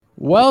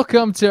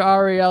Welcome to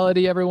our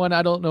reality, everyone.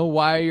 I don't know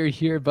why you're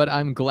here, but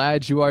I'm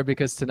glad you are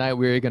because tonight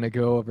we're going to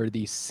go over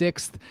the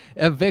sixth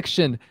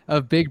eviction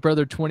of Big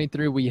Brother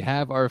 23. We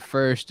have our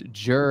first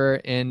juror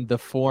in the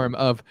form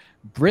of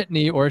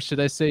Brittany, or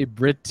should I say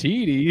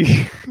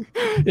Brittini,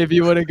 if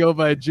you want to go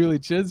by Julie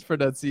Chin's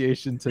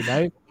pronunciation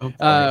tonight.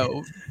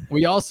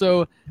 We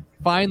also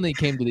finally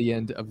came to the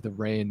end of the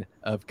reign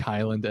of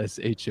Kyland as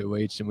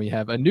HOH, and we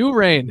have a new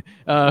reign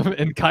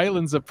and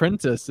Kyland's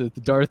apprentice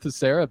with Darth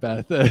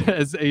Sarabeth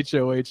as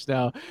HOH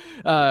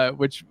now,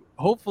 which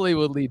hopefully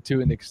will lead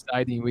to an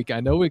exciting week.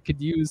 I know we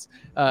could use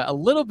a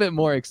little bit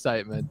more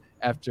excitement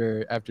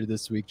after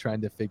this week,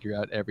 trying to figure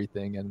out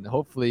everything, and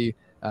hopefully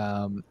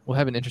we'll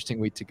have an interesting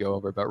week to go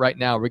over. But right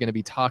now, we're going to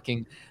be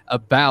talking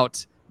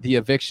about the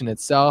eviction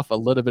itself, a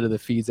little bit of the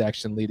feeds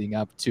action leading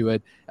up to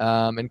it,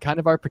 and kind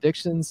of our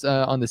predictions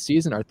on the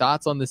season, our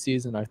thoughts on the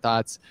season, our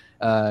thoughts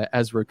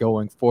as we're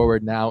going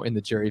forward now in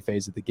the jury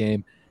phase of the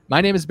game.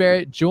 My name is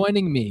Barrett.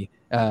 Joining me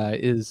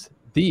is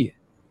the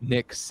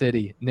Nick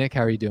City. Nick,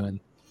 how are you doing?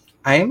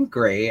 I am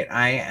great.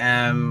 I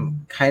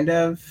am kind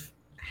of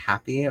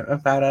happy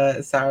about a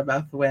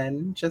Sarabeth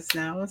win just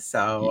now,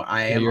 so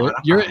I am on a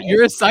high.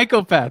 You're a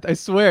psychopath. I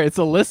swear. It's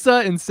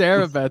Alyssa and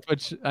Sarabeth,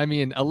 which I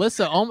mean,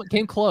 Alyssa almost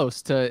came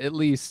close to at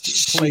least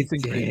She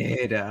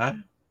did.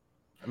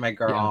 My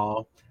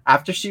girl. Yeah.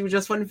 After she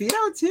just won veto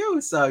too,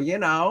 so you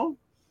know.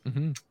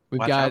 Mm-hmm.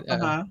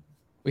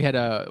 We had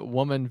a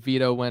woman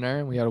veto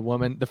winner. We had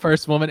the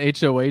first woman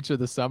HOH of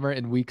the summer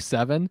in week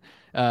 7.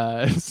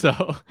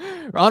 So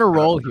we're on a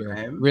roll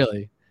here,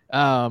 really.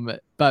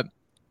 But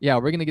yeah,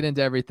 we're going to get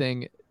into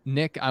everything.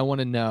 Nick, I want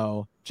to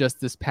know, just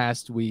this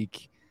past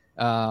week,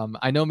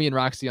 I know me and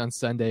Roxy on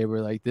Sunday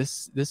were like,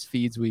 this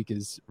feeds week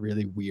is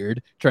really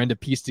weird, trying to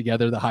piece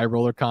together the high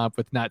roller comp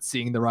with not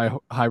seeing the right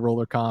high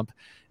roller comp,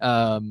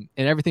 and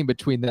everything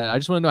between that. I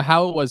just want to know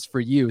how it was for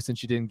you,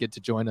 since you didn't get to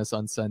join us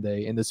on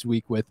Sunday in this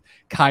week with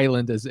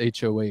Kyland as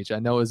HOH. I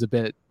know it was a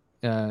bit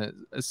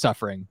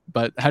suffering,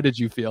 but how did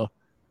you feel?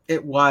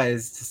 It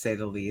was, to say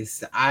the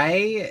least.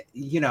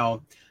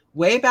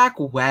 Way back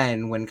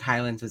when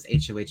Kyland was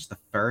HOH the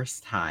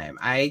first time,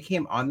 I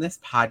came on this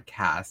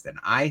podcast and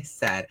I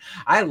said,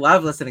 I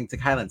love listening to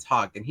Kyland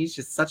talk, and he's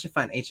just such a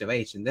fun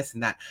HOH and this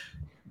and that.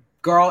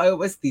 Girl, it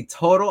was the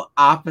total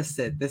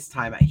opposite this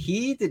time.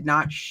 He did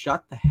not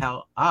shut the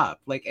hell up.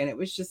 And it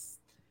was just,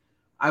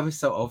 I was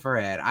so over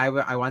it.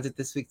 I wanted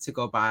this week to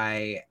go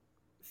by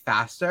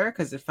faster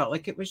because it felt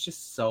like it was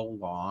just so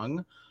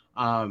long.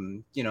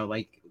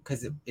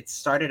 Because it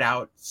started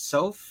out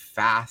so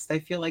fast, I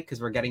feel like,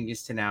 because we're getting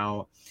used to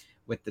now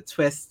with the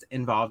twist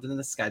involved in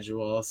the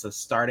schedule. So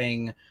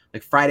starting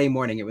Friday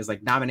morning, it was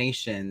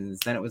nominations,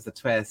 then it was the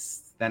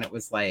twist, then it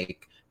was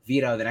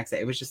veto the next day.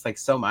 It was just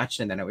so much,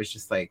 and then it was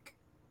just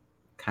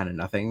kind of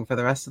nothing for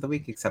the rest of the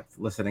week except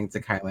listening to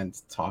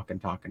Kyland talk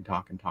and talk and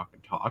talk and talk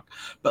and talk.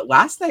 But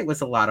last night was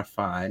a lot of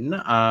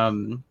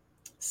fun.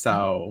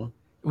 So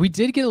we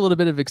did get a little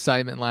bit of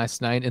excitement last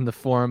night in the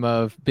form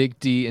of Big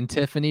D and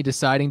Tiffany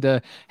deciding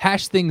to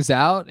hash things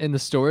out in the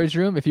storage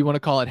room, if you want to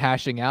call it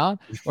hashing out,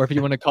 or if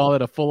you want to call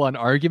it a full-on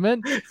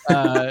argument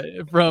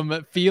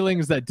from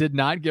feelings that did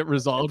not get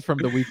resolved from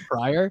the week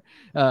prior.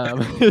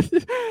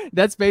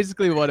 That's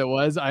basically what it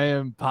was. I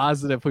am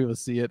positive we will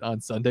see it on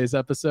Sunday's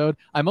episode.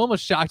 I'm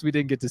almost shocked we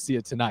didn't get to see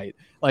it tonight.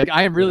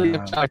 I am really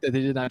shocked that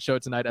they did not show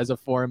it tonight as a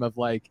form of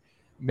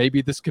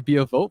maybe this could be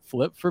a vote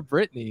flip for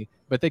Brittany,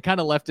 but they kind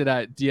of left it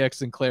at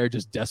DX and Claire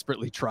just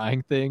desperately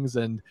trying things,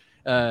 and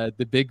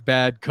the big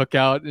bad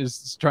cookout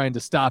is trying to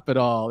stop it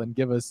all and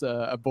give us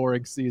a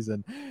boring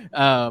season,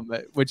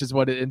 which is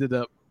what it ended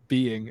up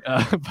being.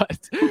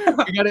 But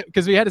we got it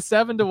because we had a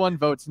 7-1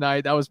 vote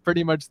tonight. That was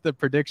pretty much the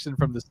prediction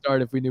from the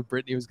start if we knew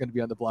Brittany was going to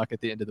be on the block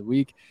at the end of the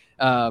week.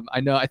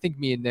 I think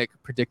me and Nick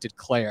predicted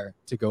Claire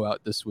to go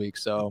out this week,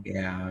 so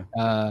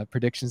yeah,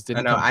 predictions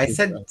didn't. I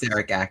said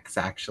Derek X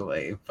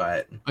actually,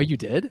 but oh, you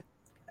did?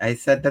 I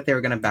said that they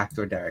were going to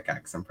backdoor Derek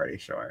X, I'm pretty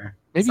sure.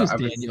 Maybe it was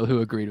Daniel who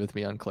agreed with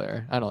me on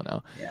Claire. I don't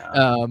know.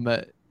 Yeah.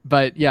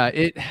 But yeah,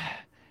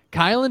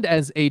 Kyland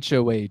as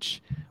HOH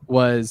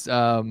was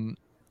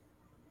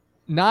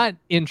not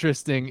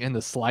interesting in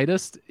the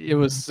slightest. It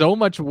was so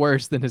much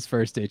worse than his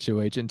first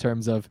HOH in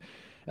terms of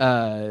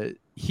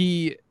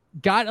he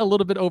got a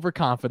little bit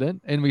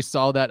overconfident, and we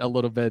saw that a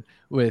little bit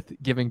with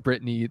giving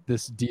Brittany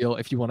this deal,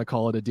 if you want to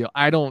call it a deal.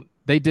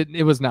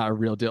 It was not a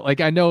real deal.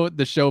 I know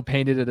the show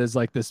painted it as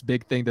this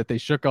big thing that they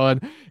shook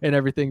on and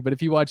everything, but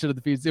if you watch it at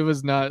the feeds, it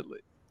was not.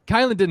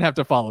 Kyland didn't have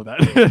to follow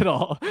that at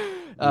all.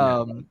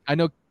 I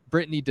know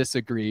Brittany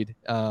disagreed,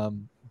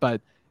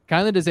 but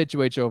Kyland as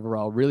HOH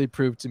overall really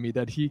proved to me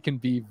that he can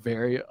be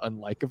very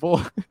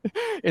unlikable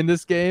in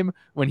this game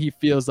when he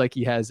feels like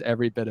he has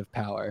every bit of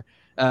power.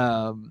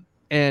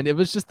 And it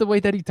was just the way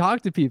that he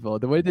talked to people,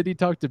 the way that he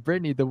talked to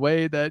Brittany, the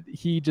way that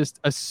he just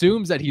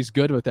assumes that he's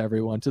good with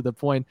everyone, to the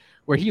point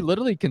where he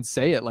literally can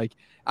say it like,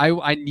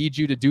 I need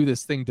you to do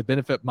this thing to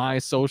benefit my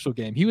social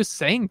game. He was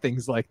saying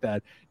things like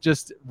that,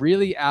 just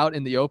really out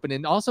in the open,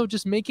 and also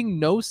just making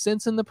no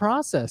sense in the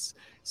process.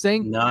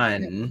 Saying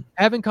None.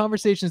 Having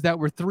conversations that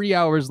were 3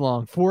 hours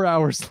long, 4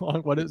 hours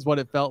long, what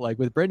it felt like.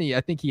 With Brittany,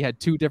 I think he had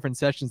 2 different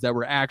sessions that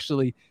were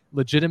actually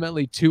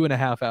legitimately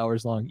 2.5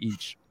 hours long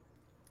each.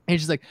 And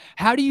he's just like,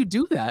 how do you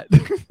do that?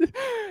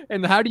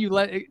 And how do you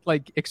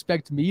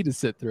expect me to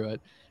sit through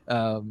it?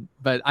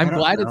 But I'm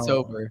glad it's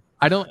over.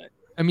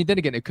 I mean, then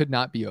again, it could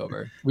not be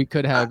over. We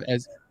could have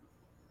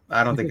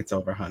I don't think it's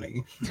over,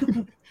 honey.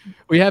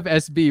 We have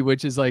SB,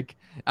 which is like,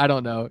 I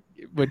don't know,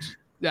 which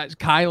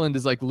Kyland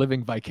is like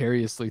living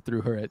vicariously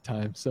through her at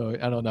times. So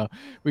I don't know.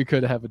 We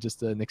could have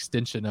just an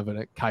extension of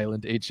a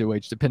Kyland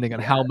HOH, depending on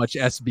how much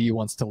SB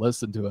wants to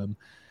listen to him.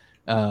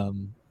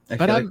 I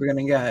feel like we're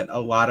going to get a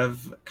lot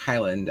of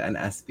Kyland and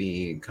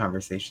SB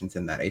conversations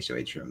in that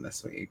HOH room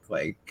this week,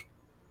 like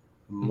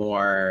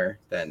more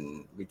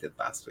than we did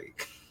last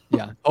week.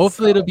 Yeah.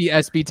 Hopefully it'll be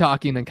SB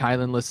talking and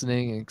Kyland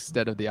listening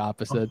instead of the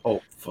opposite.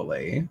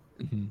 Hopefully.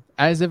 Mm-hmm.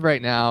 As of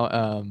right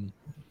now,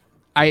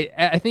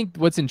 I think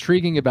what's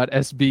intriguing about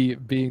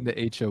SB being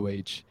the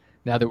HOH,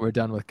 now that we're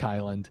done with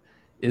Kyland,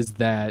 is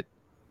that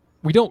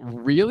we don't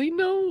really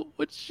know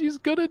what she's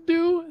gonna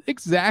do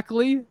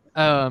exactly.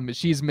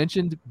 She's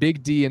mentioned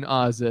Big D and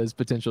Oz as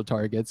potential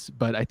targets,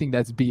 but I think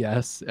that's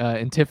BS.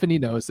 And Tiffany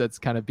knows that's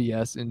kind of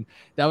BS. And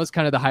that was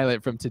kind of the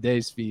highlight from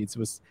today's feeds,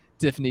 was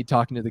Tiffany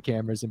talking to the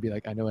cameras and be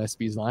like, I know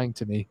SB's lying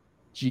to me.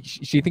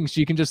 She thinks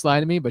she can just lie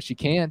to me, but she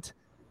can't.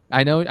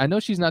 I know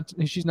she's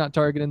not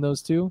targeting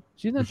those two.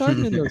 She's not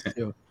targeting those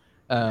two.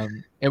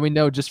 And we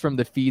know just from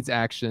the feeds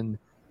action,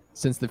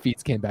 since the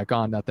feeds came back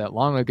on not that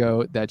long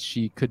ago, that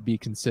she could be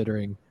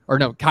considering, or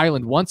no,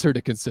 Kyland wants her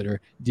to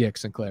consider DX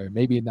Sinclair.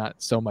 Maybe not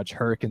so much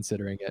her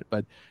considering it,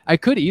 but I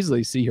could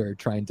easily see her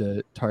trying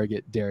to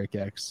target Derek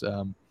X.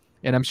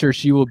 And I'm sure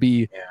she will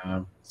be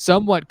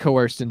somewhat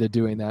coerced into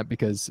doing that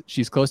because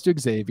she's close to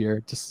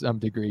Xavier to some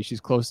degree. She's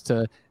close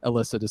to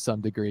Alyssa to some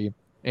degree.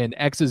 And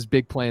X's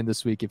big plan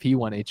this week, if he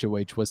won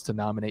HOH, was to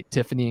nominate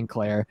Tiffany and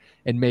Claire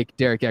and make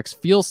Derek X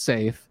feel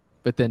safe,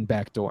 but then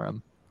backdoor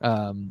him.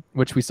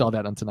 Which we saw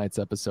that on tonight's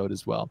episode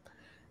as well.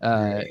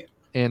 Right.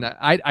 And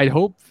I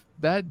hope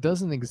that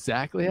doesn't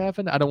exactly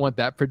happen. I don't want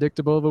that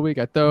predictable of a week.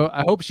 I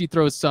hope she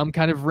throws some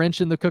kind of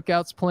wrench in the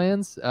Cookouts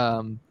plans.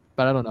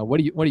 But I don't know. What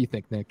do you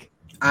think, Nick?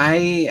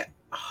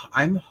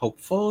 I'm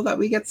hopeful that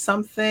we get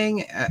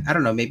something. I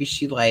don't know. Maybe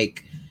she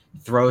like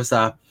throws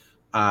up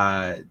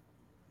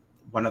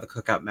one of the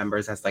Cookout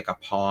members as like a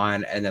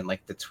pawn, and then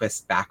like the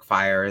twist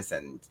backfires,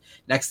 and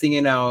next thing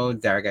you know,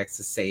 Derek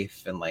X is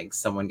safe, and like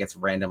someone gets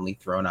randomly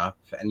thrown up,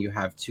 and you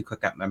have 2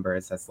 Cookout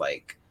members as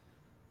like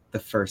the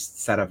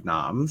first set of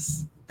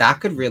noms.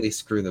 That could really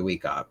screw the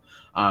week up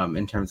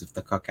in terms of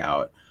the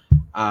Cookout.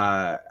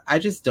 I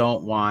just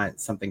don't want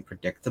something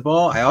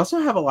predictable. I also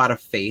have a lot of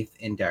faith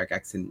in Derek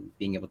X in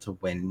being able to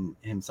win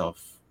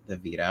himself the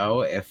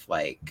veto if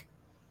like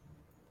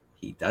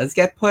he does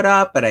get put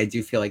up, but I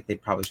do feel like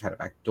they'd probably try to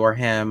backdoor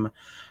him.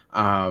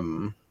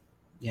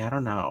 Yeah, I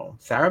don't know.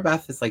 Sarah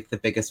Beth is like the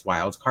biggest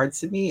wild card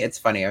to me. It's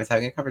funny. I was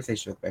having a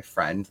conversation with my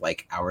friend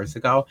like hours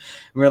ago.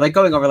 We were like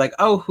going over like,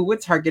 oh, who would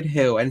target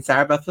who? And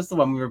Sarah Beth was the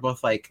one we were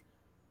both like,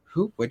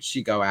 who would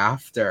she go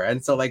after?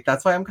 And so like,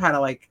 that's why I'm kind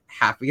of like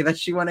happy that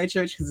she won HOH,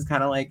 because it's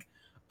kind of like,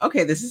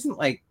 okay, this isn't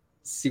like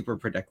super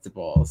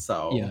predictable.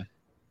 So yeah,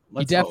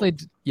 you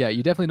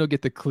definitely don't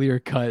get the clear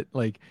cut,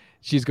 like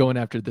she's going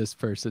after this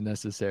person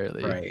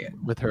necessarily, right,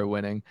 with her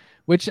winning,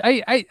 which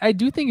I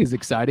do think is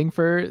exciting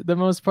for the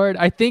most part.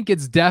 I think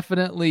it's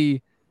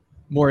definitely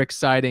more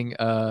exciting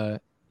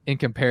in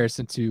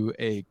comparison to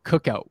a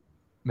Cookout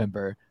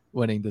member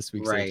winning this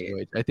week's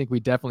HOH. I think we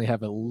definitely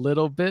have a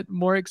little bit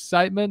more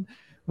excitement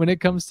when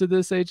it comes to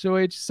this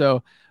HOH.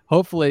 So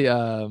hopefully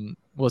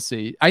we'll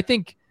see. I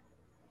think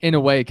in a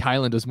way,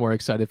 Kyland was more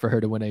excited for her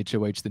to win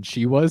HOH than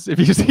she was. If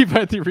you see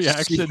by the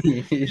reaction,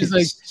 she's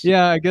like,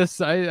 "Yeah, I guess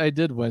I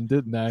did win,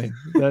 didn't I?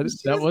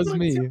 That was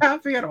me." Too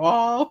happy at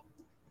all.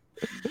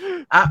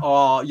 At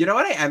all. You know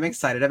what I am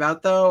excited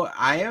about though?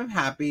 I am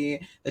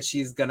happy that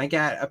she's gonna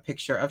get a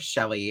picture of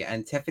Shelly,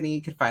 and Tiffany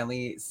can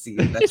finally see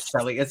that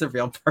Shelly is a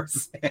real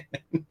person.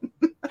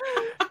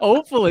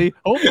 Hopefully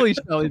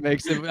Shelly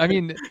makes it. I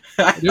mean,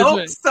 I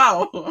hope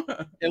so.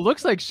 It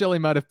looks like Shelly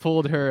might have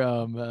pulled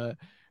her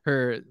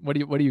her what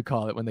do you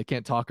call it when they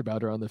can't talk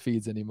about her on the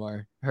feeds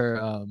anymore?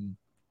 Her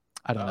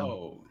I don't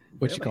know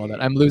what you call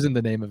that. I'm losing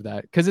the name of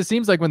that, because it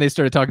seems like when they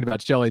started talking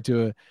about Shelly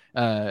for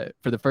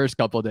the first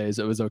couple of days,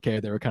 it was okay.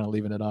 They were kind of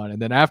leaving it on,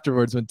 and then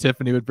afterwards, when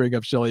Tiffany would bring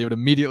up Shelly, it would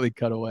immediately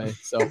cut away.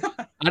 So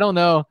I don't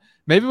know.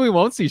 Maybe we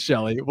won't see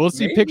Shelly. We'll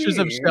see pictures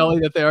of Shelly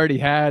that they already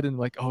had, and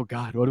like, oh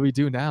God, what do we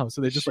do now?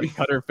 So they just like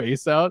cut her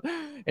face out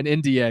and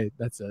NDA.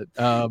 That's it.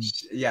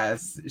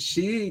 Yes,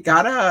 she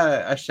got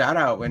a shout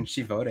out when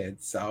she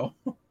voted. So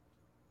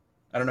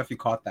I don't know if you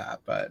caught that,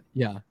 but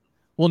yeah.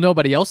 Well,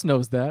 nobody else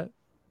knows that.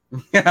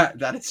 Yeah,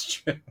 that is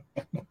true.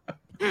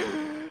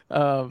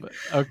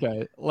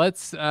 Okay,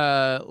 let's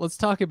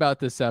talk about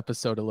this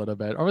episode a little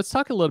bit, or let's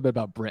talk a little bit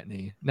about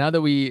Brittany. Now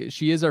that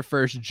she is our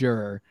first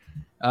juror,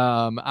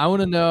 I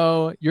want to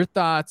know your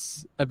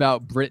thoughts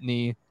about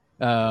Brittany,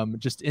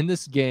 just in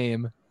this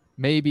game,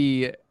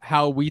 maybe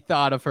how we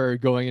thought of her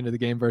going into the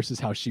game versus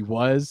how she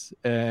was,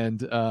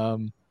 and how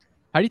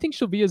do you think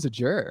she'll be as a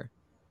juror?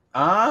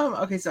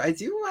 Okay, so I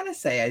do want to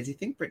say I do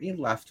think Brittany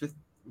left with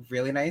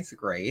really nice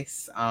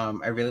grace.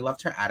 I really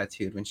loved her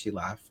attitude when she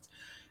left.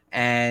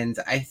 And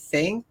I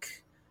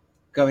think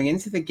going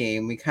into the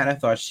game, we kind of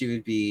thought she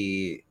would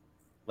be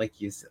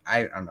like used.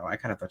 I don't know. I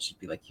kind of thought she'd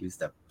be like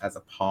used up as a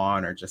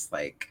pawn, or just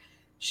like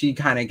she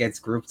kind of gets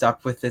grouped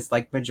up with this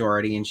like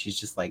majority, and she's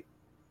just like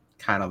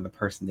kind of the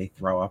person they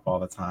throw up all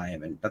the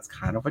time, and that's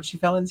kind of what she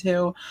fell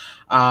into.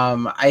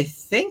 I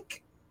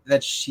think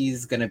that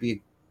she's gonna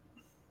be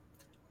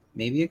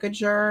maybe a good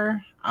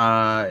juror.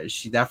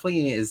 She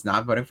definitely is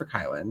not voting for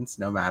Kyland,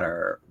 no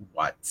matter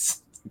what.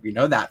 We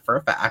know that for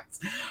a fact.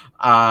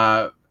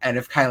 And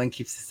if Kylan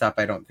keeps this up,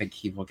 I don't think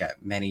he will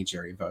get many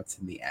jury votes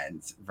in the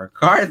end,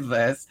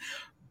 regardless.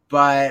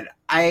 But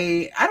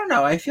I don't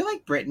know. I feel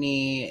like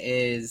Brittany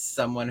is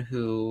someone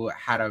who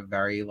had a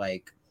very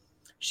like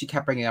she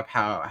kept bringing up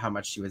how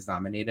much she was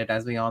nominated,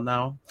 as we all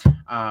know.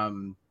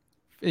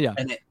 Yeah,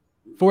 and it,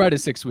 4 out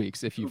of 6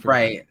 weeks, if you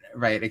forgot.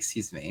 right.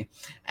 Excuse me.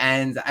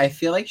 And I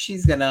feel like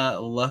she's gonna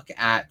look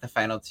at the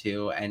final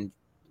two and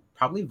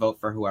probably vote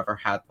for whoever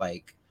had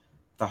like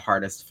the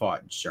hardest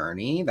fought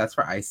journey. That's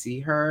where I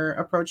see her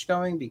approach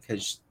going,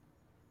 because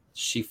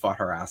she fought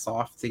her ass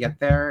off to get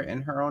there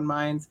in her own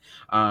mind.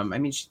 I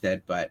mean, she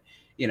did, but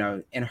you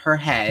know, in her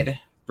head,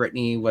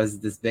 Brittany was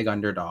this big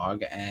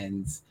underdog,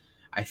 and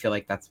I feel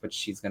like that's what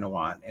she's gonna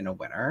want in a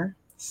winner.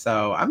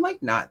 So I'm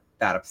like not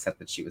that upset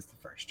that she was the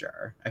first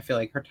juror. I feel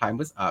like her time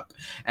was up,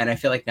 and I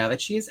feel like now that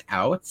she is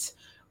out,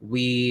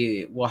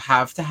 we will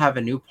have to have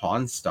a new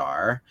Pawn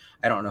Star.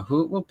 I don't know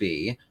who it will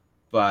be,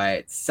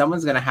 but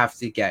someone's gonna have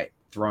to get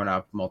thrown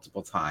up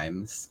multiple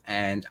times,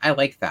 and I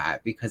like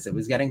that because it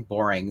was getting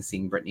boring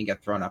seeing Brittany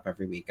get thrown up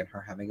every week and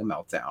her having a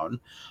meltdown.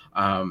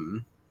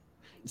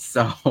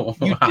 So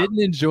You didn't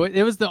enjoy it.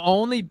 It was the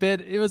only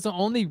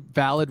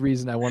valid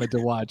reason I wanted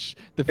to watch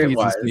the feeds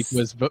this week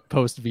was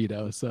post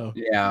veto. So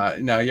yeah,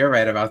 no, you're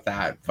right about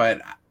that.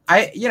 But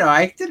I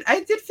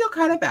did feel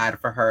kind of bad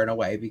for her in a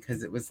way,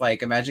 because it was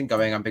like, imagine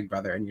going on Big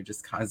Brother and you're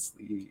just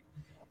constantly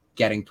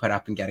getting put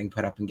up and getting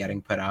put up and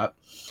getting put up.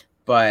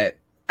 But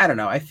I don't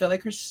know. I feel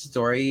like her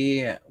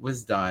story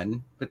was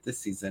done with this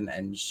season,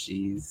 and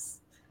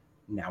she's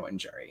now in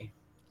jury,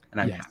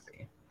 and I'm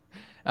happy.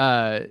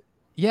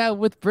 Yeah,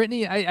 with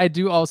Brittany, I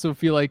do also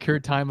feel like her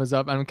time was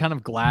up. I'm kind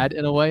of glad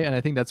in a way, and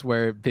I think that's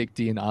where Big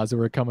D and Ozzy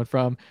were coming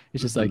from.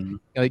 It's just like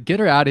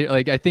get her out of here.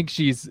 Like, I think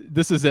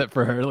this is it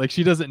for her. Like,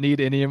 she doesn't need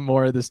any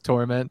more of this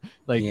torment.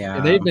 Like,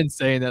 and they've been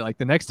saying that like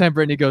the next time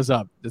Brittany goes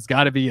up, that's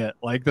got to be it.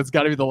 Like, that's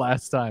got to be the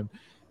last time.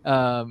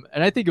 And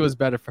I think it was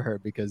better for her,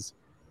 because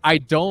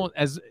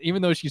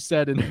even though she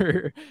said in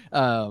her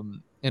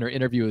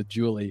interview with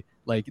Julie,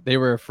 like they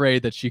were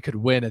afraid that she could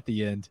win at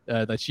the end,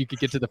 that she could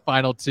get to the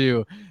final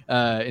two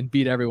and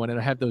beat everyone and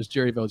have those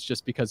jury votes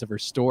just because of her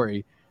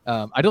story.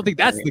 I don't think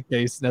that's the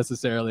case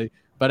necessarily,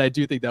 but I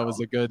do think that was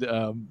a good,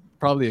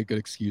 probably a good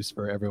excuse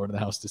for everyone in the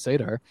house to say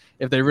to her,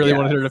 if they really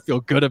wanted her to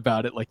feel good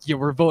about it. Like, yeah,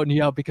 we're voting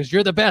you out because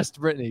you're the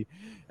best, Brittany.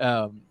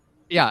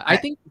 I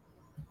think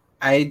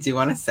I do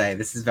want to say,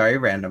 this is very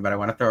random, but I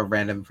want to throw a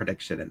random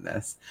prediction in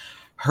this.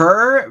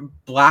 Her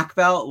black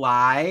belt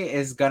lie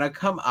is gonna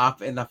come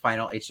up in the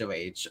final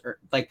HOH, or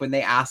like when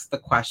they ask the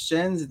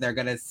questions, and they're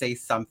gonna say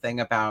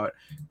something about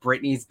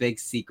Brittany's big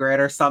secret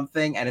or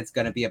something, and it's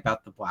gonna be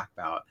about the black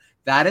belt.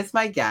 That is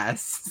my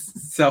guess.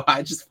 So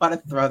I just want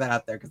to throw that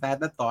out there, because I had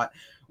the thought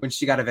when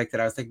she got evicted.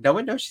 I was like, no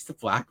one knows she's a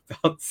black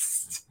belt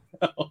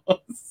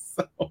still.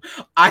 So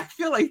I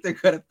feel like they're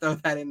gonna throw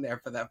that in there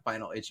for that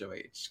final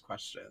HOH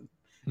question.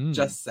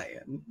 Just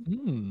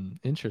saying.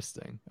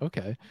 Interesting.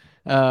 Okay.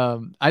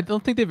 I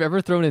don't think they've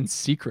ever thrown in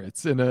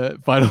secrets in a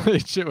final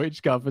HOH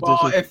competition.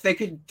 Well, if they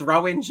could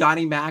throw in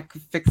Johnny Mac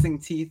fixing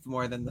teeth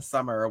more than the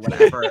summer, or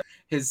whatever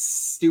his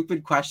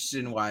stupid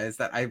question was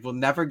that I will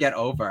never get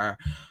over,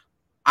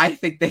 I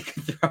think they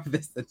could throw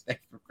this in there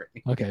for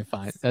Brittany. Okay,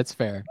 fine. That's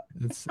fair.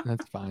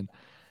 That's fine.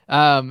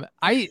 I'm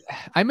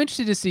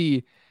interested to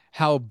see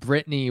how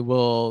Brittany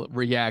will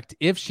react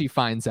if she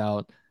finds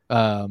out,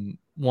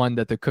 one,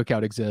 that the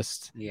cookout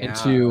exists, and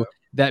two,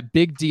 that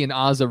Big D and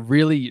Azah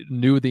really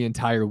knew the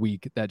entire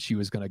week that she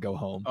was going to go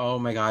home. Oh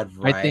my God,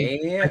 right?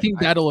 I think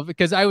that'll,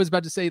 because I was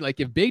about to say, like,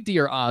 if Big D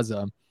or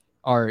Azah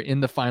are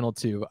in the final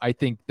two, I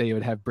think they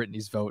would have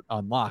Brittany's vote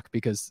on lock,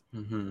 because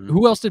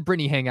who else did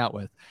Brittany hang out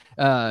with?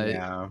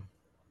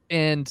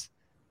 And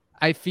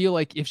I feel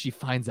like if she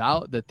finds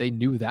out that they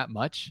knew that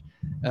much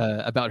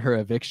about her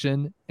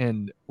eviction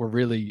and were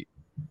really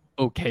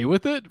okay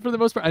with it for the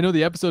most part. I know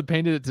the episode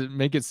painted it to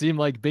make it seem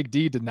like Big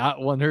D did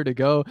not want her to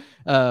go,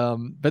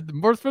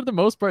 but for the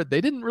most part,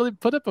 they didn't really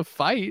put up a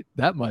fight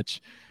that much,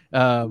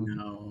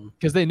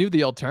 because they knew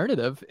the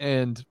alternative.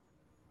 And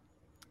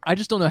I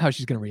just don't know how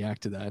she's going to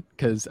react to that,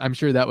 because I'm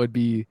sure that would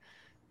be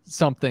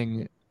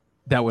something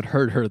that would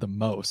hurt her the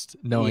most,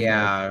 knowing that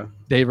Yeah.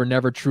 they were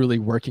never truly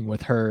working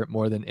with her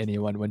more than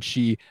anyone, when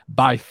she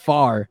by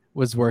far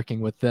was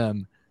working with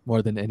them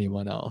more than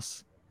anyone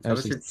else. So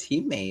was her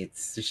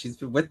teammates. So she's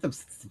been with them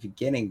since the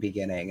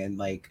beginning, and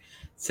like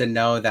to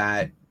know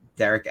that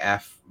Derek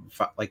F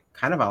like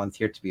kind of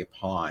volunteered to be a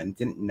pawn.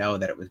 Didn't know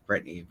that it was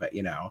Brittany, but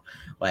you know,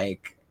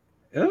 like,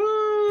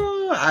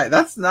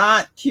 that's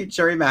not cute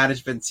jury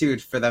management too,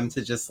 for them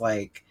to just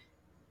like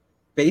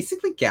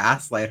basically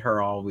gaslight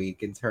her all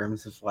week, in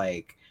terms of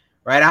like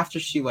right after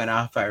she went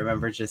off. I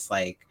remember just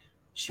like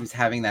she was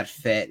having that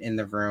fit in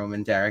the room,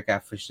 and Derek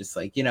F was just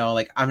like, you know,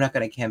 like, I'm not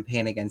going to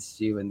campaign against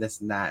you and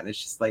this and that. And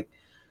it's just like,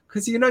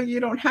 because you know you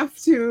don't have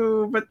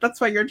to, but that's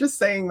why you're just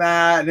saying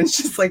that. And it's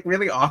just like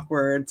really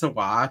awkward to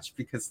watch,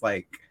 because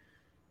like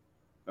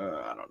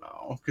I don't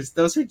know, because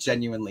those are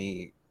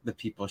genuinely the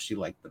people she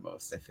liked the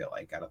most, I feel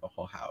like, out of the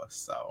whole house.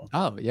 So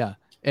Oh yeah.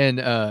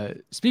 And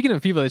speaking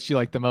of people that she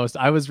liked the most,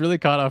 I was really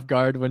caught off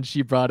guard when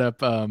she brought up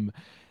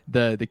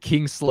the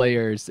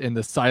Kingslayers and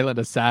the Silent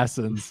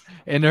Assassins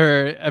in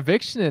her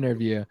eviction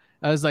interview.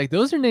 I was like,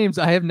 those are names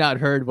I have not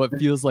heard what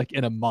feels like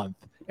in a month.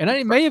 And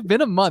it may have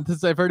been a month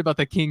since I've heard about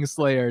the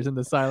Kingslayers and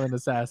the Silent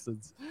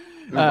Assassins.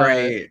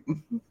 right.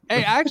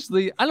 Hey,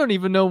 actually, I don't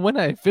even know when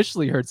I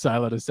officially heard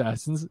Silent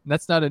Assassins.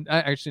 That's not an. I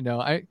actually know.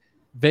 I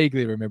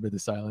vaguely remember the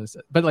Silent,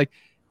 but like,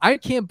 I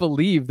can't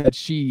believe that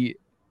she,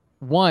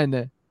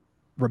 one,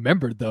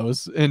 remembered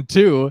those, and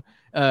two,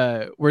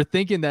 were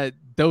thinking that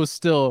those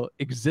still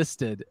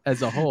existed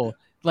as a whole.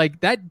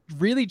 Like, that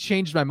really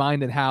changed my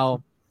mind and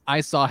how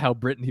I saw how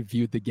Brittany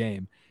viewed the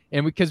game.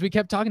 And because we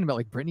kept talking about,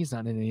 like, Brittany's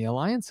not in any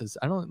alliances.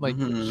 I don't like,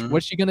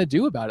 what's she gonna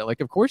do about it? Like,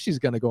 of course she's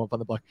gonna go up on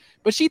the block,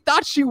 but she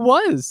thought she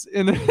was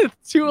in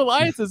 2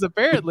 alliances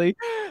apparently,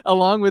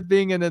 along with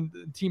being in a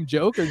Team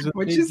Jokers, with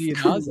which AZ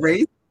is and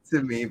great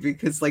to me,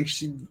 because like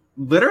she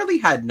literally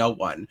had no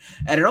one,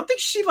 and I don't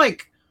think she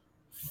like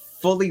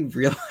fully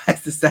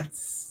realizes that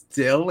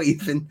still,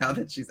 even now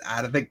that she's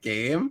out of the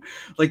game.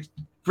 Like,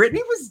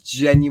 Brittany was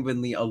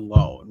genuinely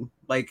alone.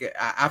 Like,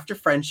 after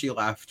Frenchie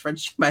left,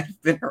 Frenchie might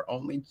have been her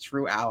only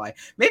true ally.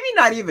 Maybe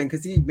not even,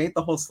 because he made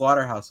the whole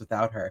slaughterhouse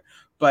without her.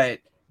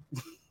 But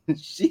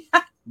she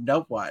had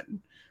no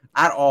one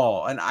at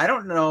all. And I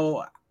don't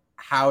know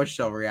how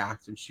she'll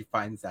react when she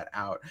finds that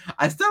out.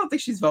 I still don't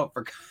think she's voting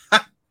for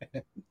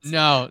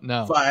Kyland.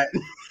 No. But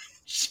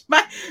she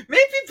might,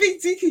 maybe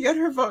Big D can get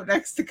her vote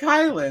next to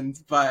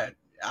Kyland, but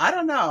I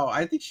don't know.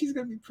 I think she's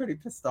going to be pretty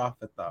pissed off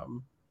at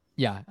them.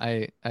 Yeah,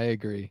 I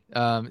agree.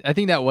 I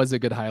think that was a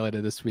good highlight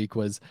of this week,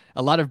 was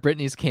a lot of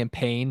Brittany's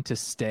campaign to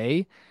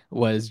stay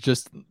was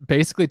just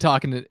basically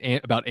talking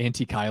about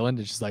anti-Kyland.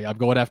 It's just like, I'm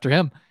going after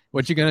him.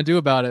 What you gonna do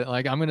about it?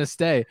 Like, I'm gonna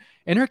stay.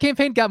 And her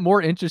campaign got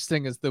more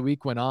interesting as the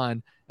week went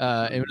on.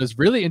 It was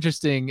really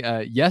interesting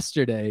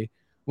yesterday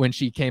when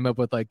she came up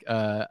with like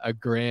a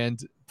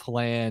grand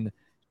plan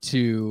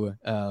to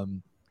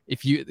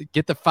if you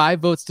get the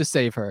 5 votes to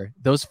save her,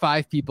 those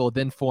 5 people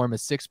then form a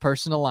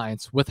 6-person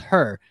alliance with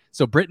her.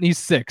 So Brittany's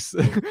 6,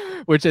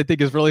 which I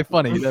think is really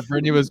funny that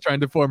Brittany was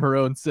trying to form her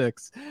own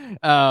 6.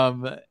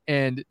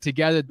 And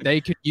together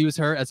they could use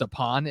her as a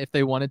pawn if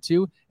they wanted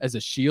to, as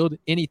a shield,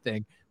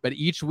 anything. But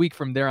each week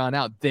from there on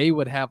out, they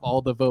would have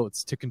all the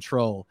votes to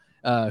control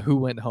who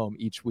went home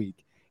each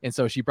week. And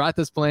so she brought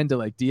this plan to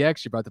like DX.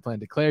 She brought the plan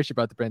to Claire. She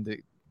brought the plan to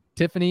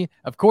Tiffany.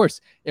 Of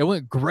course, it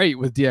went great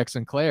with DX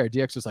and Claire.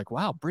 DX was like,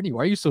 wow, Brittany,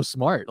 why are you so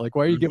smart? Like,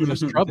 why are you giving us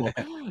trouble?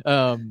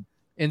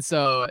 And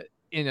so,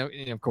 you know,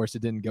 of course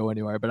it didn't go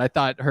anywhere, but I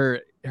thought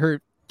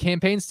her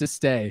campaigns to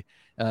stay,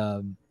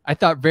 I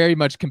thought very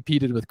much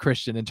competed with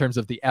Christian in terms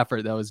of the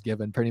effort that was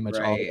given pretty much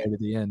all the way to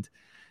the end.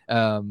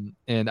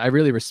 And I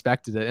really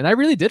respected it. And I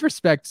really did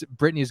respect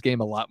Brittany's game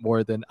a lot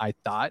more than I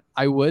thought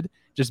I would,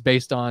 just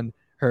based on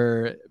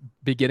her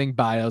beginning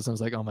bios. I was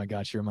like, oh my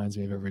gosh, she reminds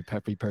me of every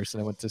peppy person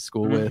I went to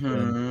school with.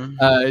 And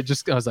I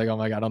was like, oh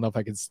my God, I don't know if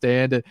I can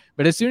stand it.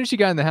 But as soon as she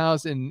got in the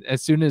house and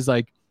as soon as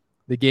like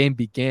the game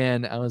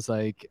began, I was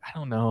like, I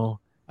don't know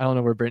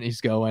where Brittany's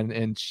going.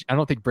 And I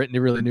don't think Brittany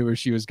really knew where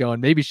she was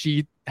going. Maybe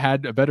she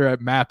had a better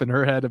map in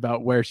her head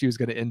about where she was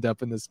going to end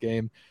up in this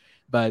game.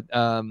 But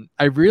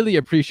I really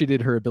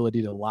appreciated her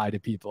ability to lie to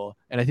people.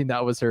 And I think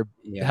that was her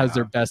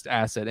best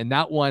asset. And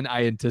that one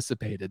I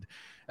anticipated.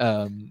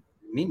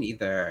 Me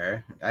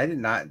neither. I did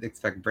not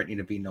expect Brittany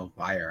to be no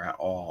liar at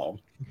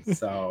all.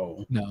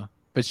 So no,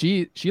 but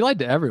she lied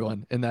to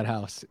everyone in that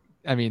house.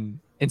 I mean,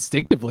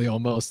 instinctively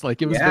almost.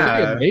 Like, it was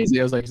very amazing.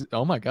 I was like,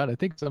 oh my God, I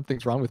think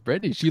something's wrong with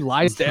Brittany. She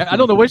lies to I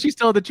don't know when she's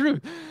telling the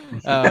truth.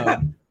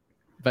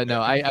 But no,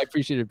 I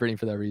appreciated Brittany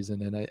for that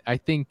reason. And I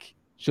think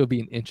she'll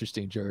be an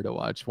interesting juror to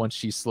watch once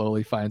she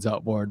slowly finds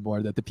out more and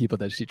more that the people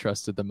that she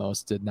trusted the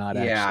most did not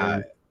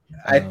actually.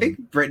 I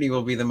think Brittany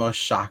will be the most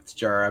shocked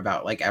juror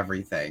about like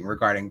everything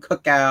regarding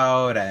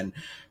Cookout and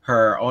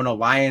her own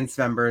alliance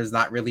members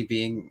not really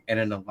being in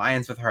an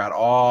alliance with her at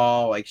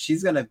all. Like,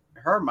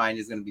 her mind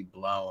is gonna be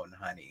blown,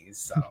 honey.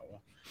 So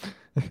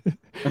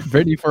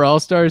Brittany for All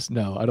Stars?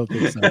 No, I don't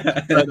think so.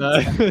 But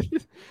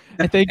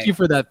I thank you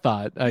for that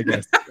thought, I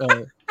guess.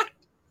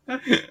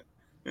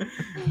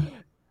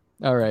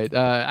 All right.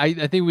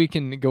 I think we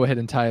can go ahead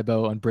and tie a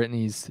bow on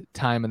Brittany's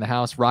time in the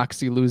house.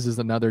 Roxy loses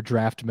another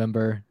draft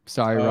member.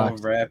 Sorry,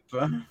 Roxy. Rip.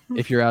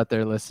 If you're out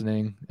there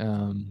listening,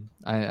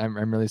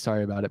 I'm really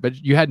sorry about it.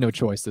 But you had no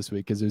choice this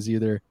week because it was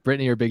either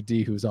Brittany or Big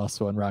D, who's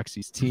also on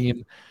Roxy's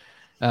team.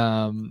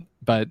 I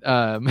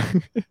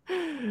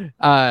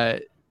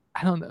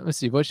don't know. Let's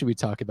see. What should we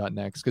talk about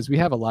next? Because we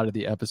have a lot of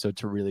the episode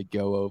to really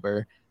go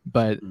over.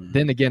 But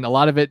then again, a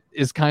lot of it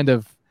is kind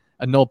of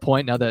a null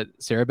point now that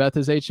Sarah Beth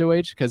is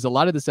HOH, because a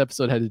lot of this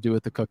episode had to do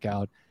with the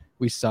cookout.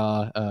 We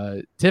saw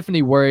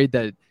Tiffany worried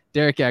that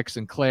Derek X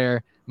and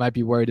Claire might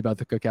be worried about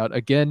the cookout.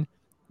 Again,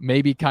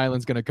 maybe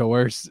Kyland's going to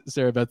coerce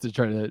Sarah Beth to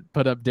try to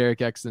put up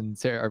Derek X and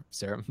Derek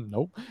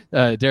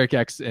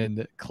X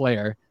and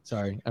Claire.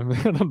 Sorry, I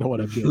don't know what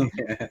I'm doing.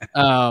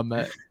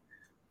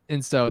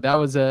 And so that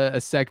was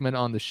a segment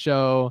on the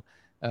show.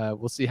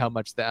 We'll see how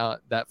much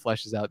that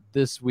fleshes out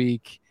this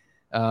week.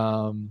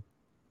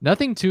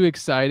 Nothing too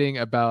exciting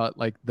about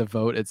like the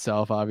vote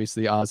itself.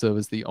 Obviously, Ozzo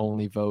was the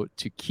only vote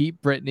to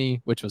keep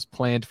Brittany, which was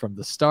planned from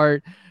the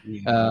start.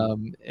 Yeah.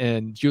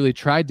 And Julie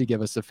tried to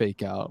give us a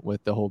fake out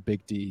with the whole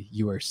Big D,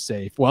 you are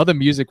safe, while the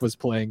music was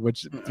playing,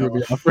 which threw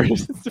me off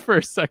for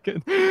a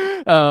second.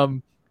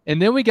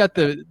 And then we got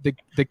the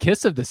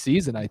kiss of the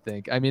season, I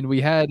think. I mean, we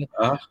had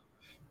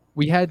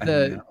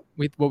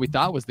what we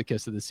thought was the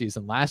kiss of the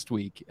season last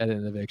week at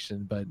an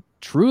eviction, but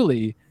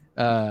truly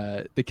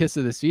the kiss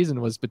of the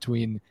season was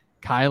between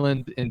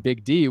Kyland and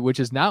Big D, which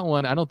is not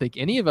one I don't think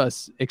any of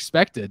us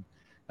expected,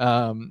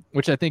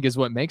 which I think is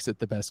what makes it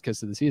the best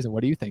kiss of the season.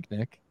 What do you think,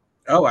 Nick?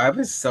 Oh, I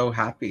was so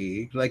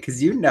happy. Like,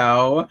 because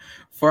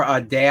for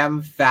a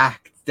damn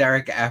fact,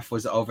 Derek F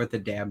was over the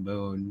damn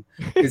moon.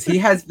 Because he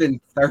has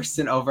been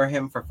thirsting over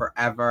him for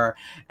forever.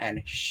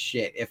 And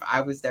shit, if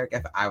I was Derek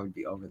F, I would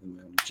be over the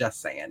moon.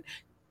 Just saying.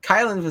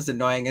 Kyland was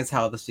annoying as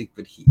hell this week,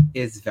 but he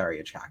is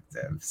very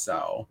attractive.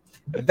 So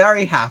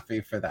very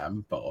happy for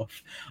them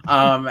both.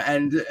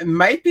 And it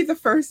might be the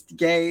first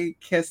gay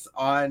kiss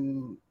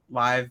on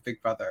live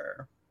Big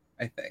Brother,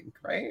 I think,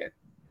 right?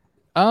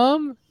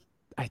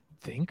 I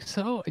think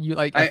so. You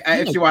like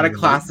if you want to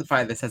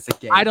classify this as a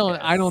gay I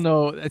don't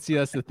know. See,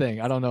 that's the thing.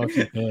 I don't know if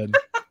you could.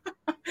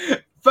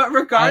 But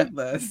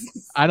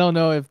regardless. I don't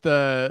know if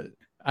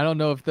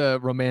the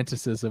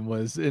romanticism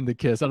was in the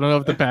kiss. I don't know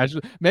if the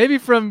passion, maybe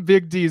from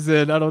Big D's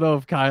in. I don't know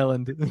if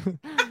Kyland.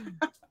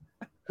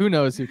 Who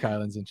knows who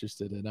Kyland's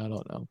interested in? I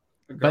don't know.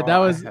 Girl, but that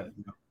was.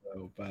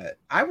 But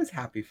I was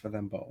happy for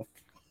them both.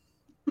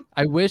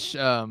 I wish.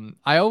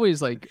 I always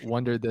like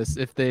wondered this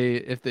if the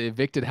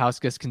evicted house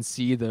guests can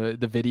see the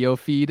video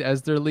feed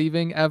as they're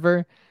leaving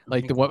ever,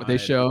 like what they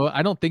show.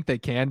 I don't think they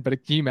can. But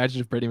can you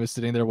imagine if Brittany was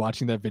sitting there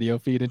watching that video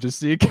feed and just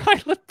see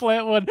Kyland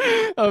plant one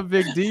of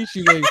Big D?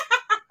 She like.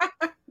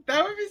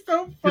 That would be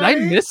so funny.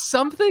 Did I miss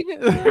something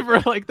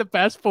for like the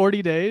past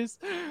 40 days?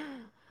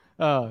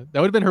 That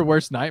would have been her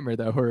worst nightmare,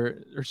 though.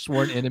 Her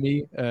sworn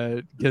enemy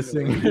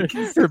kissing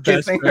her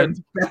best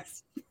friend.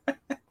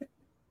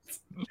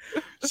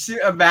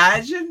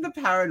 Imagine the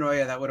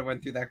paranoia that would have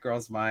went through that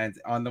girl's mind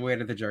on the way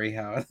to the jury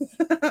house.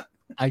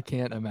 I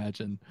can't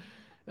imagine.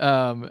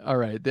 All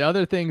right. The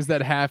other things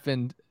that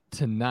happened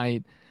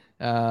tonight,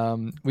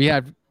 we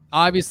have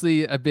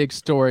obviously a big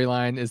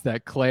storyline is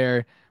that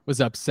Claire was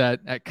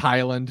upset at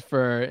Kyland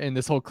in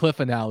this whole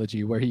cliff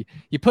analogy where he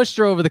pushed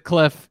her over the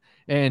cliff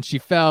and she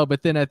fell,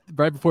 but then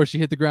right before she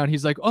hit the ground,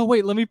 he's like, oh,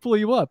 wait, let me pull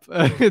you up.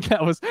 That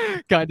was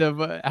kind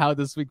of how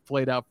this week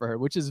played out for her,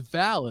 which is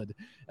valid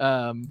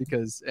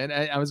because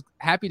I was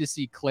happy to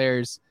see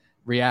Claire's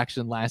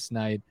reaction last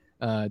night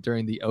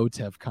during the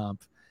OTEV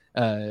comp,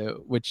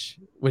 which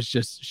was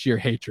just sheer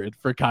hatred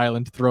for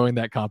Kyland throwing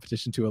that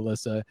competition to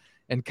Alyssa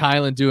and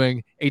Kyland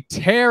doing a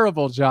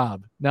terrible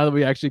job now that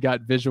we actually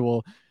got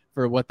visual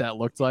for what that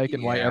looked like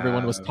and why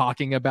everyone was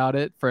talking about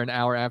it for an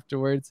hour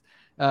afterwards.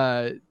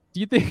 Do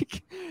you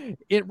think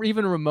it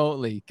even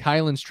remotely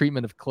Kyland's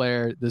treatment of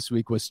Claire this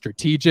week was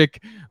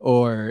strategic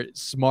or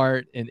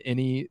smart in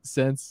any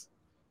sense?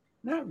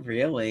 Not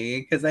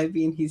really, because I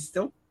mean, he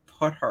still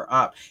put her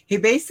up. He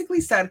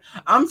basically said,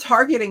 I'm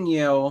targeting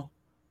you,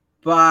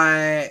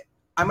 but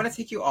I'm going to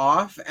take you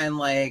off and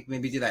like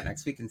maybe do that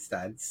next week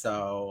instead.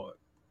 So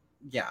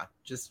yeah,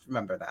 just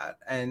remember that.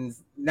 And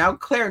now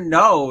Claire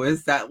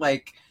knows that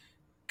like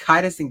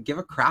Kai doesn't give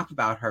a crap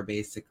about her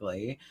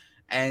basically.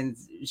 And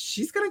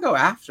she's going to go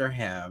after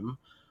him.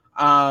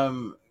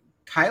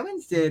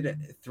 Kyland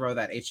did throw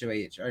that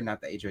HOH, or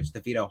not the HOH, the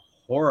veto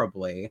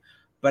horribly.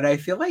 But I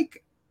feel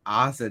like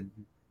Azah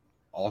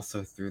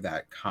also threw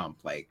that comp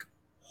like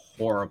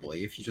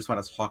horribly. If you just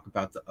want to talk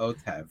about the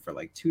OTEV for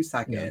like 2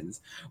 seconds,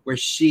 where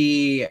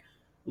she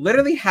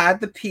literally had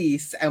the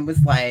piece and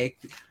was like,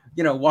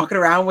 you know, walking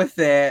around with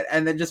it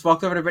and then just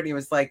walked over to Brittany and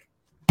was like,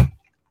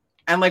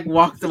 and like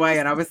walked away.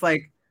 And I was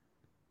like,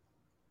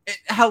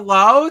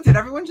 hello, did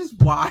everyone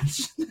just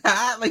watch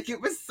that? Like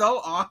it was so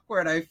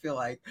awkward. I feel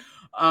like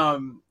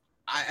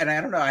I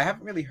don't know. I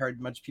haven't really heard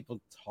much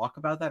people talk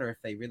about that or if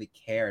they really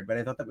cared, but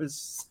I thought that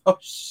was so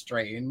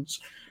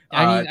strange.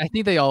 I mean, I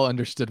think they all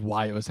understood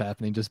why it was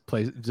happening, just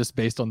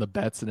based on the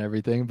bets and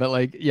everything. But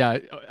like, yeah,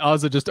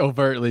 Ozzy just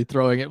overtly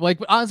throwing it. Like,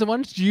 Ozzy, why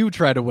don't you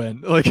try to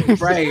win? Like,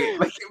 right?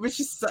 Like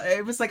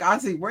it was like,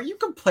 honestly, weren't you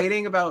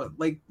complaining about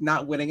like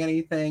not winning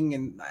anything?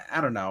 And I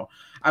don't know.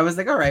 I was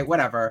like, all right,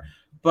 whatever.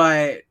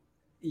 But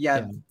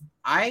yeah.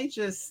 I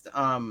just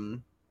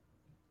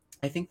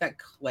I think that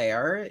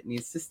Claire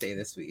needs to stay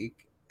this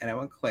week, and I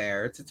want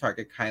Claire to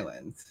target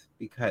Kyland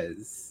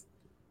because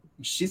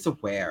she's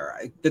aware.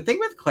 The thing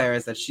with Claire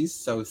is that she's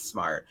so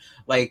smart.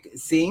 Like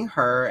seeing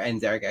her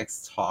and Derek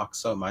X talk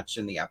so much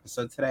in the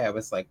episode today, I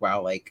was like,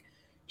 wow, like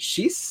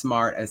she's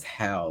smart as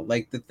hell.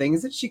 Like the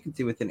things that she could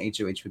do with an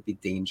HOH would be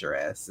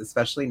dangerous,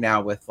 especially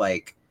now with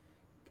like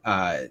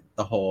the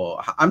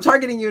whole I'm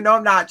targeting you, no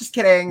I'm not, just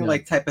kidding,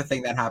 like type of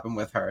thing that happened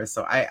with her.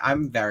 So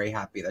I'm very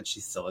happy that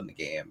she's still in the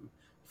game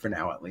for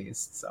now, at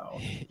least.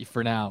 So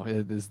for now,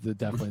 it is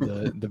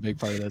definitely the big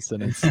part of that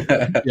sentence.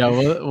 Yeah,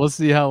 we'll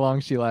see how long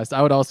she lasts.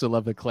 I would also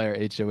love the Claire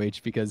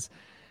HOH because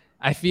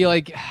I feel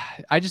like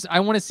I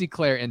want to see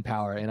Claire in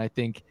power, and I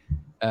think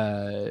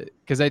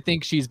because I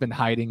think she's been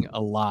hiding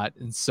a lot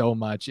and so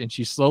much, and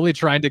she's slowly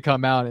trying to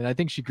come out. And I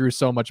think she grew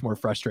so much more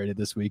frustrated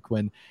this week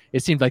when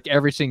it seemed like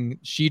everything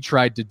she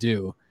tried to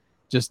do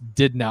just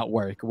did not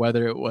work.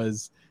 Whether it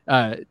was,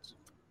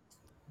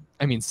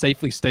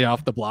 safely stay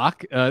off the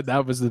block.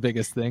 That was the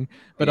biggest thing,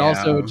 but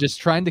also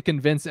just trying to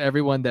convince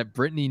everyone that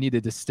Brittany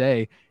needed to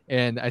stay.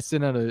 And I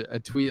sent out a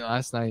tweet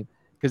last night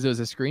because it was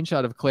a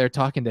screenshot of Claire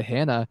talking to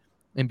Hannah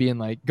and being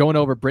like going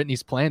over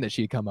Brittany's plan that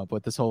she had come up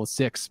with, this whole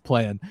 6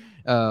 plan.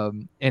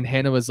 And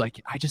Hannah was like,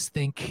 I just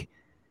think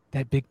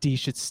that Big D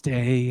should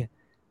stay.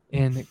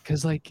 And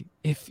because like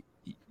if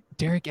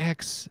Derek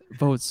X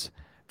votes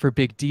for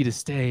Big D to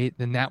stay,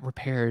 then that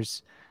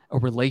repairs a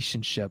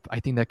relationship. I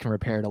think that can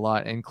repair it a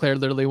lot. And Claire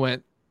literally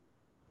went,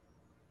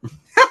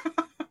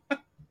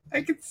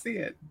 I could see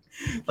it.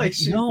 Like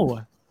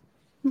no.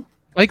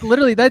 Like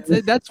literally,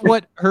 that's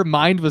what her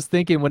mind was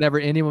thinking whenever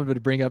anyone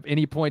would bring up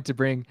any point to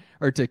bring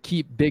or to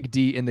keep Big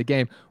D in the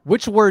game,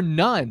 which were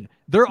none.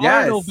 There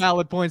are no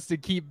valid points to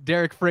keep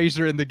Derek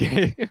Frazier in the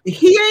game.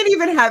 He didn't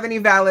even have any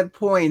valid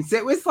points.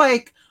 It was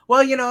like,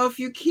 well, if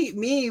you keep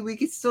me, we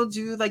could still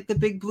do like the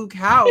big blue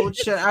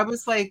couch. And I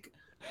was like,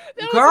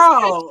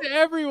 girl, to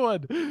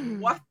everyone.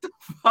 What the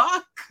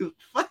fuck?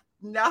 What?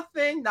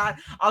 Nothing. Not.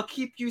 I'll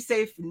keep you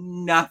safe.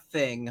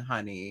 Nothing,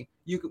 honey.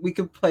 We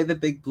could play the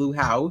big blue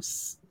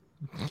house.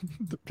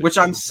 Which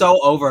I'm so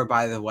over,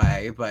 by the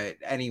way. But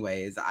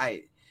anyways,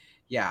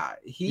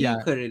 he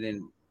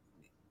couldn't.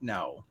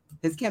 No,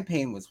 his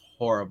campaign was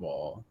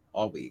horrible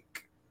all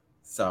week.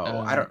 So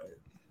I don't.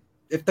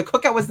 If the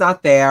cookout was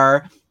not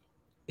there,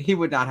 he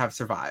would not have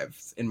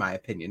survived, in my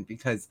opinion,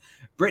 because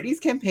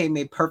Brittany's campaign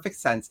made perfect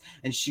sense,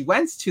 and she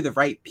went to the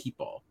right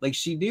people. Like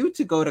she knew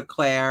to go to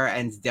Claire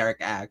and Derek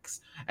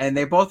X, and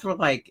they both were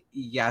like,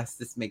 "Yes,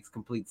 this makes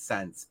complete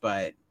sense."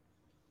 But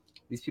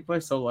these people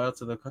are so loyal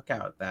to the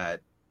cookout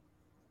that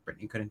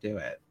Brittany couldn't do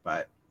it,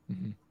 but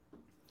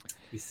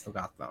we still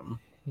got them.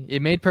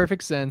 It made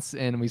perfect sense,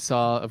 and we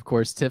saw, of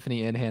course,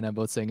 Tiffany and Hannah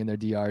both saying in their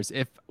DRs,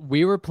 if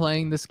we were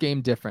playing this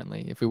game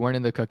differently, if we weren't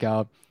in the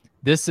cookout,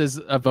 this is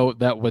a vote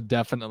that would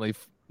definitely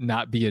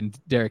not be in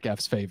Derek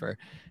F's favor,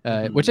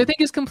 which I think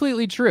is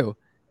completely true.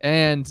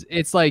 And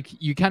it's like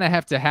you kind of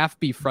have to half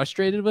be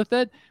frustrated with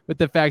it, with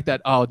the fact that,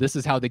 oh, this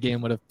is how the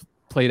game would have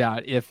played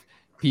out if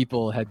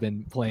people had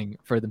been playing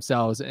for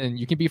themselves. And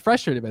you can be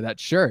frustrated by that.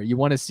 Sure, you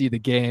want to see the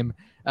game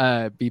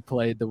be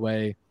played the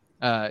way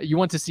you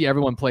want to see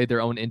everyone play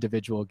their own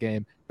individual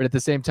game. But at the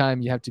same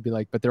time, you have to be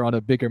like, but they're on a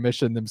bigger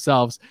mission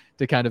themselves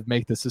to kind of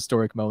make this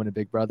historic moment of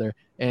Big Brother.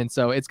 And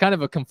so it's kind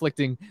of a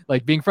conflicting,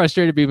 like being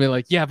frustrated, being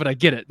like, yeah, but I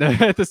get it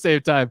at the same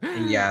time.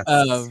 Yes.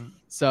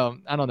 So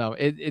I don't know.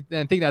 I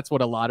think that's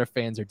what a lot of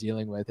fans are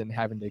dealing with and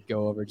having to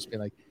go over, just be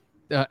like,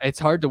 it's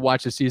hard to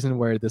watch a season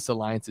where this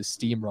alliance is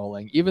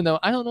steamrolling, even though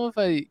I don't know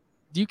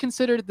do you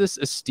consider this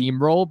a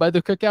steamroll by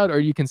the cookout, or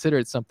you consider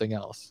it something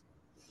else?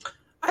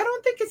 I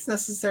don't think it's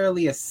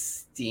necessarily a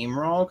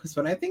steamroll, because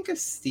when I think of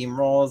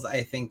steamrolls,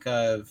 I think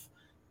of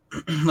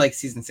like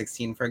season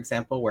 16, for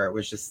example, where it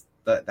was just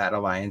that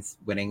alliance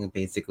winning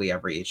basically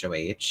every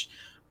HOH.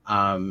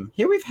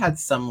 Here we've had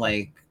some,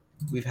 like,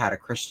 we've had a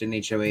Christian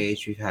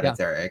HOH, we've had a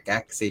Derek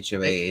X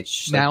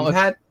HOH. Now,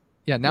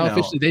 now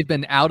officially they've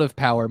been out of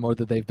power more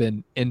than they've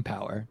been in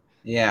power.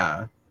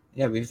 Yeah,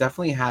 we've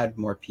definitely had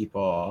more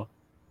people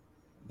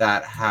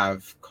that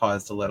have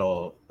caused a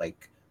little,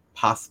 like,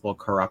 possible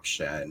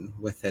corruption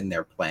within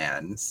their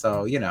plan.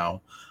 So,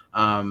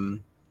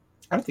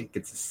 I don't think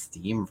it's a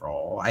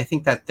steamroll. I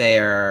think that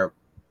they're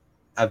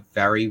a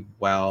very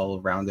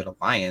well-rounded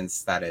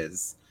alliance that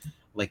is,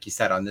 like you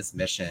said, on this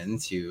mission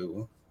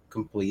to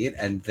complete,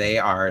 and they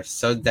are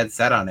so dead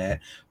set on it.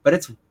 But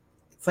it's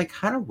like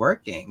kind of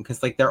working,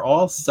 because like they're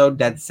all so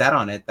dead set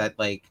on it that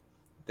like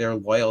they're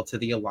loyal to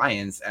the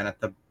alliance, and at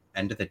the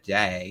end of the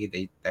day,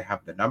 they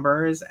have the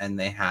numbers and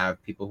they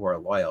have people who are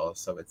loyal.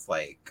 So it's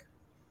like,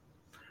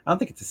 I don't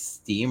think it's a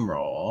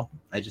steamroll.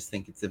 I just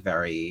think it's a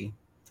very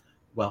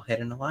well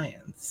hidden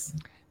alliance.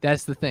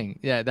 That's the thing.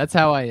 Yeah, that's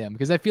how I am.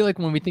 Because I feel like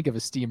when we think of a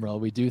steamroll,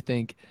 we do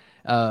think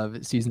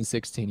of season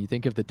 16. You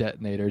think of the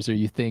detonators, or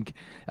you think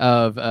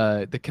of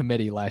the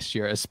committee last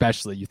year,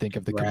 especially. You think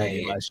of the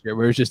committee Right. last year,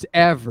 where it's just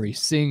every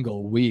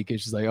single week.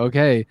 It's just like,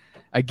 okay,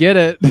 I get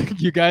it.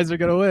 You guys are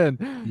going to win.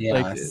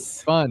 Like, it's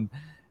Yes. fun.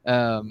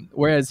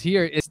 Whereas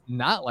here, it's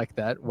not like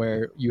that,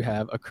 where you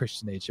have a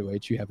Christian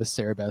HOH, you have a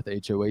Sarah Beth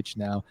HOH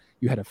now,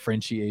 you had a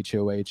Frenchie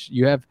HOH,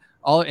 you have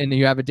and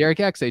you have a Derek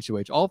X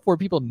HOH. All four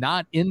people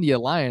not in the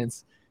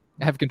alliance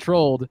have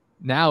controlled.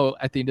 Now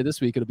at the end of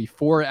this week, it'll be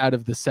 4 out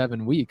of the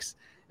 7 weeks,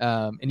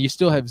 and you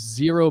still have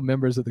 0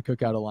 members of the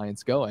Cookout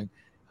Alliance going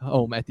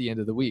home at the end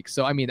of the week.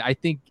 So I mean, I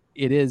think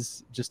it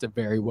is just a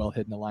very well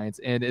hidden alliance,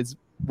 and it's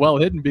well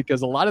hidden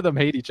because a lot of them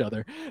hate each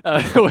other,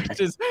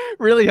 which is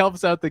really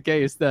helps out the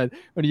case that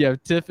when you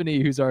have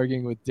Tiffany who's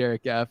arguing with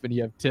Derek F, and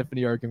you have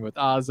Tiffany arguing with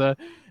Azah,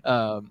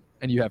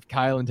 and you have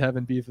Kyland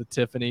having beef with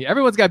Tiffany.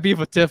 Everyone's got beef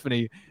with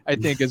Tiffany, I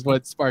think, is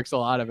what sparks a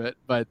lot of it.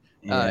 But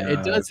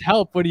it does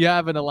help when you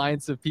have an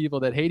alliance of people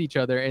that hate each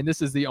other. And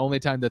this is the only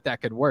time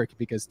that could work,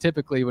 because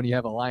typically when you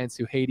have alliance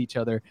who hate each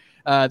other,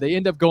 they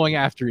end up going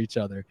after each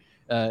other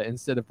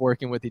instead of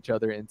working with each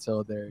other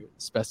until their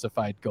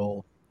specified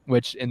goal,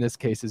 which in this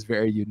case is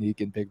very unique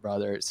in Big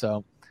Brother.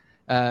 So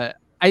I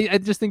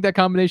just think that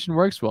combination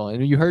works well.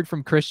 And you heard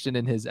from Christian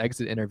in his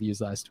exit interviews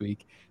last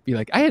week be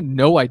like, I had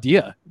no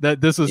idea that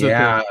this was a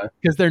thing,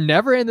 because they're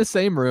never in the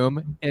same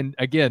room. And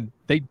again,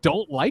 they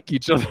don't like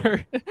each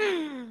other.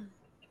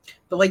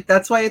 But like,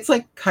 that's why it's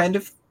like kind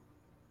of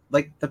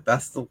like the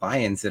best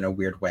alliance in a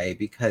weird way,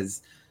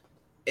 because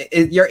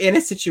you're in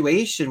a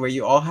situation where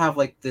you all have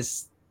like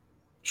this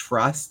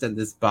trust and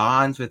this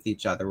bonds with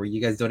each other, where you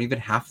guys don't even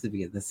have to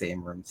be in the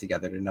same room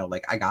together to know,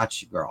 like, I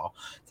got you, girl,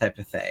 type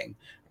of thing.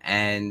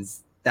 And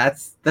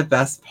that's the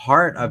best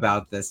part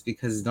about this,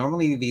 because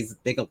normally these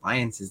big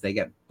alliances, they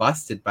get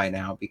busted by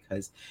now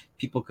because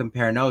people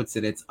compare notes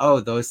and it's, oh,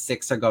 those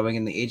 6 are going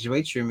in the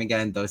HOH room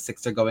again, those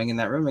 6 are going in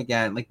that room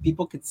again. Like,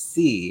 people could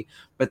see,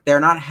 but they're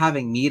not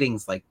having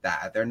meetings like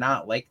that. They're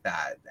not like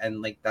that.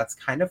 And like, that's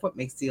kind of what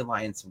makes the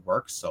alliance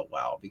work so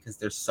well, because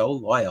they're so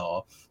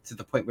loyal to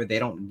the point where they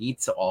don't need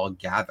to all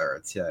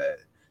gather to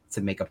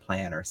make a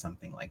plan or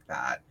something like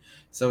that.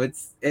 So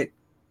it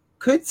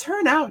could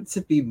turn out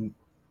to be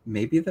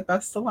maybe the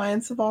best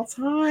alliance of all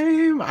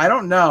time. I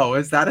don't know.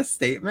 Is that a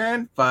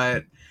statement?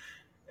 But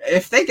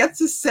if they get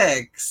to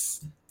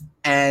 6,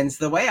 and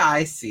the way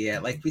I see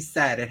it, like we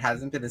said, it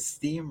hasn't been a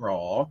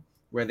steamroll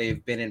where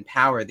they've been in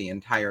power the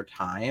entire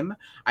time.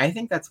 I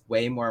think that's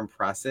way more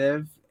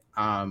impressive.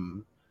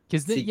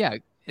 Because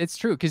it's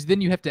true. Because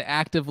then you have to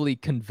actively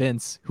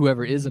convince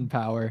whoever is in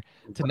power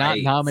to not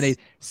nominate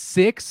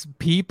 6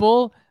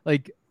 people.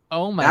 Like,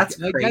 oh my, that's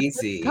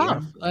crazy. That's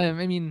tough. I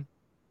mean.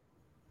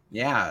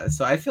 Yeah,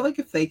 so I feel like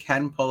if they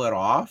can pull it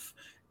off,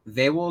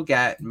 they will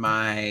get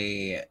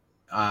my,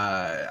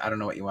 I don't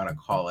know what you want to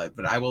call it,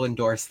 but I will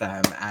endorse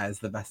them as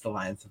the best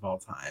alliance of all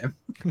time.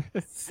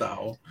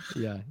 So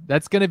yeah,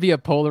 that's going to be a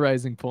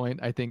polarizing point,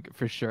 I think,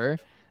 for sure.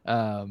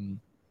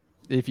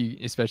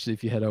 Especially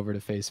if you head over to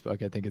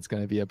Facebook, I think it's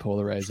going to be a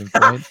polarizing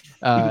point.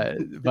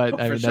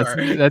 But I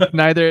mean,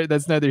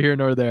 that's neither here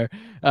nor there.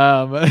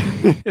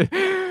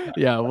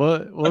 Yeah,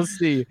 we'll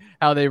see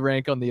how they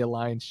rank on the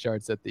alliance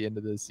charts at the end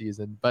of the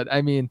season. But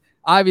I mean,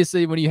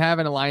 obviously, when you have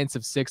an alliance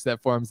of 6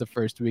 that forms the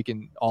first week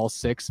and all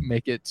 6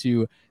 make it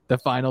to the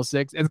final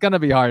 6, it's going to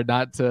be hard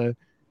not to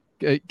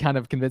kind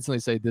of convincingly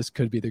say this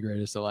could be the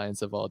greatest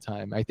alliance of all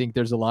time. I think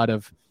there's a lot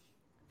of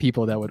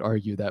people that would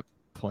argue that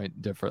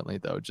point differently,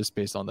 though, just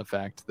based on the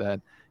fact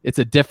that it's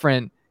a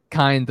different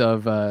kind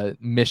of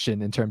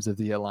mission in terms of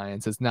the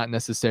alliance. It's not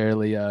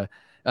necessarily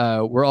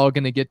we're all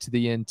going to get to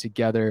the end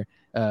together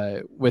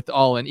with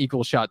all an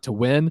equal shot to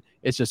win.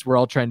 It's just we're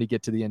all trying to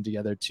get to the end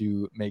together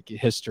to make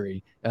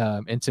history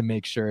and to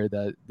make sure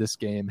that this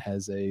game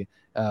has a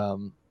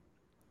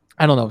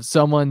I don't know,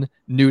 someone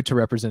new to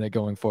represent it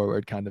going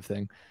forward, kind of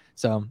thing.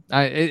 So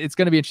it's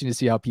going to be interesting to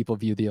see how people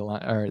view the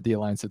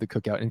alliance of the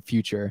Cookout in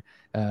future,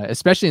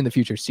 especially in the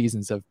future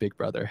seasons of Big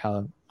Brother,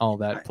 how all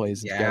that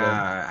plays together.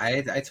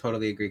 Yeah, I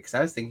totally agree, because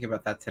I was thinking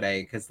about that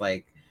today, because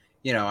like,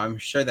 you know, I'm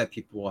sure that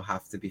people will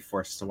have to be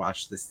forced to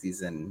watch this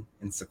season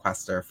in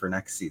sequester for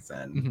next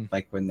season. Mm-hmm.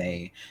 Like when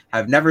they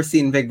have never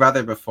seen Big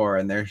Brother before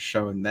and they're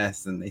shown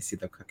this and they see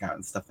the Cookout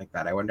and stuff like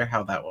that. I wonder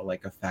how that will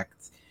like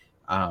affect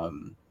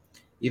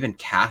even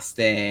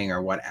casting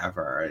or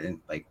whatever, and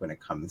like when it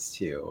comes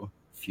to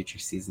future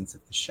seasons of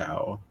the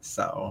show.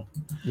 So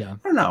yeah,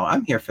 I don't know.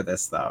 I'm here for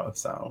this though.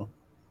 So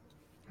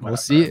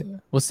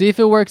whatever. We'll see if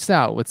it works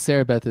out with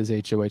Sarah Beth as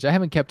HOH. I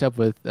haven't kept up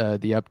with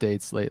the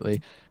updates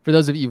lately. For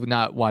those of you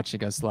not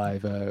watching us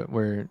live,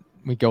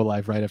 we go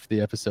live right after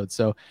the episode.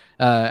 So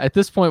at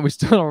this point, we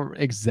still don't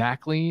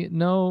exactly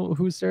know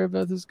who Sarah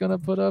Beth is gonna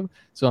put up.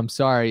 So I'm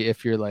sorry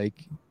if you're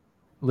like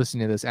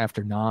listening to this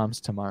after Noms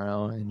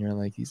tomorrow and you're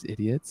like, these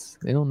idiots,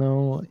 they don't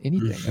know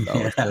anything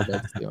about what Sarah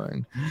Beth's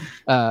doing.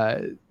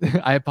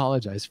 I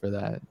apologize for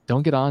that.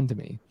 Don't get on to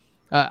me.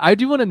 I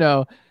do want to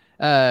know.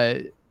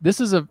 This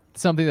is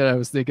something that I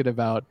was thinking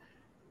about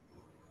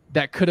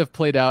that could have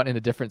played out in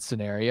a different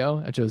scenario,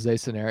 a Jose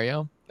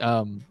scenario.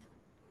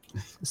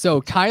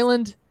 So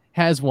Kyland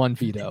has one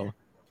veto,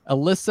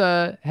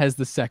 Alyssa has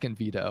the second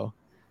veto,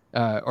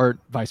 or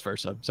vice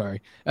versa.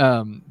 Sorry,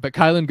 but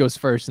Kyland goes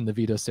first in the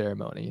veto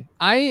ceremony.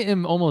 I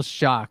am almost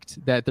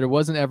shocked that there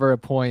wasn't ever a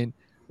point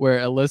where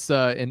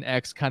Alyssa and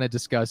X kind of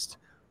discussed,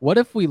 what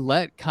if we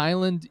let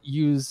Kyland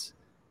use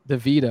the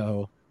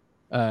veto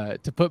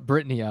to put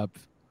Brittany up,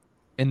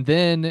 and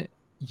then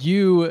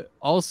you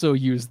also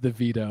use the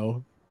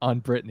veto on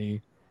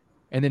Brittany,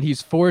 and then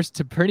he's forced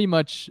to pretty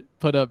much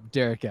put up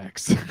Derek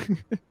X.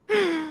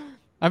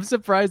 I'm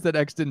surprised that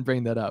X didn't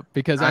bring that up,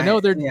 because I know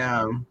they're.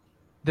 Yeah.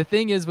 The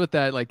thing is with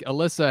that, like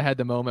Alyssa had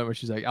the moment where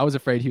she's like, I was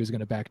afraid he was going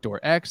to backdoor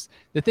X.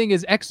 The thing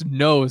is, X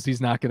knows he's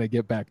not going to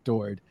get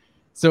backdoored.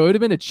 So it would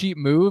have been a cheap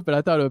move, but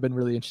I thought it would have been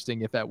really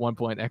interesting if at one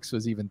point X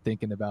was even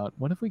thinking about,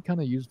 what if we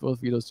kind of use both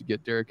vetoes to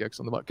get Derek X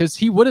on the block? Because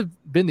he would have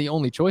been the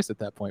only choice at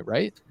that point,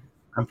 right?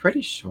 I'm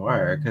pretty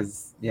sure,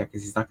 because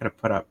he's not going to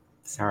put up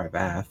Sarah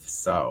Beth.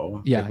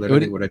 So yeah, it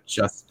literally would have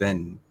just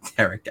been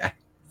Derek X,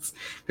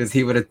 because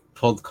he would have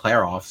pulled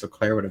Claire off. So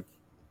Claire would have,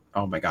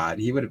 oh my God,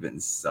 he would have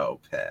been so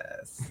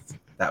pissed.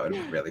 That would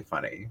have been really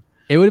funny.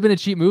 It would have been a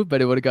cheap move,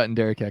 but it would have gotten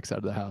Derek X out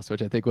of the house,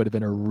 which I think would have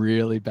been a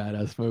really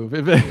badass move.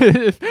 If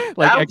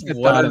like that X would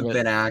thought have of it.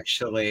 been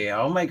actually,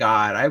 oh my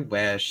God, I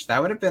wish.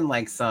 That would have been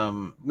like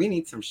we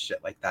need some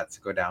shit like that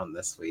to go down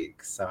this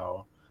week.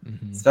 So,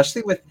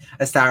 especially with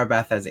a Sarah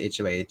Beth as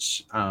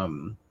HOH,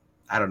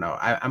 I don't know.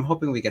 I'm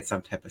hoping we get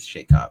some type of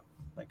shakeup,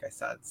 like I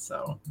said.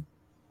 So,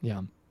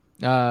 yeah.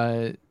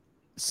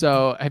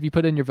 So have you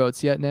put in your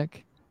votes yet,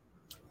 Nick?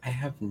 I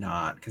have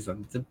not, because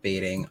I'm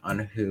debating on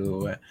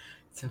who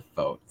to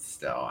vote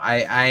still.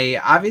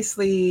 I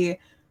obviously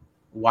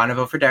want to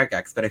vote for Derek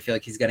X, but I feel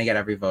like he's going to get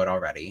every vote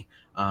already.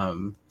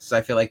 So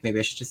I feel like maybe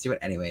I should just do it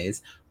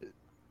anyways.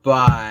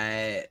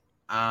 But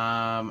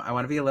I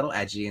want to be a little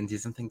edgy and do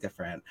something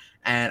different.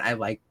 And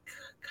I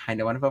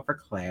kind of want to vote for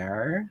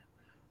Claire.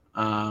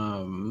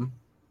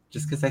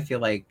 Just because I feel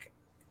like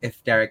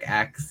if Derek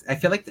X, I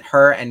feel like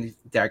her and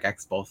Derek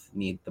X both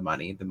need the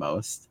money the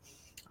most.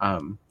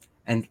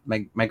 And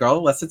my girl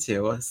Alyssa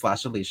too,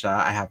 / Alicia.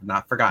 I have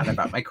not forgotten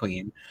about my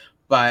queen,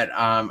 but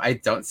I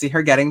don't see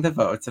her getting the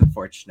votes,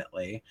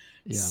 unfortunately.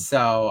 Yeah.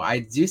 So I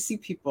do see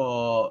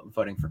people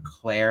voting for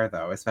Claire,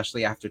 though,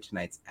 especially after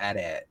tonight's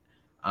edit,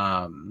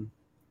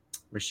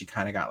 where she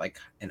kind of got like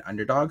an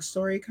underdog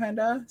story, kind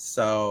of.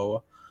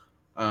 So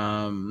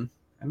I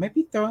might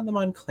be throwing them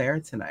on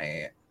Claire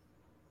tonight.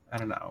 I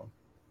don't know.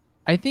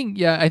 I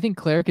think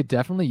Claire could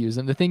definitely use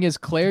them. The thing is,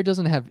 Claire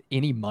doesn't have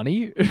any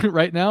money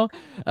right now.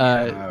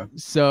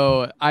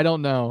 So I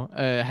don't know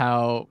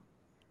how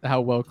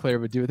well Claire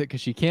would do with it,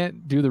 because she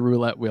can't do the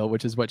roulette wheel,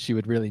 which is what she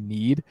would really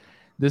need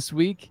this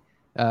week.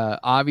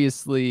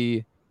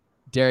 Obviously,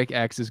 Derek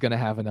X is going to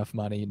have enough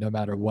money no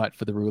matter what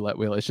for the roulette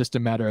wheel. It's just a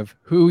matter of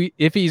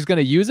if he's going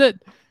to use it,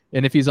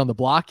 and if he's on the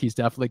block, he's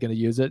definitely going to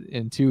use it,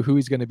 and two, who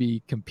he's going to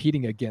be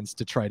competing against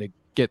to try to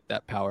get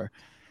that power.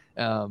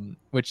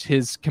 Which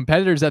his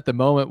competitors at the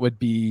moment would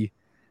be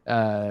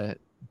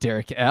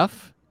Derek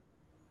F.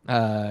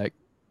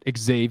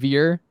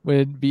 Xavier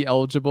would be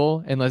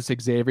eligible, unless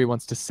Xavier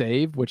wants to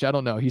save, which I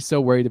don't know. He's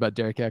so worried about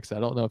Derek X. I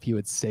don't know if he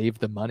would save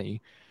the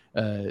money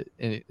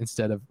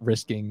instead of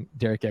risking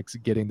Derek X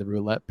getting the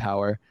roulette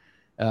power.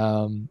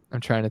 I'm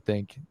trying to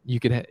think. You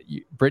could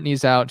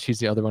Brittany's out. She's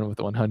the other one with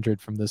 100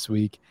 from this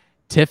week.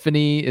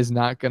 Tiffany is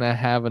not going to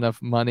have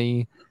enough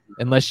money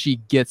unless she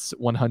gets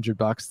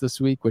 $100 this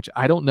week, which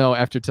I don't know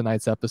after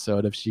tonight's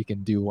episode if she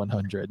can do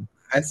 100.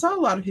 I saw a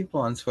lot of people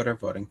on Twitter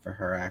voting for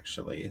her,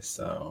 actually.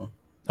 So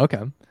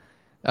okay,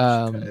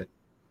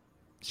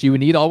 she would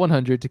need all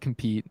 100 to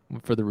compete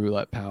for the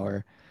roulette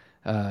power.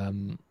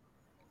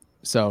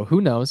 So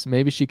who knows?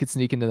 Maybe she could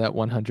sneak into that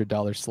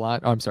 $100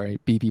 slot. Oh, I'm sorry,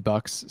 BB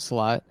Bucks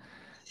slot.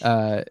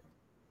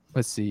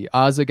 Let's see.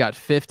 Azah got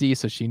 50,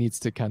 so she needs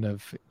to kind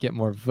of get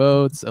more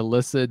votes.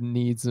 Alyssa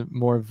needs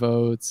more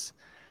votes.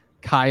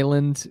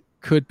 Kyland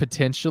could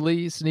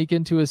potentially sneak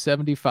into a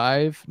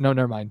 75. No,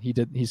 never mind.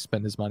 He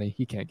spent his money.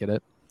 He can't get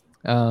it.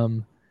 I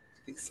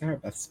think Sarah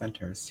Beth spent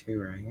hers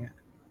too,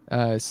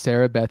 right?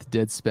 Sarah Beth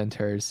did spend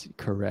hers,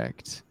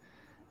 correct.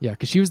 Yeah,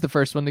 because she was the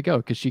first one to go,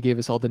 because she gave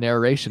us all the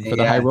narration for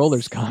the High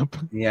Rollers comp,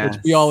 which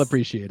we all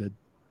appreciated.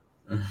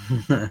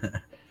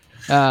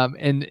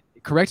 And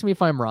correct me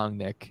if I'm wrong,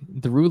 Nick.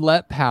 The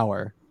roulette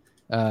power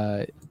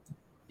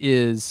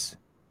it's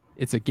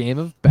a game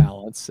of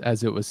balance,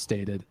 as it was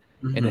stated,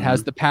 and it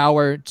has the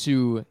power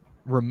to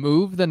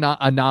remove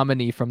a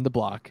nominee from the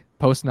block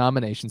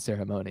post-nomination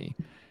ceremony,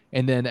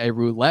 and then a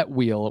roulette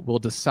wheel will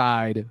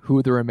decide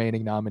who the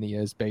remaining nominee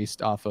is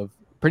based off of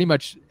pretty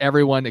much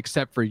everyone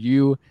except for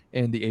you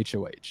and the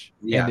HOH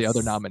and the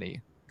other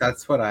nominee.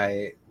 That's what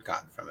I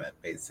got from it,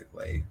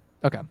 basically.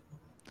 Okay.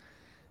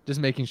 Just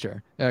making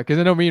sure. Because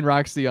I know me and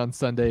Roxy on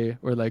Sunday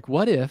were like,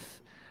 what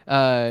if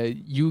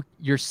you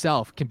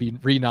yourself can be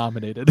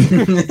renominated.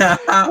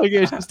 Like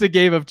it's just a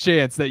game of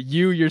chance that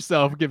you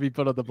yourself can be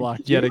put on the block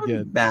Could yet you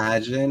again.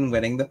 imagine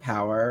winning the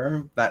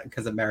power that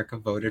because America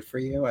voted for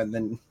you and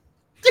then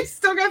you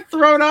still got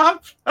thrown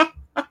up?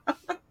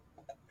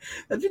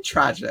 That'd be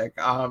tragic.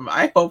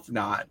 I hope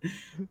not.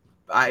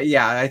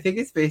 I think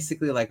it's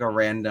basically like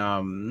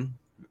randomizing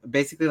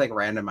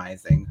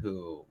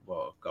who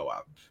will go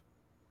up.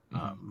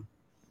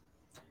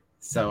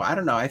 So I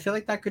don't know. I feel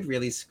like that could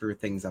really screw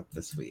things up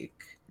this week.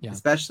 Yeah.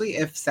 Especially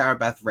if Sarah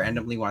Beth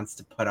randomly wants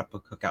to put up a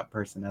cookout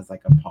person as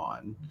like a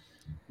pawn.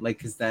 Like,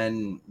 because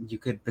then you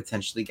could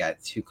potentially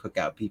get 2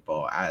 cookout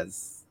people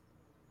as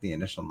the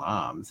initial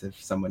noms.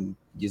 If someone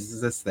uses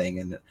this thing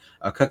and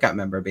a cookout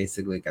member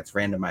basically gets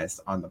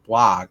randomized on the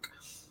block,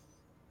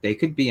 they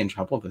could be in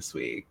trouble this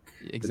week.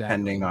 Exactly.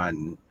 Depending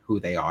on who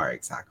they are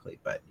exactly.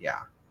 But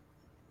yeah.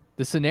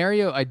 The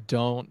scenario I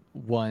don't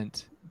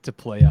want to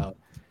play out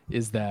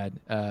is that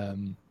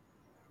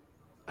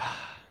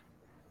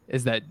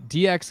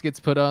DX gets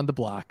put on the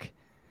block.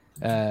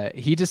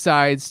 He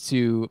decides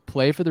to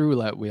play for the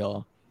roulette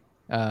wheel,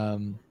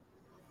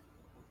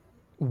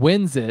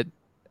 wins it,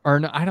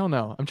 or no, I don't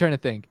know. I'm trying to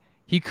think.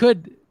 He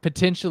could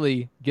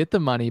potentially get the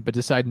money, but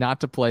decide not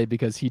to play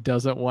because he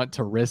doesn't want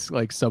to risk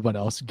like someone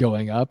else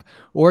going up,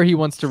 or he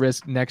wants to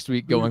risk next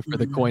week going for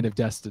the coin of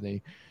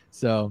destiny.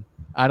 So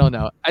I don't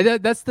know.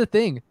 That's the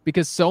thing,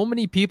 because so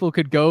many people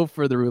could go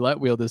for the roulette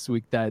wheel this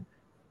week that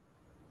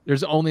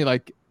there's only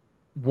like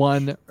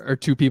 1 or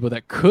 2 people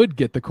that could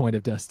get the coin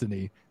of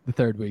destiny the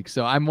 3rd week.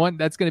 So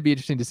that's going to be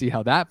interesting to see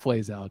how that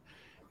plays out,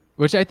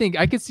 which I think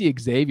I could see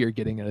Xavier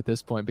getting it at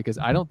this point, because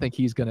I don't think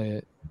he's going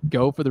to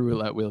go for the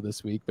roulette wheel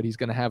this week, but he's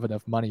going to have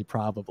enough money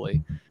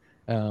probably.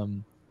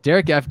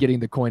 Derek F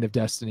getting the coin of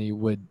destiny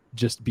would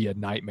just be a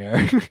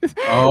nightmare.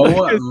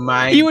 Oh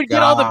my God. He would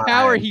get all the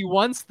power he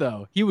wants,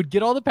 though. He would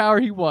get all the power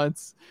he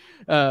wants.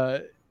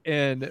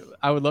 And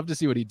I would love to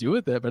see what he'd do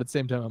with it. But at the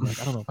same time, I'm like,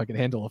 I don't know if I can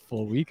handle a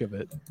full week of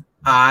it.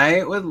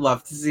 I would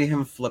love to see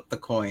him flip the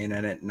coin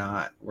and it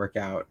not work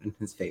out in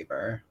his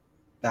favor.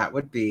 That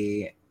would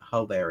be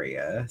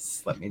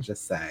hilarious, let me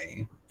just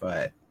say.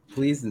 But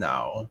please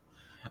no.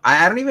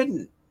 I don't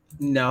even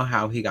know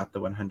how he got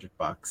the $100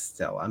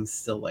 still. I'm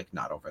still like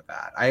not over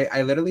that.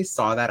 I literally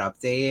saw that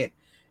update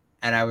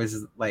and I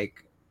was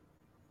like,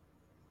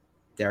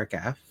 Derek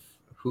F,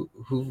 who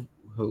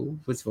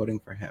was voting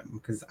for him?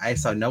 Because I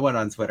saw no one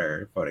on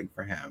Twitter voting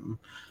for him.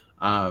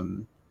 I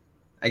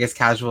guess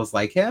casuals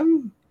like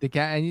him.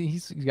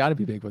 He's got to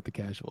be big with the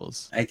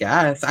casuals. I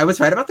guess I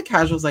was right about the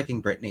casuals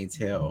liking Britney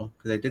too,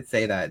 because I did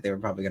say that they were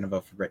probably going to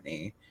vote for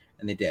Britney,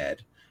 and they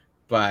did.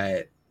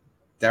 But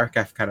Derek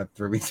F kind of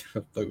threw me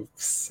through the loop,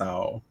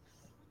 so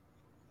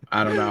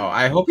I don't know.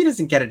 I hope he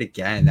doesn't get it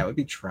again. That would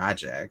be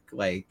tragic.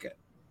 Like,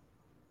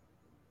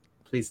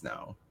 please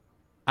no.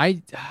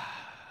 I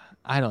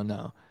don't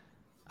know.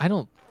 I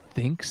don't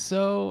think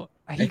so.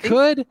 He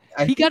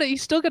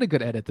still got a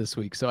good edit this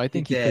week, so I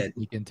think he could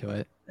sneak into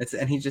it.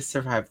 And he just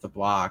survived the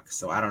block,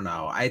 so I don't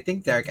know. I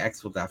think Derek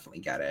X will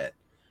definitely get it.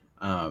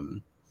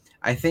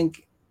 I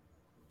think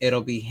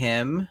it'll be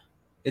him.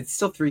 It's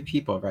still 3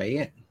 people,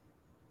 right?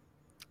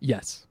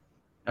 Yes.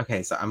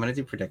 Okay, so I'm gonna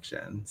do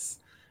predictions.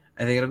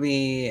 I think it'll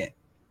be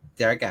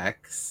Derek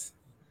X,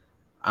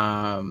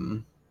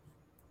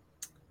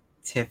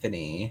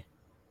 Tiffany,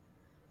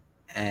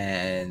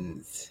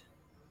 and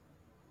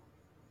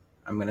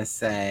I'm gonna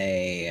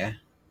say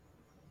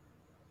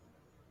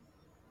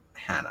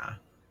Hannah.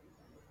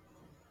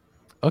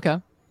 Okay.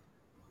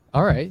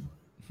 All right.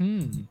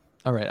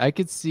 All right. I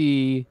could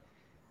see.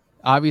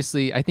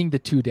 Obviously, I think the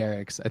 2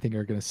 Dereks are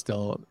going to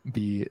still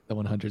be the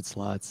 100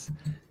 slots.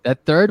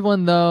 That 3rd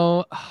one,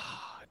 though,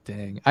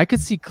 dang. I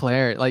could see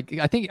Claire. Like,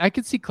 I think I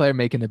could see Claire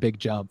making a big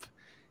jump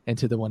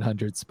into the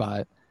 100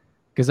 spot,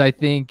 because I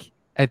think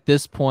at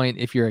this point,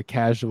 if you're a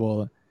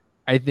casual,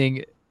 I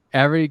think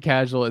every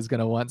casual is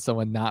going to want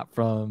someone not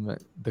from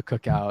the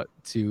cookout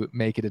to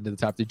make it into the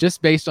top 3,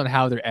 just based on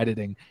how they're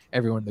editing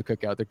everyone in the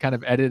cookout. They're kind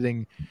of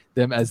editing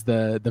them as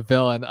the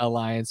villain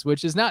alliance,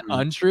 which is not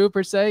untrue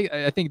per se.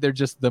 I think they're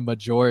just the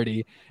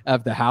majority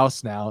of the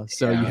house now.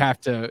 So you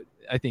have to,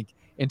 I think,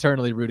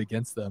 internally root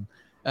against them.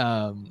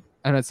 I'm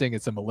not saying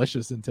it's a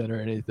malicious intent or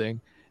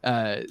anything.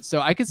 So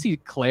I could see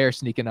Claire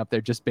sneaking up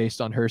there just based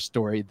on her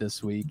story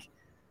this week.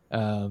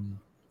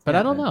 But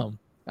I don't know.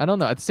 At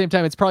the same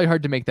time, it's probably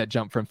hard to make that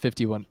jump from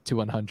 51 to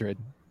 100.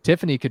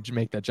 Tiffany could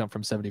make that jump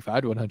from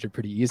 75 to 100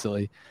 pretty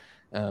easily.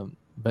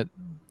 But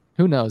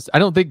who knows? I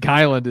don't think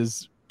Kylan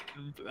is.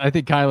 I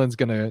think Kylan's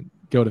going to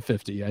go to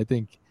 50. I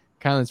think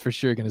Kylan's for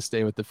sure going to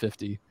stay with the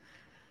 50.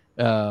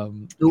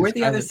 Who were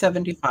the other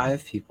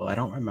 75 people? I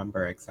don't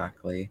remember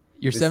exactly.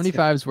 Your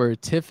 75s were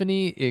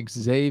Tiffany,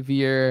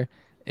 Xavier,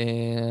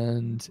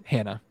 and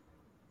Hannah.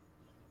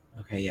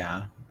 Okay,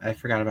 yeah. I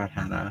forgot about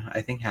Hannah.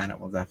 I think Hannah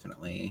will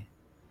definitely...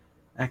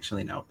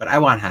 Actually, no. But I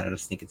want Hannah to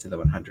sneak into the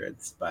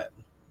 100s. But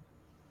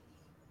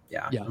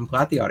yeah. I'm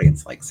glad the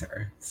audience likes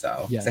her.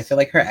 So yes. I feel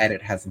like her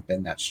edit hasn't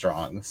been that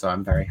strong. So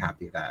I'm very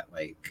happy that,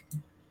 like,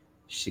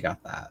 she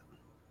got that.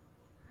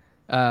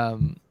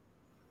 Um,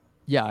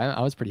 yeah,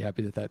 I was pretty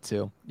happy with that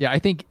too. Yeah, I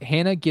think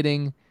Hannah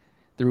getting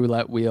the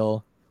roulette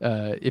wheel,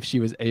 if she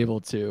was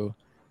able to,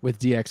 with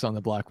DX on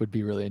the block would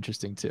be really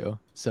interesting too.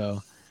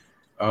 So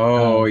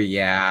Oh um,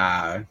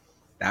 yeah,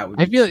 that would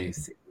I be feel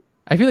juicy.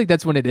 I feel like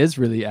that's when it is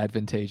really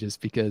advantageous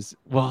because,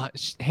 well,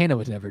 Hannah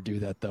would never do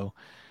that though.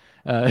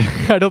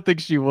 I don't think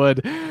she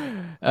would.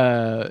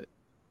 Uh,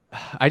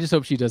 I just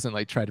hope she doesn't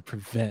like try to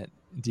prevent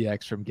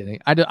DX from getting.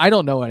 I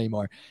don't know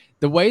anymore.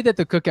 The way that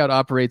the cookout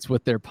operates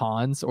with their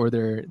pawns or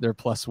their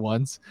plus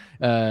ones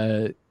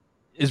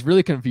is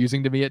really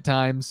confusing to me at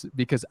times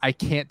because I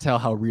can't tell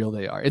how real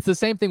they are. It's the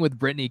same thing with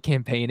Brittany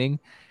campaigning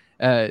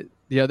uh,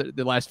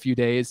 the last few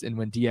days, and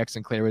when DX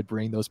and Claire would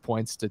bring those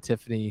points to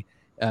Tiffany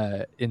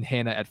and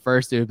Hannah at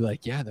first, they would be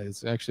like, "Yeah,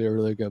 that's actually a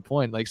really good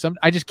point." Like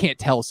I just can't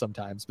tell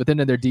sometimes. But then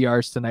in their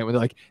DRs tonight, when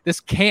they're like, "This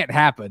can't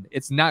happen.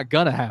 It's not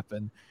gonna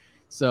happen."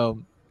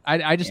 So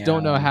I just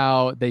don't know Yeah.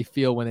 how they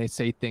feel when they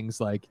say things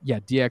like, "Yeah,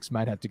 DX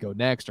might have to go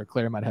next," or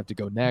 "Claire might have to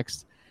go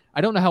next."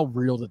 I don't know how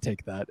real to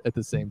take that at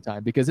the same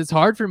time because it's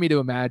hard for me to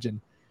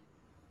imagine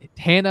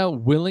Hannah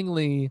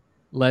willingly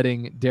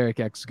letting Derek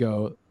X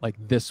go like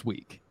this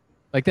week.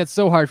 Like that's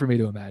so hard for me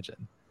to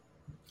imagine.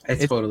 I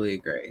It's totally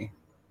agree.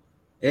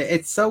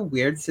 It's so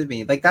weird to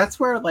me. Like that's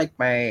where like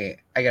I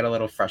get a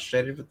little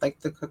frustrated with like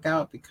the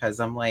cookout because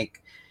I'm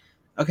like,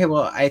 okay,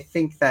 well, I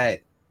think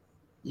that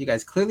you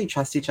guys clearly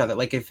trust each other.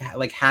 Like if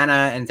like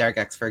Hannah and Derek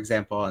X, for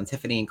example, and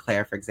Tiffany and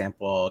Claire, for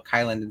example,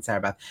 Kyland and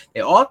Sarah Beth,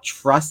 they all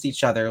trust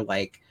each other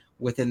like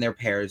within their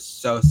pairs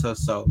so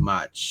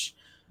much.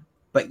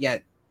 But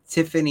yet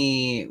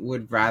Tiffany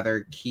would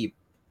rather keep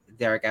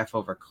Derek F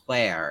over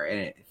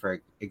Claire,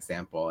 for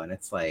example, and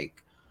it's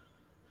like,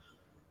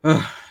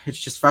 it's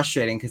just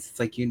frustrating because it's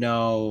like you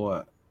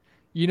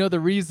know the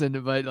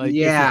reason, but like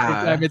it's the same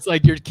time, yeah, it's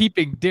like you're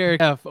keeping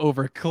Derek F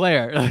over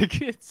Claire.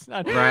 Like it's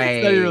not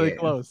even really right,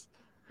 close.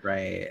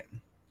 right.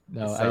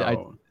 No,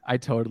 So I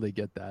totally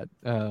get that.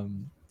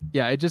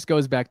 Yeah, it just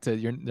goes back to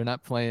they're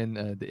not playing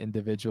the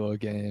individual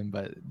game,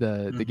 but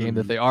the game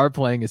that mhm, they are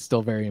playing is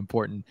still very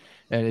important,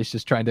 and it's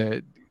just trying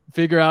to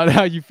figure out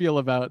how you feel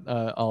about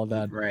all of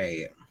that.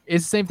 right,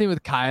 It's the same thing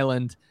with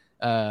Kyland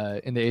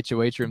in the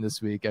HOH room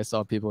this week. I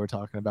saw people were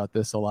talking about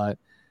this a lot,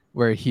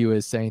 where he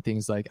was saying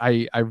things like,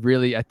 I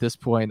really, at this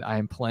point, I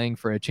am playing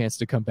for a chance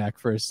to come back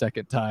for a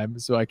second time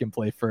so I can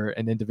play for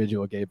an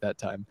individual game that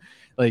time.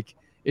 Like,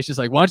 it's just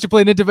like, why don't you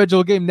play an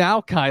individual game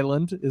now,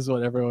 Kyland, is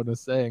what everyone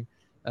was saying.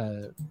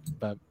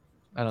 But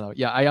I don't know.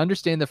 Yeah, I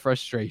understand the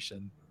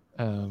frustration.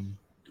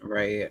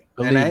 right.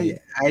 And Believe me.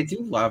 I do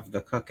love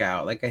the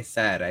cookout. Like I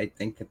said, I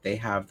think that they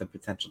have the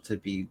potential to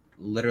be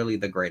literally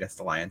the greatest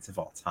alliance of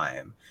all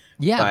time.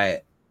 Yeah.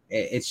 But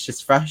it's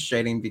just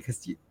frustrating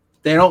because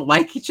they don't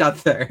like each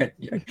other.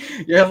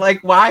 You're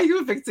like, why are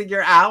you fixing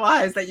your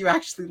allies that you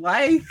actually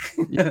like?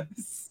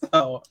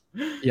 So,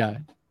 Yeah.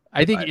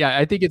 I think but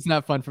it's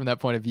not fun from that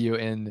point of view,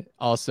 and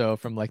also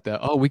from like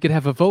we could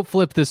have a vote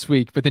flip this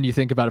week, but then you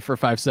think about it for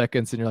 5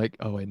 seconds and you're like,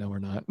 oh wait, no, we're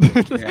not.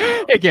 yeah.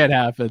 It can't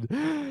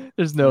happen.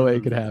 There's no way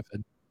it could Mhm.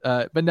 happen.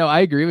 But no,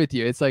 I agree with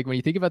you. It's like when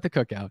you think about the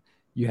cookout,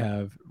 you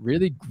have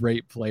really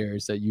great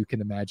players that you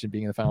can imagine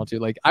being in the final two.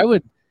 Like I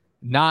would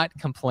not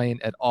complain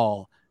at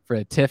all for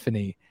a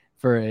Tiffany,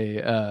 for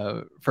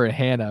a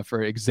Hannah,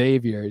 for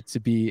Xavier to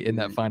be in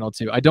that final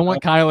two. I don't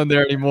want Kyle in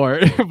there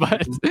anymore,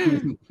 but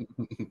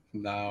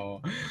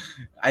No,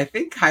 I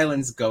think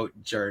Kylan's goat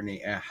journey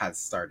has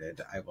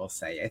started. I will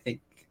say. I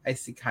think I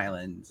see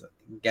Kylan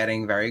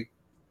getting very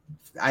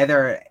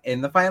either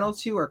in the final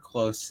two or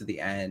close to the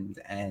end,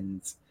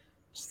 and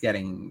just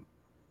getting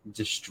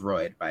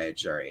destroyed by a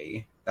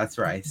jury. That's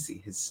where I see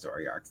his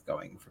story arc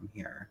going from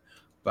here.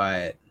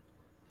 But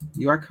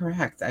you are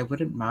correct. I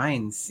wouldn't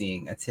mind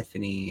seeing a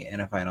Tiffany in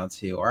a final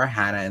two or a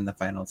Hannah in the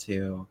final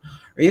two,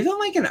 or even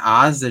like an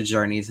Ozza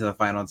journey to the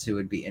final two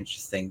would be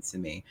interesting to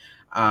me.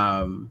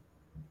 Um,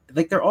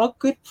 like they're all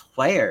good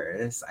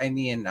players. I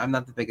mean, I'm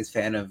not the biggest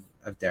fan of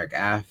Derek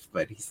F,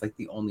 but he's like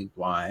the only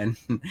one.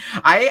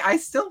 I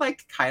still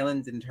like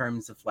Kyland in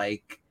terms of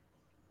like,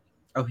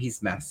 oh,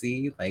 he's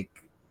messy,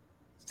 like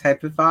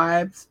type of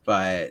vibes,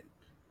 but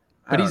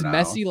I don't he's know.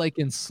 messy like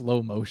in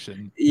slow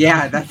motion.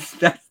 Yeah, that's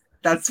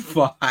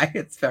why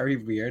it's very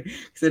weird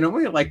because I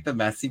normally like the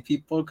messy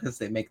people because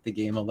they make the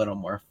game a little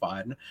more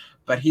fun.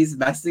 But he's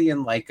messy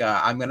and like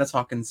I'm gonna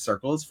talk in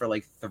circles for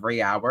like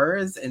 3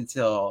 hours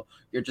until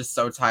you're just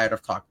so tired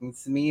of talking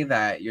to me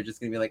that you're just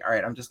gonna be like, all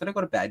right, I'm just gonna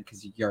go to bed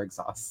because you're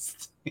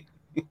exhausted.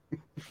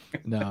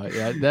 No,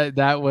 yeah,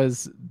 that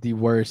was the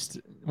worst.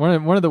 One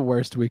of the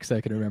worst weeks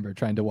I can remember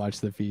trying to watch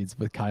the feeds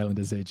with Kyle and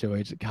his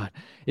HOH. God,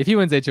 if he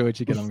wins HOH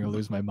again, I'm gonna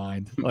lose my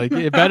mind. Like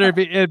it better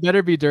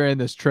be during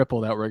this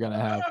triple that we're gonna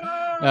have.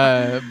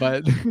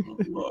 But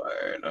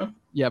Lord.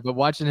 yeah, but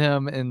watching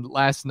him and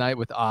last night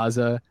with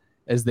Ozza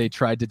as they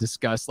tried to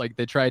discuss, like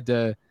they tried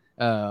to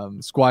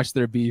squash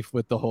their beef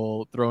with the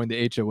whole throwing the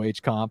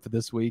HOH comp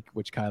this week,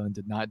 which Kylan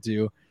did not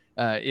do.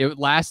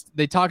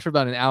 They talked for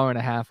about an hour and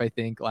a half, I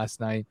think, last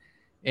night,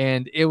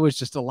 and it was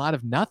just a lot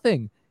of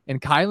nothing.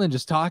 And Kylan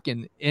just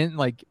talking in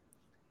like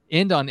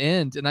end on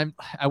end. And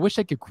I wish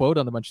I could quote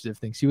on a bunch of different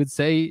things. He would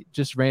say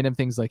just random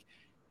things like,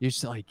 "You're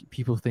just like,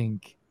 people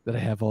think that I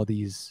have all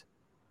these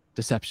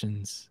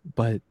deceptions,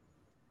 but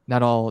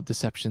not all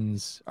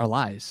deceptions are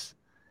lies."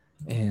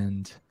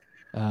 And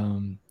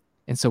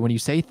so when you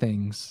say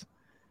things,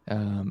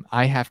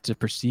 I have to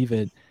perceive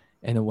it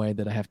in a way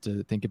that I have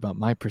to think about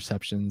my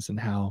perceptions and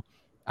how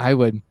I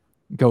would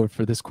go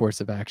for this course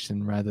of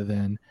action rather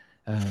than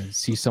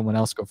see someone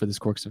else go for this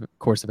course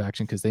of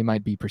action, because they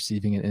might be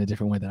perceiving it in a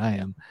different way than I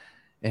am.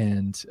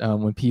 And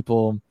when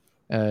people,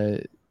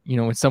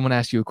 when someone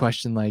asks you a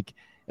question like,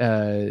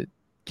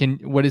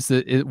 what is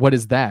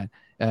that?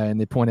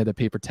 And they point at a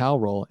paper towel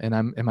roll, and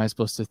am I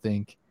supposed to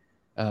think,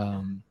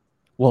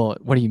 well,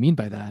 what do you mean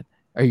by that?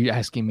 Are you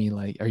asking me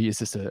like, is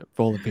this a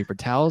roll of paper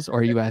towels, or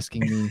are you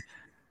asking me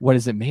what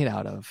is it made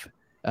out of?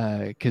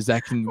 Because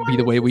that can be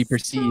the way we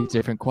perceive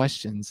different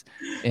questions.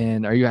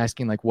 And are you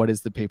asking like, what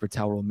is the paper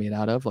towel roll made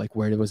out of? Like,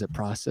 where was it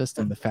processed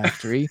in the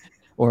factory,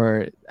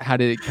 or how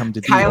did it come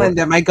to be? Kylan,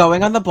 am I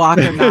going on the block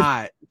or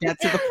not? Get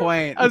to the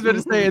point. I was going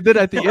to say, and then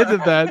at the end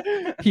of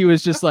that, he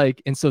was just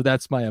like, and so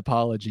that's my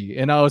apology.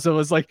 And I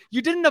was like,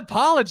 you didn't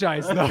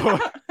apologize though.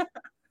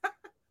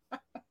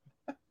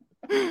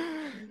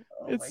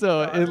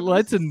 It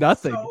led to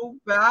nothing. So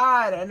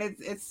bad. And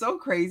it's so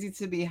crazy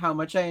to me how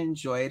much I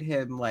enjoyed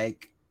him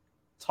like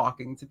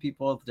talking to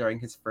people during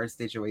his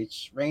first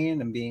HOH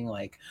reign and being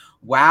like,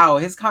 wow,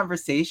 his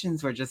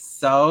conversations were just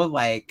so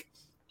like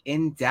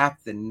in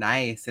depth and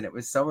nice, and it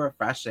was so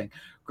refreshing.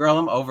 Girl,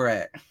 I'm over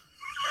it.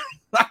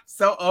 I'm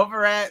so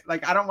over it.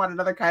 Like, I don't want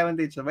another Kylan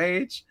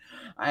HOH.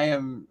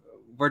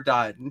 We're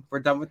done. We're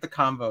done with the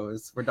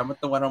combos. We're done with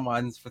the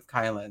one-on-ones with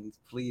Kylan.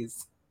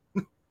 Please.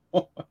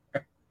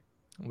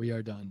 We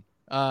are done.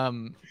 I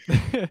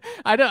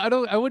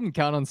wouldn't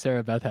count on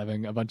Sarah Beth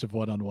having a bunch of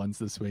one-on-ones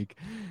this week.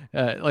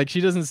 Like,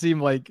 she doesn't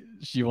seem like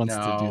she wants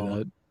to do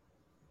that.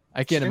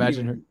 I can't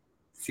imagine her.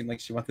 Seem like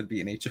she wanted to be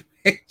an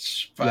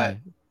HOH, but yeah.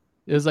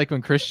 It was like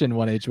when Christian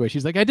won HOH.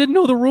 She's like, I didn't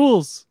know the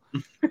rules.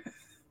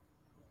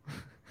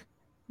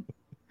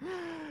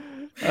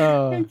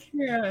 I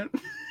can't.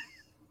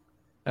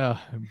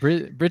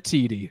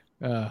 Brittiti.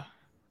 That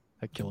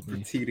killed me.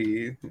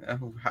 Brittiti.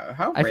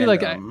 How I feel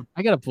like I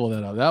gotta pull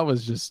that up. That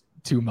was just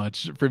too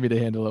much for me to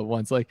handle at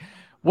once. Like,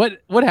 what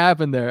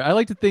happened there? I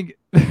like to think,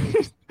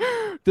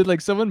 did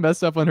like someone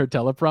mess up on her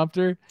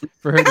teleprompter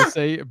for her to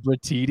say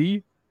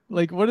Brittiti?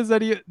 Like, what does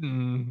that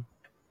even?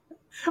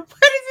 What does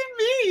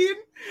it mean?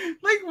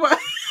 Like, what?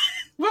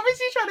 What was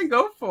she trying to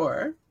go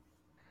for?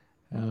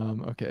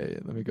 Okay,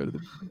 let me go to the.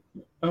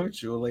 Oh,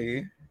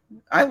 Julie.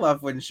 I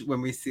love when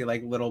we see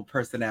like little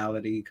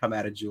personality come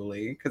out of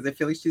Julie, because I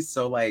feel like she's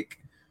so like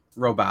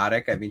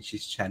robotic. I mean,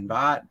 she's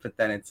Chenbot, but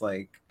then it's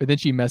like. But then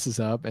she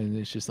messes up, and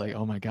it's just like,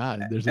 oh my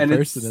god, there's a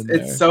person in there.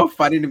 It's so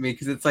funny to me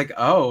because it's like,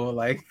 oh,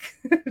 like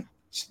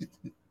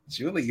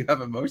Julie, you have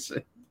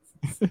emotions.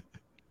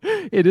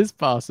 It is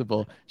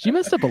possible. She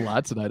messed up a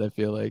lot tonight, I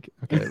feel like.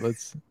 Okay,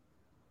 let's.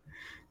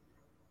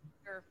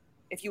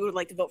 If you would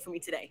like to vote for me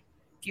today,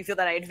 if you feel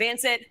that I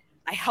advance it,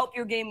 I help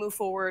your game move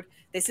forward.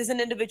 This is an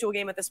individual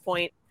game at this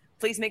point.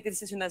 Please make the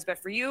decision that's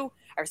best for you.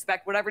 I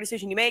respect whatever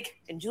decision you make.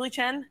 And Julie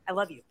Chen, I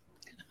love you.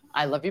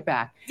 I love you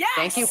back. Yes!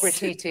 Thank you,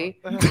 Brittiti.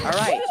 All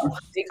right.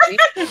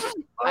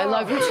 I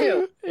love you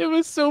too. It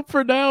was so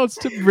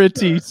pronounced,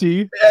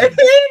 Brittiti.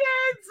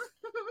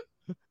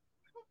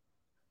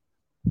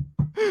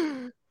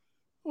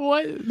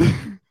 What?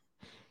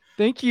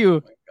 Thank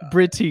you,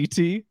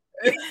 Brittiti.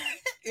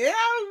 Yeah,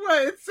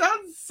 but it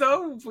sounds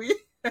so weird.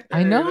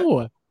 I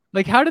know.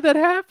 Like, how did that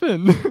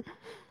happen?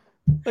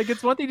 Like,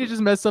 it's one thing to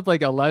just mess up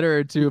like a letter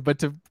or two, but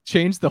to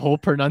change the whole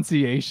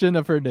pronunciation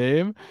of her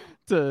name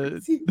to.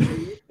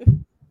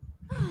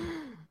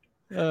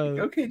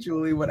 Okay,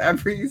 Julie,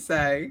 whatever you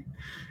say.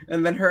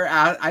 And then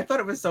I thought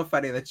it was so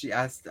funny that she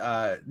asked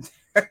Derek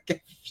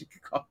if she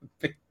could call him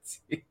Big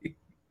T.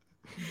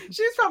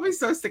 She's probably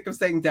so sick of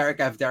saying Derek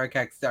F, Derek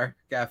X, Derek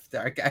F,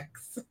 Derek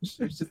X.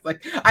 She was just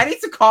like, I need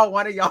to call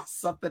one of y'all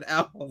something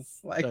else.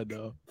 Like, I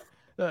know.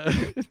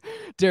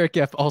 Derek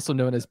F, also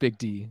known as Big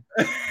D.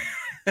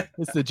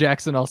 It's the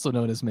Jackson, also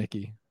known as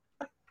Mickey.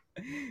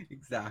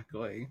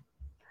 Exactly.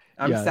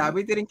 I'm sad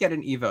we didn't get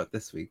an e-vote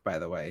this week, by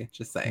the way.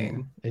 Just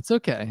saying. It's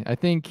okay. I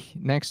think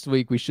next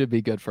week we should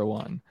be good for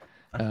one.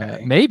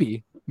 Okay.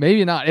 Maybe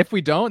not. If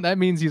we don't, that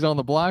means he's on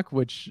the block,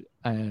 which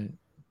can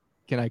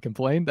I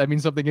complain? That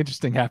means something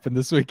interesting happened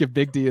this week if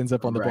Big D ends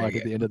up on the block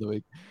at the end of the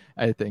week,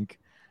 I think.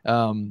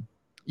 And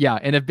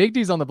if Big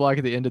D's on the block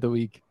at the end of the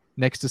week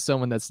next to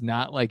someone that's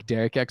not like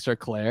Derek X or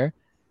Claire,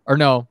 or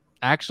no,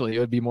 actually, it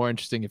would be more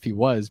interesting if he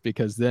was,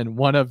 because then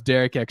one of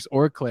Derek X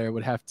or Claire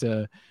would have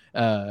to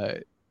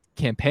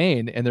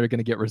campaign, and they're going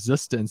to get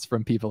resistance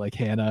from people like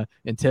Hannah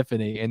and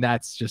Tiffany, and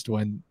that's just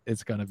when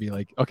it's going to be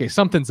like, okay,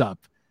 something's up.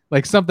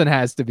 Like, something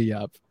has to be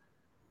up.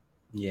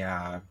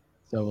 Yeah.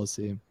 So we'll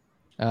see.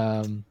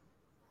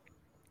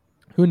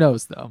 Who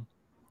knows, though?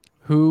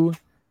 Who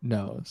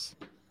knows?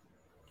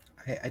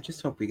 I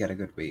just hope we get a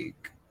good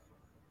week.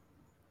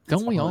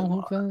 Don't we all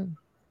hope that?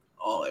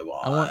 All I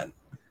want.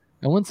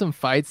 I want some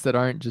fights that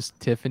aren't just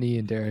Tiffany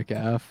and Derek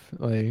F.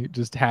 Like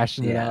just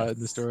hashing it out in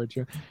the Yes. storage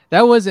room.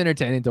 That was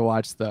entertaining to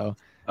watch, though.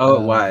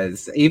 Oh, it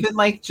was. Even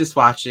like just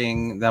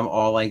watching them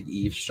all like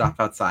eavesdrop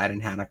outside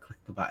and Hannah click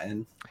the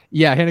button.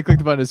 Yeah, Hannah clicked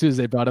the button as soon as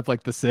they brought up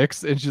like the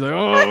 6, and she's like,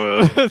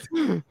 "Oh." I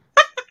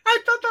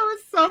thought that was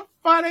so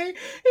funny. He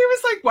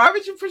was like, "Why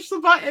would you push the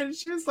button?"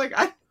 She was like,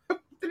 "I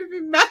wanted to be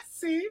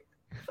messy."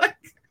 Like,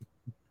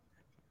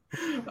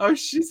 oh,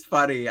 she's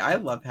funny. I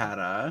love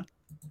Hannah.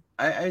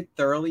 I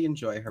thoroughly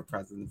enjoy her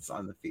presence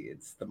on the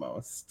feeds the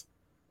most.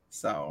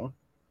 So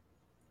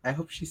I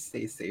hope she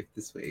stays safe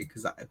this week,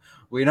 because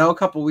we know a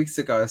couple weeks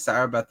ago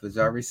Sarah Beth was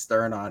very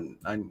stern on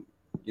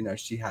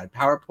she had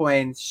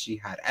PowerPoints, she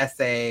had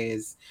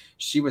essays,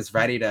 she was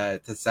ready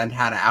to send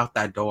Hannah out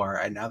that door.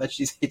 And now that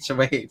she's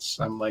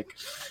HOH, I'm like,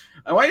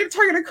 I want you to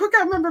target a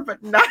cookout member,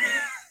 but not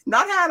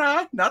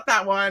Hannah, not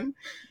that one.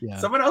 Yeah.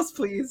 Someone else,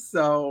 please.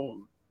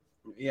 So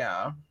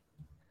yeah.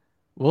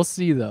 We'll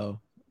see, though.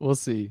 We'll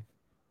see.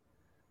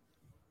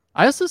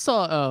 I also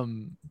saw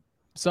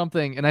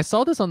something, and I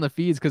saw this on the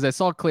feeds because I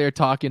saw Claire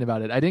talking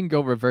about it. I didn't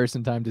go reverse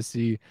in time to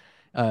see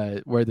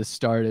where this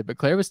started, but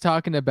Claire was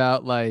talking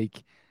about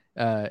like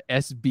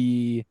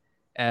SB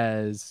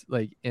as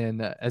like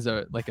as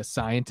a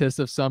scientist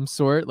of some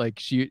sort, like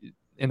she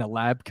in a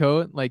lab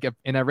coat, like,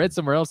 and I read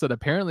somewhere else that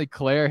apparently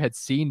Claire had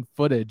seen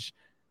footage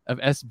of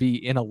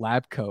SB in a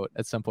lab coat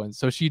at some point,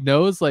 so she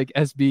knows like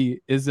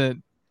SB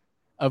isn't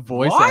a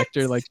voice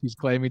actor like she's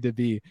claiming to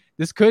be.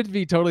 This could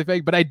be totally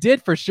fake, but I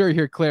did for sure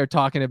hear Claire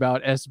talking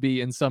about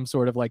SB in some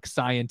sort of like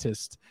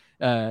scientist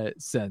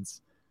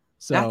sense.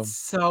 So that's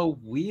so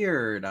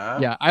weird.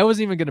 Yeah, I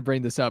wasn't even going to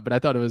bring this up, but I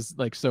thought it was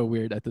like so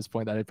weird at this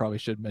point that I probably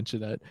should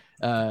mention it.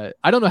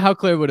 I don't know how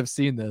Claire would have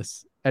seen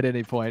this at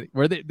any point.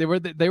 Were they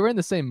were in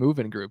the same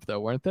move-in group though,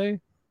 weren't they?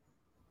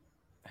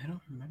 I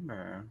don't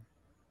remember.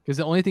 Because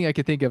the only thing I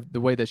could think of the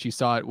way that she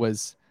saw it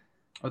was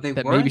they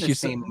that were maybe in the she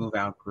same move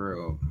out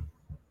group.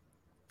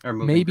 Or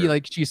maybe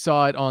like she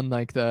saw it on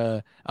like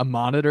a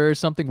monitor or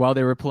something while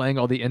they were playing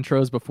all the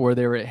intros before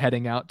they were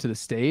heading out to the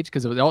stage,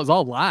 because it was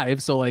all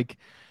live. So like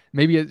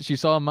maybe she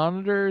saw a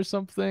monitor or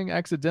something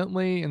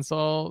accidentally and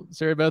saw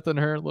Sarah Beth in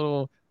her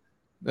little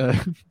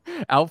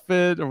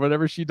outfit or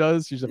whatever she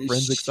does. She's a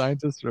forensic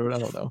scientist, or I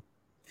don't know.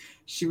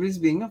 She was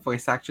being a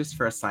voice actress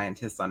for a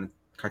scientist on a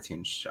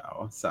cartoon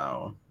show.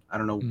 So I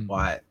don't know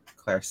what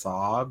Claire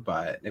saw,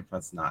 but it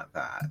was not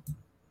that.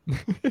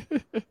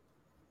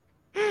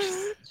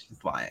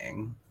 She's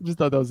lying. I just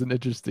thought that was an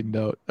interesting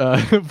note.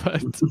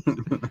 But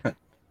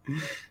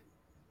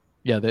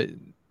yeah,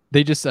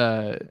 they just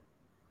I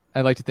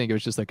like to think it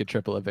was just like a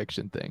triple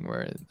eviction thing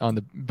where on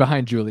the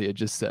behind Julie it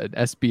just said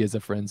SB is a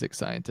forensic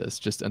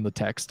scientist just in the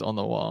text on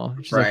the wall.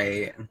 She's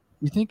right. Like,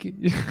 you think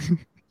you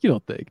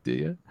don't think, do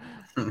you?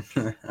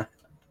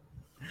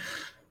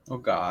 Oh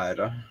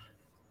God.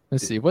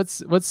 Let's see.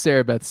 What's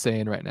Sarah Beth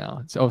saying right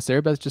now? So,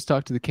 Sarah Beth just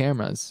talked to the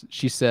cameras.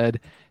 She said,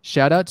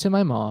 "Shout out to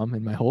my mom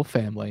and my whole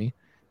family.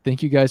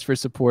 Thank you guys for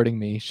supporting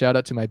me. Shout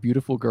out to my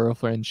beautiful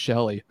girlfriend,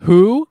 Shelly,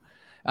 who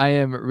I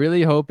am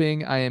really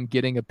hoping I am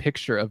getting a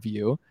picture of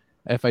you.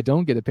 If I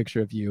don't get a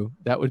picture of you,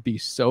 that would be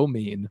so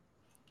mean.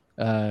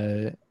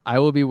 I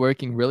will be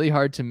working really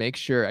hard to make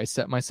sure I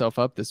set myself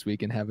up this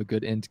week and have a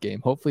good end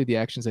game. Hopefully the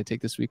actions I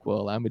take this week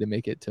will allow me to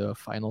make it to a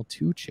final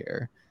 2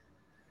 chair."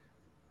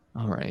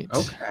 All right.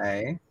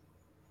 Okay.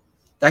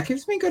 That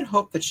gives me good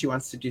hope that she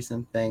wants to do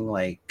something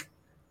like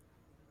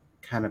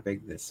kind of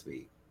big this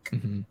week.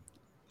 Mm-hmm.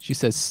 She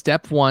says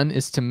step 1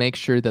 is to make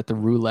sure that the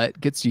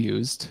roulette gets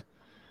used,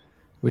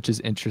 which is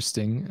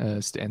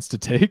interesting stance to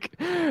take,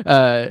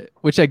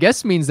 which I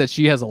guess means that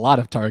she has a lot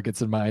of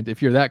targets in mind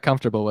if you're that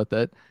comfortable with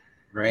it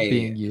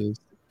being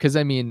used. Because,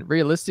 I mean,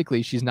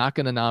 realistically, she's not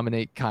going to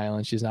nominate Kyle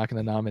and she's not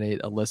going to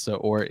nominate Alyssa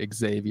or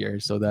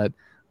Xavier. So that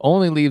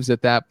only leaves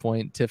at that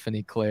point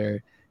Tiffany,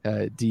 Claire,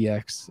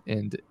 DX,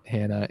 and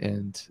Hannah,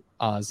 and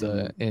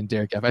Azah, and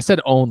Derek F. I said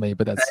only,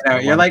 but that's... I know,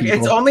 you're like,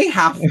 it's only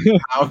half the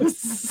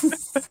house.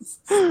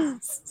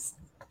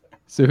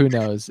 So who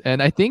knows?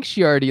 And I think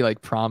she already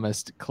like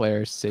promised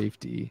Claire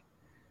safety.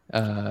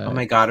 Oh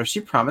my God, if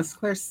she promised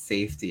Claire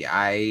safety,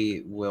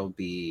 I will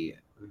be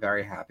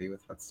very happy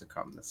with what's to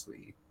come this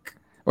week.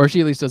 Or she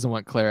at least doesn't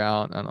want Claire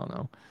out. I don't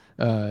know.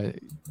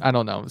 I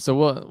don't know. So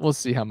we'll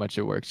see how much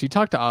it works. She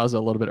talked to Azah a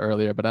little bit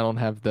earlier, but I don't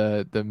have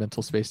the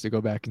mental space to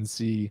go back and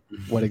see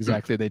what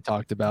exactly they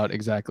talked about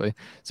exactly.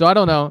 So I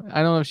don't know.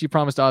 I don't know if she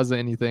promised Azah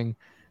anything.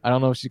 I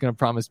don't know if she's going to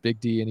promise Big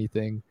D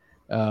anything.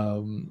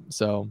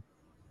 So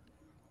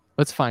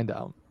let's find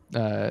out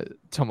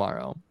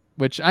tomorrow,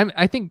 which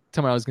I think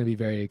tomorrow is going to be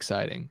very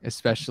exciting,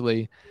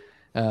 especially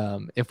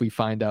if we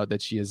find out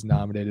that she is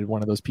nominated,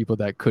 one of those people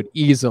that could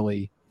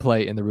easily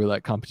play in the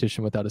roulette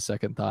competition without a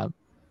second thought.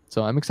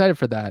 So I'm excited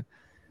for that.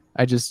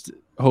 I just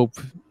hope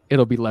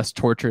it'll be less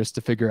torturous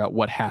to figure out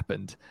what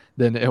happened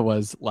than it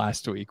was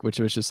last week, which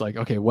was just like,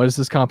 okay, what is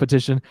this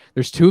competition?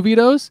 There's 2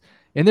 vetoes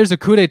and there's a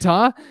coup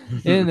d'etat.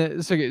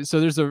 And so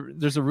there's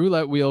a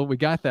roulette wheel. We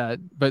got that.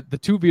 But the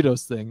 2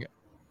 vetoes thing,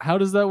 how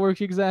does that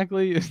work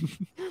exactly?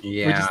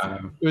 Yeah.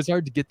 It was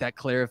hard to get that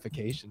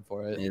clarification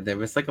for it. Yeah, there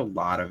was like a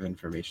lot of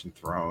information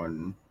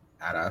thrown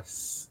at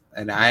us,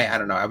 and I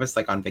don't know. I was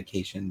like on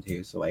vacation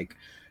too, so like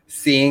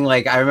seeing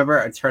like I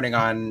remember turning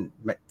on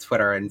my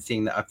Twitter and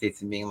seeing the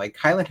updates and being like,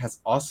 Kylan has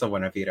also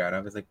won a veto, and I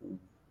was like,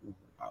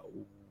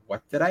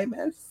 what did I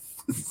miss?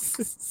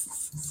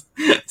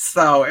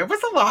 So it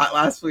was a lot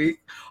last week.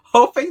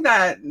 Hoping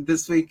that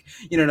this week,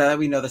 now that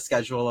we know the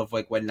schedule of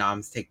like when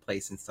noms take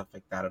place and stuff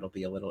like that, it'll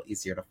be a little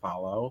easier to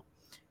follow.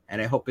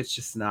 And I hope it's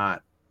just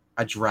not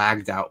a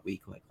dragged out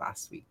week like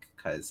last week,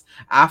 because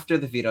after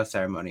the veto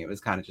ceremony, it was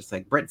kind of just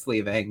like Brit's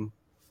leaving.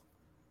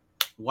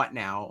 What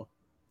now?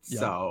 Yeah.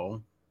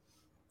 So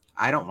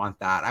I don't want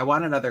that. I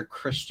want another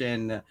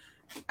Christian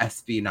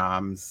SB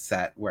noms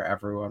set where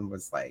everyone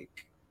was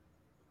like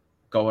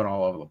going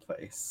all over the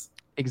place.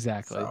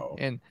 Exactly. So.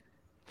 And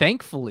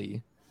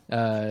thankfully,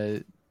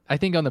 I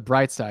think on the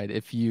bright side,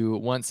 if you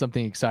want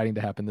something exciting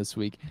to happen this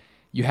week,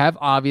 you have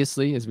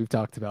obviously, as we've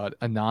talked about,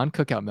 a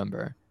non-cookout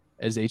member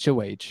as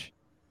HOH.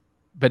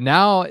 But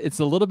now it's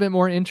a little bit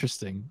more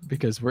interesting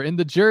because we're in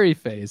the jury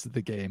phase of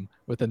the game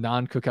with a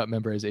non-cookout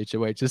member as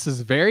HOH. This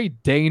is very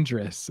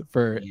dangerous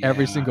for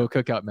every single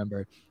cookout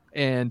member.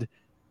 And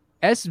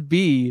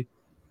SB,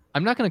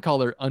 I'm not going to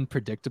call her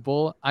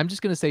unpredictable. I'm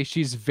just going to say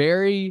she's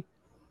very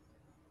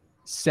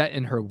set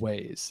in her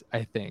ways,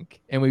 I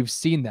think. And we've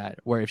seen that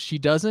where if she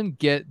doesn't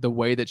get the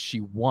way that she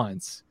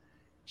wants,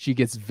 she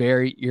gets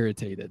very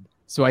irritated.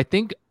 So I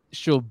think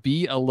she'll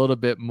be a little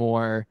bit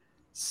more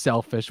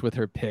selfish with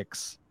her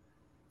picks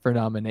for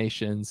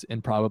nominations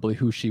and probably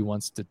who she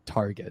wants to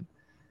target,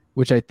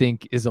 which I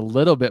think is a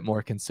little bit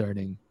more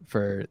concerning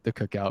for the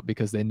cookout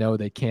because they know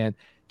they can't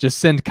just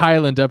send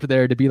Kylan up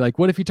there to be like,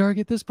 what if you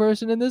target this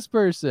person and this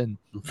person?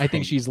 I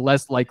think she's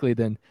less likely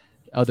than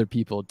other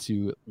people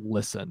to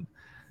listen.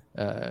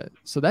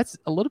 So that's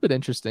a little bit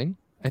interesting,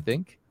 I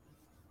think.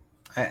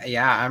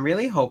 I'm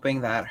really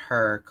hoping that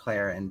her,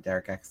 Claire, and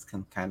Derek X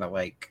can kind of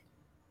like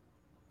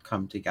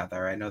come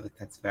together. I know that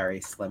that's very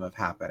slim of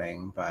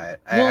happening, but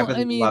I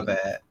would love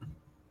it.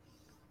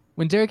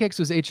 When Derek X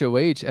was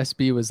HOH,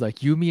 SB was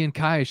like, you, me, and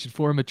Kai should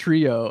form a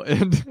trio.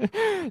 And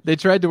they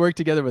tried to work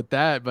together with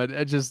that, but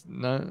I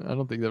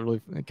don't think that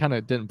really, it kind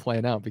of didn't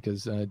plan out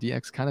because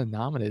DX kind of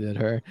nominated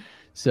her.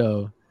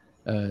 So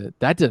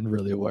that didn't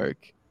really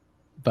work.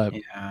 But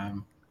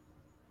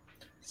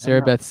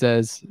Sarah Beth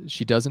says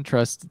she doesn't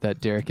trust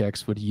that Derek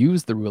X would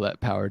use the roulette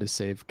power to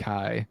save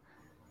Kai.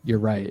 You're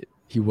right.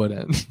 He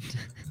wouldn't.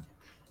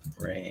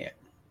 Right.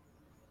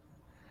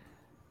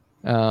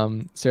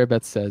 Sarah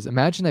Beth says,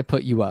 imagine I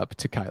put you up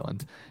to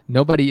Kylan.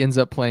 Nobody ends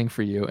up playing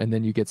for you, and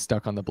then you get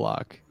stuck on the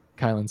block.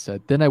 Kylan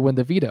said, then I win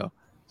the veto.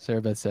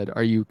 Sarah Beth said,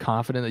 are you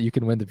confident that you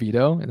can win the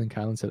veto? And then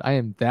Kylan said, I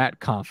am that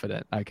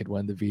confident I could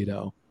win the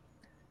veto.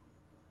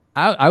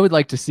 I would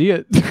like to see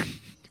it.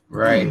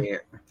 Right.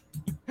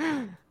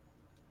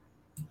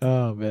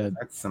 Oh man,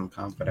 that's some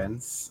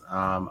confidence.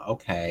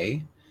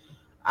 Okay.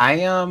 I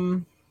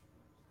don't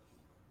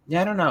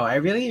know. I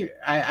really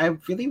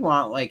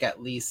want like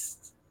at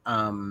least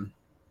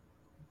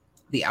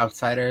the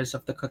outsiders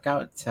of the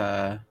cookout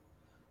to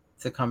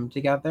come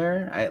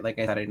together. Like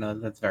I said, I know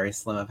that's very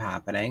slim of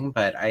happening,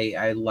 but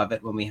I love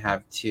it when we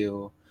have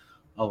two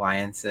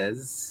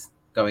alliances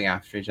going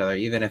after each other,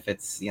 even if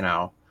it's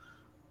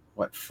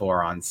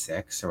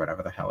 4-on-6 or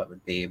whatever the hell it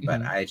would be.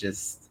 But I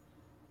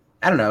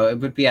don't know, it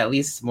would be at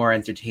least more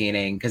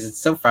entertaining because it's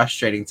so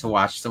frustrating to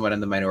watch someone in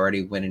the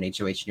minority win an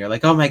HOH and you're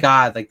like, oh my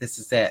god, like this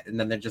is it, and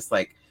then they're just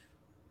like,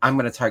 I'm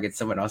gonna target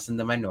someone else in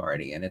the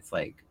minority, and it's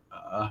like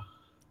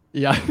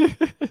yeah.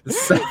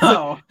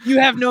 So you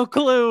have no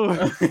clue.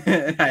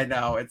 I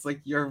know, it's like,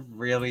 you're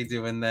really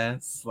doing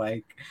this,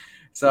 like,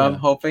 so yeah. I'm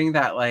hoping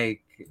that,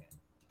 like,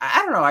 I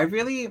don't know,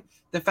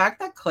 the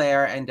fact that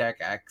Claire and Derek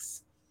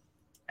X,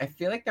 I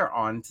feel like they're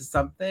on to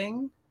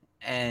something,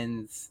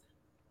 and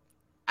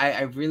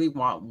I really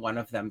want one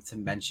of them to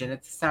mention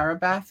it to Sarah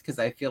Beth, because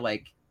I feel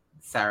like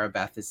Sarah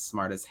Beth is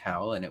smart as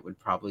hell, and it would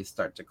probably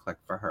start to click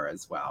for her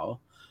as well.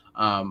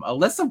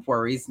 Alyssa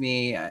worries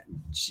me.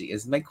 She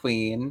is my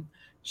queen.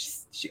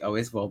 She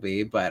always will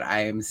be, but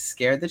I am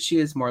scared that she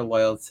is more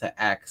loyal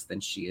to X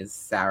than she is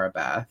Sarah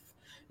Beth.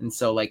 And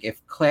so, like,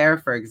 if Claire,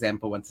 for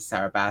example, went to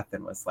Sarah Beth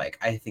and was like,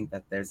 I think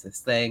that there's this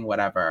thing,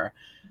 whatever.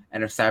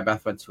 And if Sarah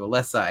Beth went to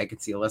Alyssa, I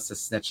could see Alyssa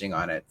snitching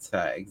on it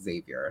to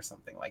Xavier or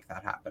something like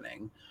that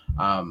happening.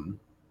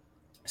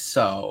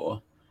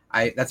 So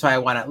that's why I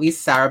want at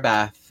least Sarah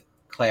Beth,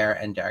 Claire,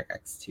 and Derek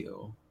X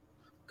to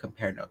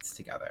compare notes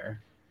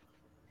together.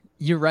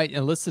 You're right.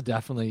 Alyssa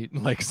definitely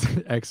likes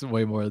X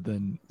way more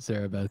than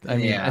Sarah Beth. I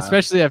mean,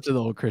 especially after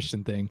the whole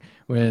Christian thing,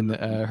 when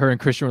her and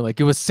Christian were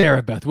like, it was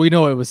Sarah Beth. We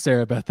know it was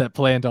Sarah Beth that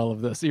planned all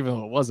of this, even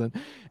though it wasn't.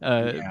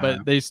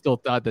 But they still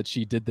thought that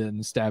she did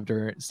then stabbed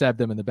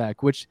them in the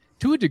back, which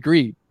to a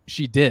degree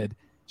she did.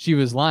 She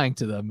was lying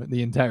to them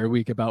the entire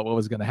week about what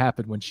was going to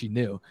happen when she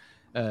knew.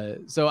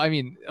 So, I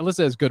mean,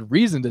 Alyssa has good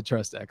reason to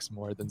trust X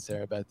more than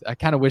Sarah Beth. I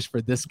kind of wish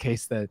for this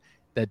case that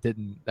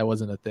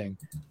wasn't a thing.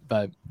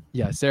 But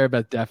yeah, Sarah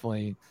Beth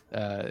definitely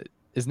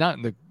is not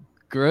in the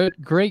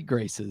great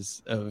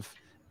graces of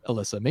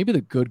Alyssa. Maybe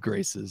the good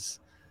graces.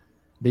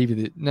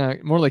 Maybe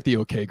more like the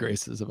okay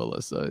graces of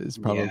Alyssa is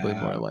probably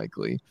more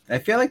likely. I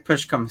feel like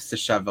push comes to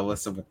shove,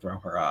 Alyssa would throw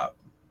her up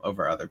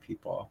over other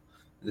people,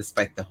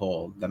 despite the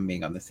whole them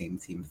being on the same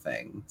team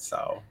thing.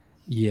 So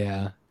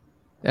yeah,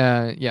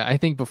 I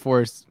think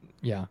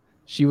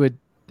she would.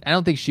 I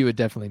don't think she would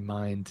definitely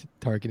mind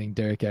targeting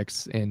Derek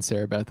X and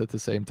Sarah Beth at the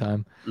same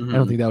time. I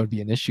don't think that would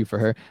be an issue for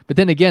her. But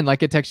then again,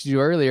 like I texted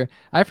you earlier,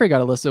 I forgot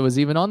Alyssa was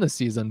even on this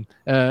season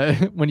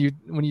when you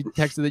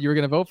texted that you were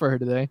going to vote for her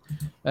today,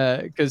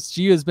 because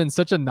she has been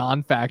such a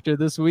non-factor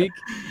this week.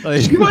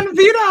 Like, she won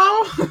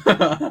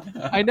veto.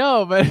 I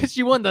know, but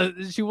she won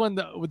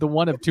the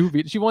one of two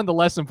veto. She won the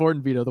less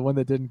important veto, the one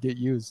that didn't get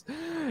used.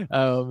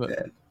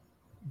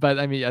 But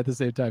I mean, at the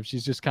same time,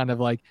 she's just kind of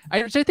like,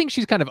 I think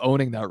she's kind of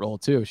owning that role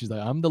too. She's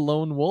like, I'm the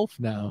lone wolf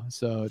now,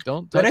 so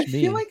don't touch me. But I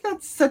feel like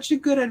that's such a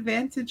good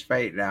advantage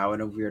right now in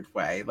a weird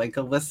way. Like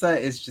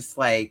Alyssa is just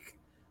like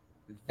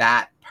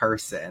that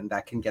person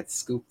that can get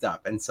scooped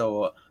up. And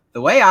so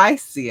the way I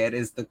see it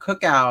is the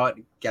cookout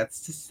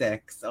gets to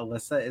 6,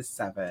 Alyssa is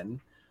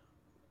 7.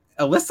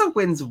 Alyssa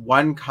wins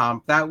one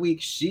comp that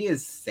week, she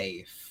is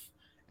safe.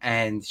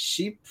 And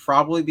she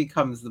probably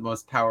becomes the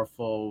most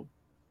powerful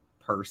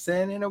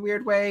person in a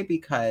weird way,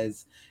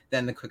 because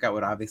then the cookout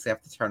would obviously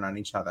have to turn on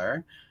each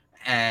other,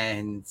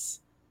 and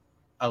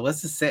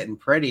Alyssa's sitting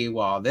pretty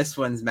while this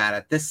one's mad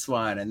at this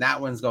one and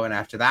that one's going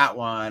after that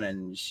one,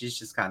 and she's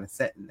just kind of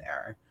sitting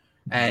there.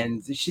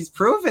 And she's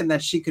proven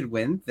that she could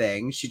win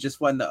things. She just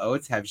won the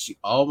OTEV. She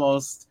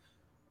almost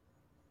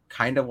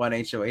kind of won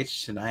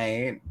HOH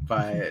tonight,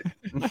 but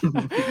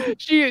if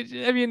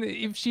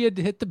she had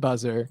hit the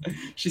buzzer,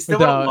 she still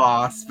would have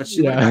lost, but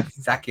she would have got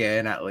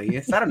second at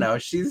least. I don't know.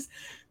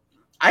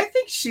 I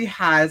think she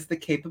has the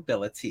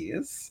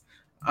capabilities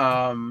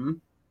to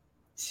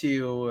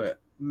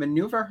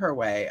maneuver her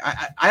way.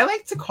 I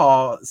like to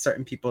call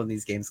certain people in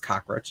these games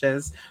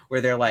cockroaches,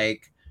 where they're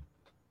like,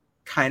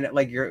 kind of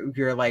like,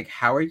 you're like,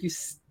 how are you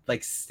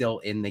like still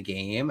in the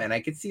game? And I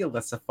could see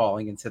Alyssa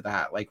falling into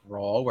that like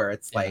role where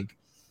it's like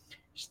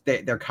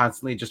they're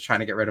constantly just trying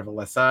to get rid of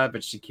Alyssa,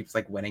 but she keeps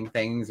like winning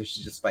things, or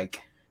she just like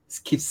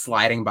keeps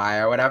sliding by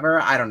or whatever.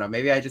 I don't know.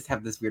 Maybe I just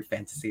have this weird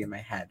fantasy in my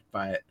head,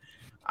 but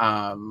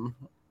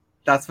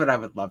that's what I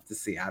would love to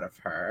see out of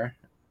her.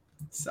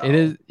 So it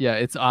is,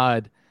 it's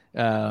odd.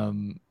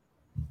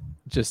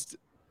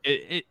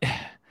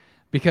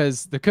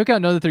 Because the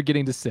cookout know that they're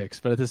getting to 6,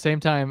 but at the same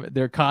time,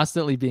 they're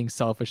constantly being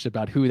selfish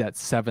about who that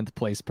 7th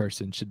place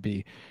person should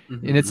be.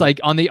 And it's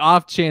like, on the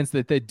off chance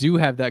that they do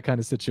have that kind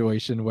of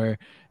situation where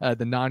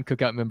the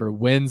non-cookout member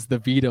wins the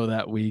veto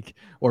that week,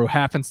 or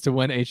happens to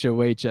win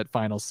HOH at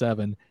Final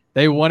 7,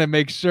 they want to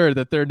make sure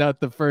that they're not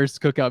the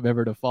first cookout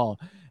member to fall.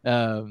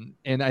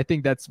 And I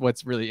think that's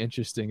what's really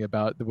interesting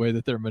about the way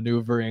that they're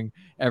maneuvering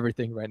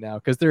everything right now.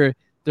 Because they're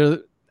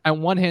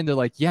on one hand, they're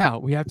like, yeah,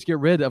 we have to get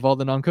rid of all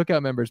the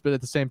non-cookout members. But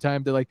at the same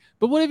time, they're like,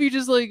 but what if you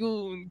just like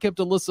kept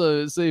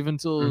Alyssa safe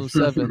until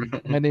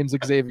 7? My name's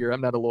Xavier.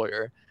 I'm not a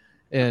lawyer.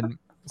 And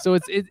so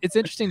it's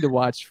interesting to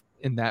watch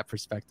in that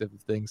perspective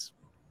of things.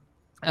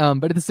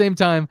 But at the same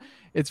time,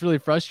 it's really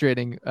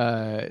frustrating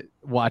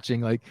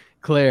watching like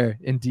Claire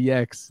and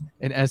DX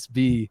and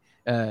SB.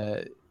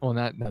 Well,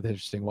 not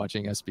interesting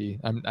watching SB.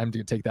 I'm going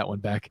to take that one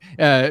back.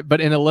 But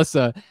in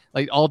Alyssa,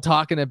 like all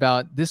talking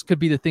about this could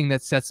be the thing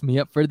that sets me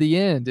up for the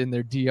end in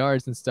their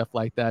DRs and stuff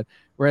like that,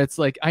 where it's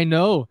like, I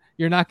know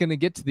you're not going to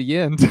get to the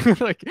end.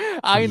 Like,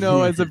 I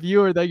know as a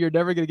viewer that you're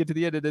never going to get to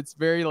the end. And it's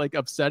very like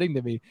upsetting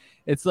to me.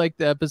 It's like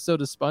the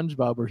episode of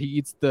SpongeBob where he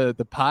eats the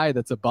pie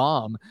that's a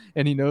bomb,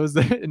 and he knows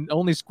that, and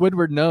only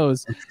Squidward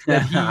knows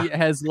that he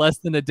has less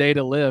than a day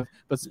to live,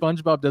 but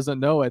SpongeBob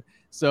doesn't know it.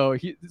 So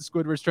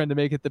Squidward's trying to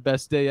make it the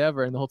best day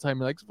ever, and the whole time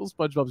you're like, well,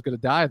 SpongeBob's gonna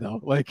die though.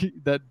 Like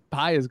that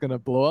pie is gonna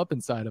blow up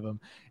inside of him.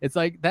 It's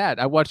like that.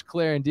 I watched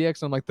Claire and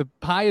DX, and I'm like, the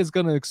pie is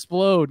gonna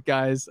explode,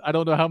 guys. I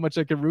don't know how much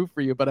I can root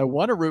for you, but I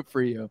want to root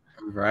for you.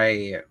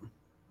 Right.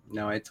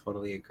 No, I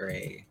totally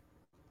agree.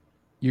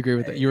 You agree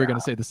with that? You were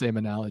gonna say the same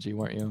analogy,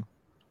 weren't you?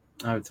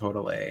 Oh,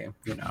 totally.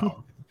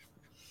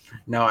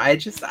 No,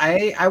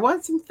 I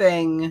want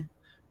something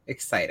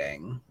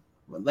exciting.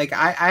 Like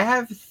I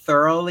have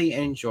thoroughly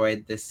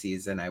enjoyed this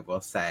season. I will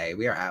say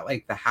we are at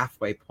like the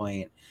halfway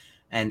point,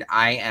 and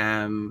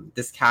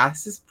this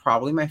cast is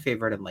probably my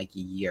favorite in like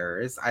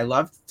years. I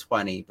loved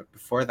 20, but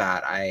before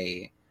that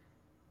I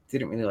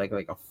didn't really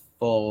like a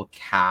full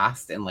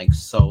cast in like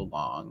so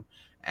long,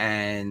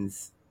 and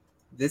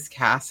this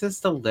cast has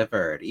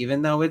delivered.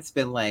 Even though it's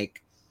been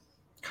like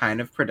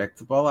kind of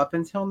predictable up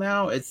until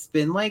now, it's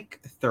been like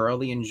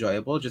thoroughly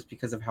enjoyable just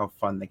because of how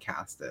fun the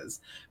cast is.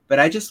 But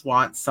I just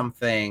want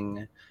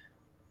something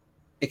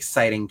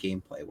exciting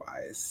gameplay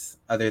wise,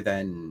 other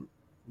than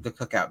the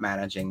cookout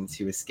managing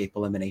to escape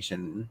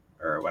elimination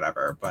or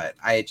whatever. But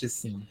I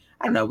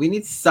don't know, we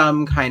need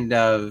some kind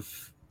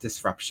of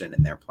disruption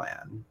in their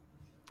plan,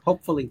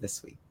 hopefully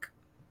this week.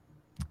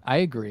 I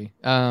agree.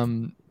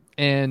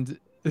 And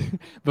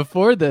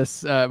before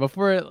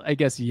I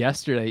guess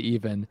yesterday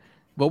even,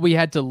 what we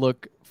had to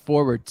look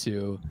forward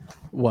to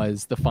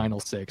was the final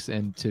 6,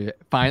 and to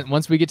find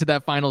once we get to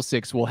that final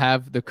 6, we'll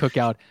have the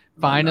cookout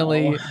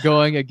finally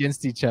going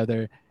against each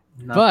other.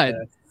 But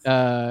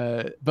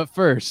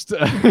first,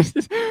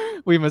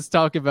 we must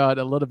talk about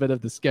a little bit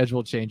of the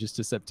schedule changes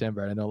to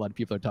September. I know a lot of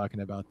people are talking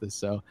about this,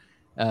 so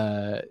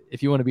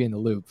if you want to be in the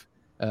loop,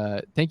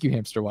 thank you,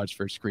 Hamster Watch,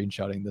 for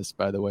screenshotting this,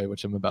 by the way,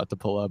 which I'm about to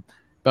pull up.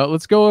 But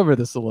let's go over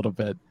this a little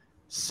bit.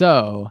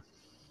 So,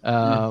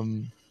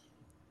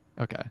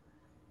 okay.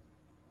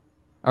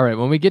 All right,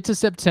 when we get to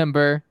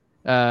September,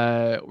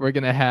 we're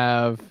going to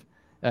have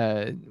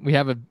we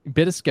have a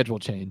bit of schedule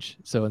change.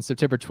 So on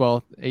September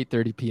 12th,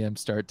 8:30 p.m.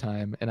 start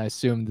time, and I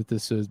assume that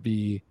this would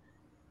be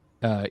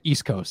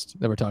East Coast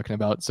that we're talking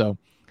about. So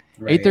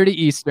 8:30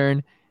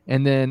 Eastern,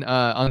 and then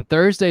on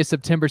Thursday,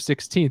 September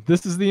 16th,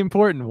 this is the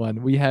important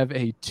one. We have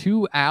a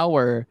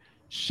 2-hour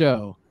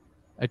show,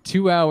 a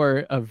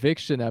 2-hour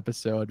eviction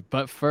episode.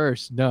 But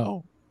first,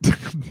 no,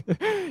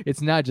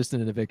 it's not just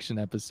an eviction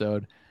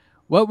episode.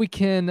 What we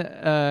can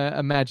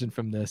imagine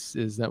from this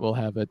is that we'll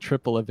have a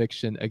triple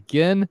eviction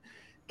again,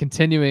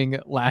 continuing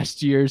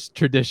last year's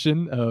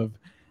tradition of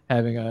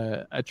having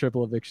a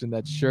triple eviction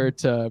that's sure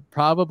to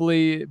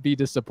probably be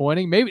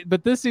disappointing. Maybe,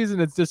 but this season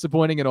it's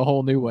disappointing in a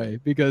whole new way,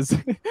 because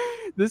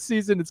this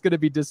season it's going to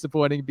be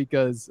disappointing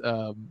because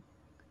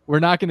we're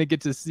not going to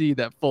get to see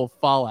that full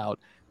fallout,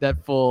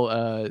 that full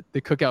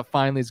the cookout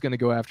finally is going to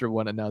go after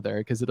one another,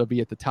 because it'll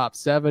be at the top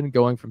 7,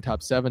 going from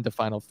top 7 to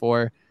final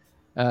 4.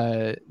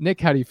 Nick,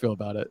 how do you feel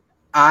about it?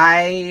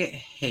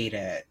 I hate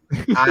it.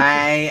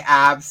 I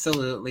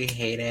absolutely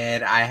hate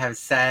it. I have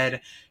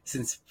said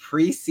since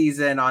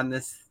preseason on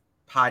this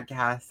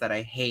podcast that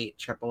I hate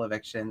triple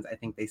evictions. I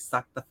think they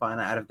suck the fun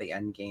out of the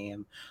end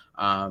game.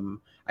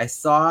 I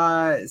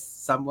saw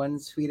someone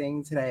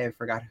tweeting today, I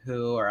forgot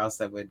who, or else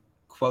I would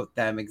quote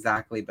them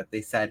exactly, but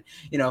they said,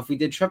 if we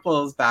did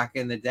triples back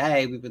in the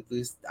day, we would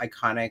lose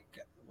iconic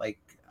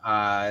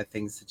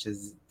things such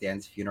as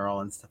Dan's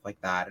funeral and stuff like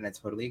that, and I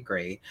totally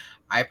agree.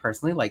 I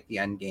personally like the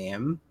end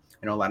game.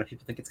 I know a lot of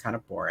people think it's kind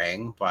of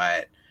boring,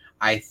 but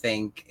I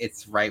think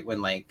it's right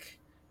when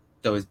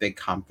those big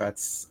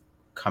compets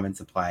come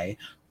into play.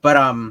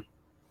 But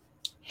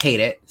hate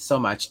it so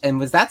much. And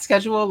was that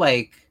schedule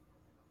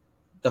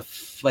did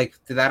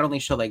that only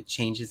show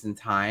changes in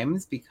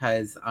times?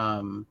 Because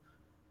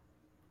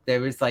there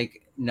was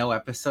no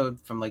episode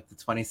from the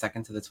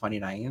 22nd to the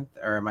 29th,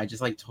 or am I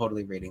just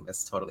totally reading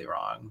this totally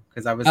wrong?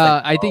 Because I was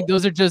I think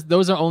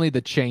those are only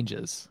the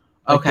changes.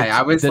 Okay,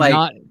 I was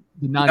the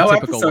no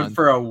episode one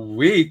for a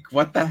week.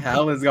 What the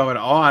hell is going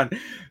on?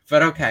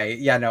 But okay,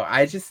 yeah, no,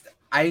 I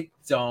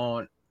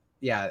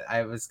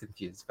was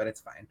confused, but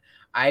it's fine.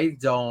 I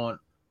don't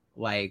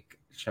like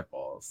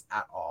triples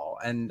at all,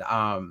 and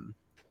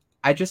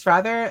I just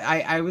rather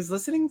I was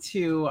listening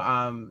to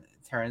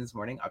Taryn's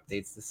morning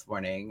updates this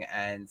morning,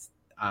 and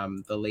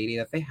the lady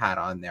that they had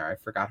on there, I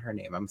forgot her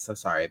name. I'm so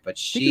sorry, but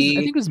I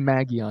think it was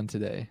Maggie on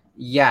today.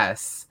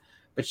 Yes,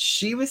 but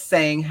she was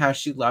saying how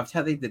she loved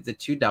how they did the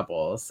 2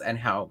 doubles and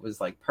how it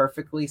was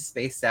perfectly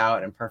spaced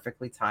out and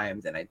perfectly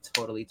timed, and I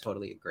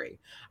totally agree.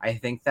 I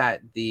think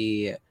that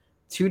the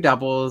 2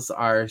 doubles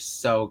are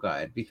so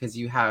good because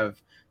you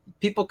have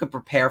people could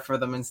prepare for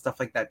them and stuff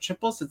like that.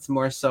 Triples, it's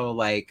more so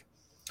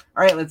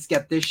all right, let's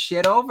get this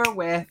shit over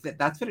with.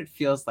 That's what it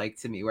feels like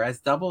to me. Whereas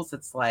doubles,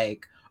 it's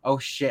oh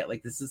shit,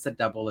 this is a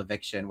double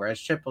eviction.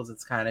 Whereas triples,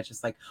 it's kind of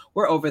just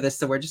we're over this,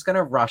 so we're just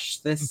gonna rush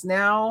this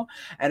now.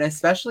 And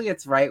especially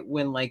it's right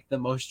when the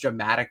most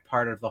dramatic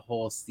part of the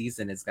whole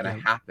season is gonna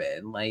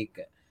happen.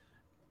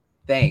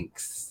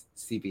 Thanks,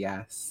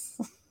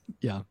 CBS.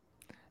 Yeah,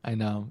 I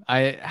know.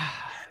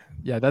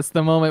 Yeah, that's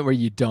the moment where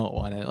you don't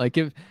want it.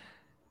 If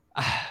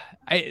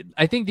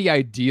I think the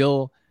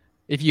ideal,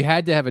 if you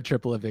had to have a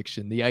triple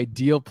eviction, the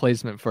ideal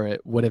placement for it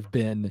would have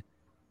been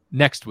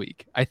next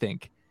week, I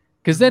think.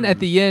 Because then at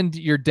the end,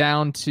 you're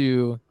down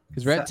to,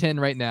 because we're at 10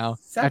 right now.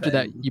 7. After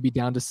that, you'd be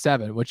down to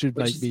 7, which would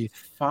be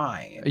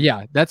fine.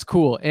 Yeah, that's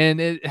cool.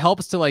 And it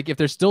helps to if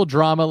there's still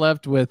drama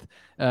left with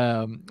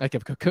if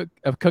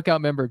a cookout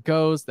member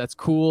goes, that's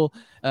cool.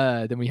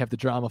 Then we have the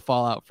drama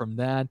fallout from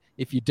that.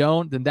 If you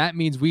don't, then that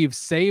means we've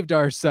saved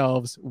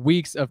ourselves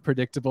weeks of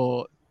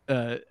predictable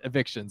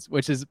evictions,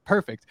 which is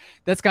perfect.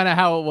 That's kind of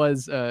how it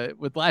was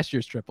with last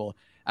year's triple.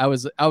 I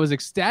was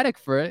ecstatic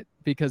for it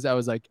because I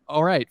was like,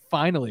 all right,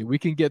 finally we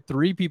can get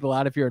 3 people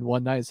out of here in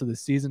one night so the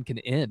season can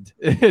end.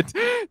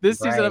 This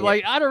season I'm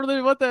I don't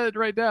really want that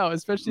right now,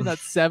 especially not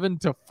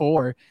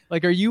 7-4.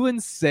 Are you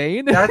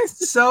insane?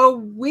 That's so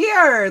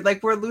weird.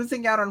 We're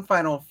losing out on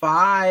final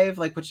 5,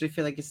 which I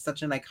feel is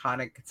such an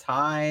iconic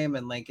time,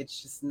 and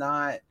it's just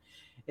not,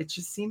 it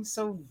just seems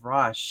so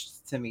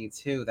rushed to me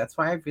too. That's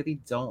why I really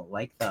don't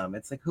like them.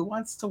 It's who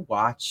wants to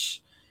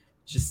watch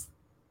just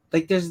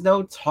there's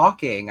no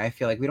talking. I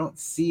feel we don't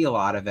see a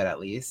lot of it,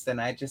 at least, and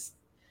it's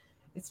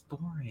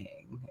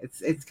boring. It's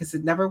because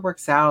it never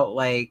works out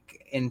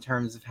in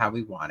terms of how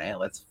we want it.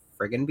 Let's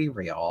friggin' be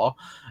real.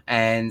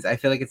 And I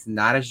feel it's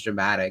not as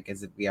dramatic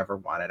as we ever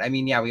wanted. I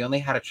mean, yeah, we only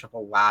had a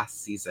triple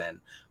last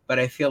season, but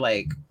I feel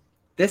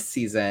this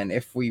season,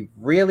 if we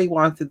really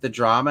wanted the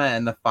drama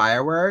and the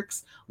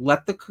fireworks,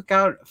 let the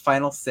cookout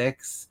final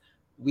 6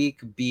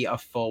 week be a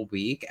full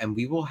week, and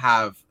we will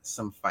have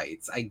some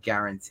fights. I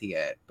guarantee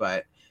it.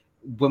 But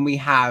when we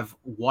have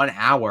 1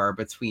 hour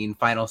between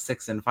final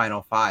 6 and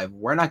final 5,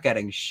 we're not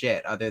getting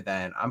shit other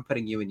than I'm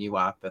putting you and you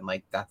up, and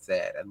like that's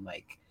it. And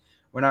like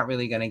we're not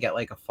really gonna get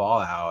like a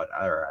fallout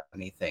or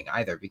anything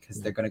either,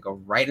 because they're gonna go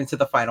right into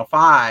the final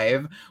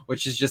 5,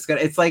 which is just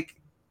gonna. It's like,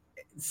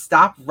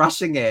 stop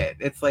rushing it.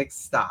 It's like,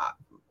 stop.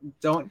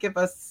 Don't give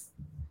us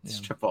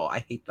triple. I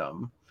hate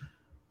them.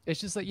 It's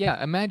just like,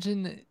 yeah,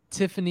 imagine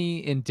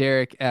Tiffany and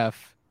Derek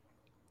F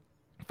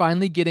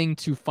finally getting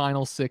to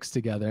final 6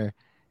 together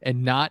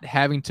and not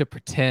having to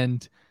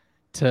pretend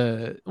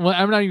to, well,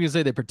 I'm not even gonna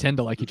say they pretend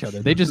to like each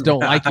other. They just don't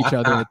like each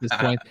other at this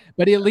point,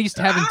 but at least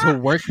having to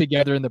work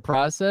together in the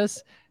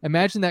process.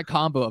 Imagine that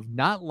combo of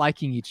not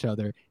liking each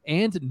other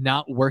and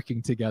not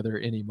working together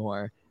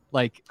anymore.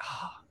 Like,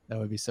 that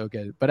would be so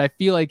good. But I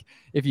feel like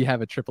if you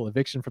have a triple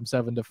eviction from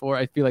 7 to 4,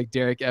 I feel like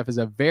Derek F is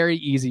a very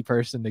easy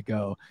person to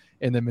go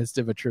in the midst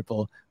of a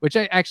triple, which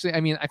I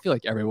feel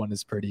like everyone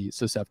is pretty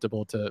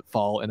susceptible to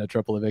fall in a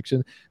triple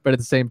eviction. But at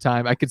the same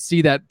time, I could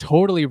see that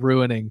totally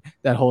ruining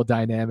that whole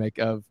dynamic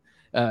of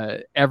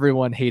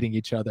everyone hating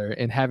each other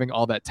and having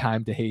all that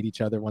time to hate each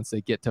other once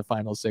they get to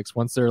final 6,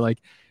 once they're like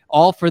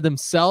all for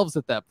themselves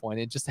at that point,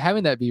 and just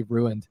having that be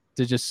ruined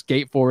to just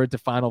skate forward to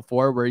final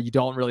 4 where you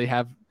don't really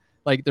have,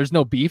 like, there's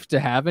no beef to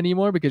have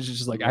anymore, because it's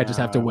just like, I just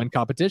have to win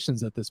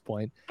competitions at this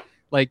point.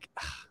 Like,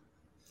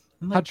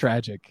 how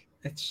tragic.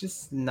 It's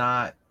just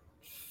not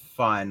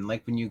fun.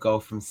 Like when you go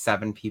from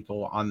 7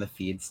 people on the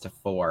feeds to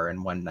 4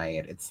 in one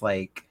night, it's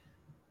like,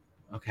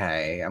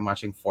 okay, I'm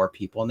watching 4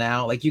 people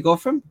now. Like you go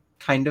from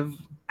kind of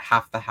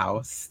half the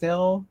house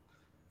still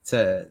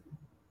to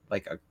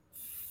like a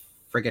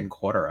friggin'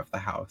 quarter of the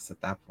house at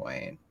that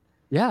point.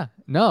 Yeah,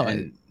 no.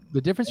 And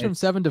the difference from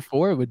 7 to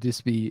 4 would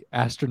just be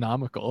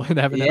astronomical. And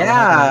having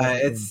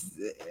it's,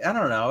 I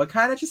don't know. It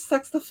kind of just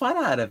sucks the fun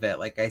out of it.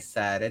 Like I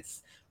said,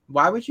 it's,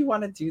 why would you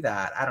want to do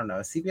that? I don't know.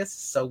 CBS is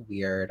so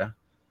weird.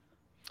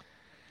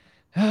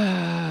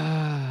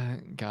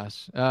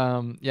 Gosh.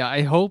 Yeah,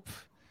 I hope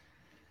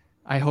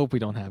we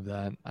don't have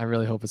that. I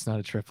really hope it's not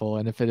a triple.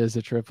 And if it is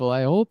a triple,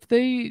 I hope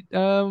they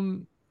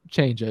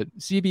change it.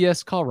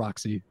 CBS, call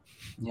Roxy.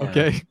 Yeah,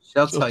 okay.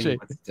 She'll tell you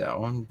what to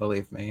do.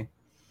 Believe me.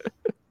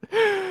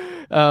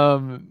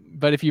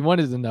 But if you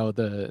wanted to know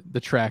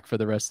the track for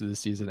the rest of the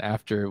season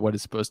after what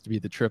is supposed to be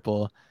the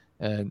triple,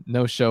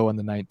 no show on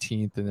the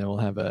 19th, and then we'll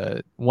have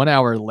a 1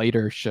 hour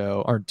later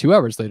show, or 2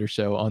 hours later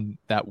show on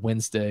that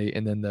Wednesday,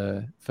 and then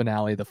the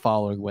finale the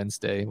following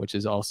Wednesday, which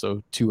is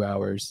also 2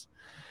 hours.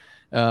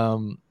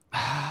 I'm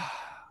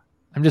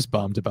just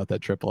bummed about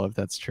that triple, if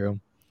that's true.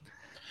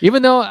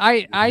 Even though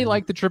I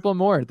like the triple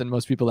more than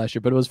most people last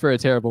year, but it was for a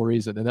terrible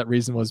reason. And that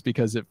reason was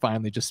because it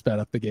finally just sped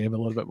up the game a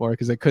little bit more,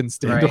 because I couldn't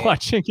stand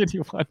watching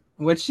anyone.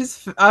 Which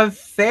is a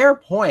fair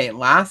point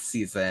last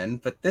season,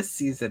 but this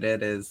season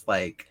it is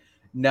like,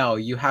 no,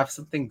 you have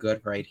something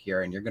good right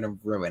here and you're going to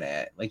ruin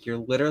it. Like you're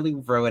literally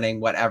ruining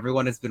what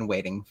everyone has been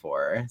waiting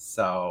for.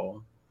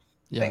 So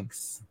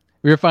thanks.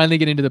 We were finally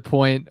getting to the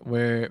point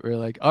where we're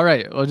like, all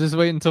right, we'll just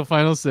wait until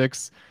final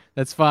 6.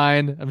 That's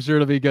fine. I'm sure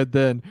it'll be good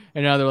then.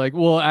 And now they're like,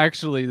 well,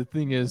 actually, the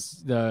thing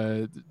is,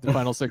 the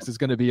final 6 is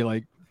going to be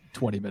like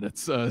 20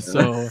 minutes.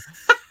 So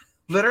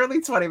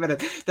literally 20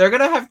 minutes. They're going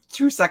to have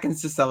 2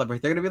 seconds to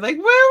celebrate. They're going to be like,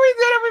 well, we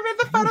did it. We made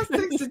the final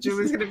 6. And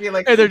Julie's going to be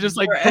like, and they're just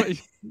like,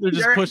 they're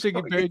just pushing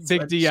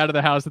Big D out of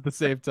the house at the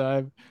same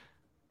time.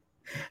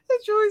 And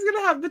Julie's going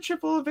to have the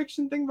triple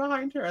eviction thing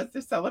behind her as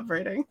they're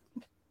celebrating.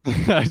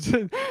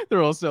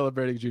 They're all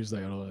celebrating. She's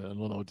like, I don't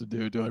know what to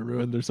do. Do I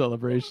ruin their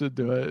celebration?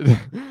 Do I?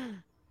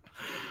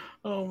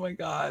 Oh my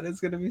god, it's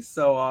gonna be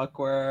so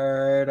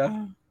awkward.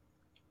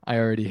 I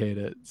already hate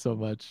it so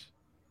much.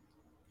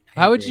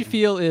 How would you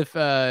feel if,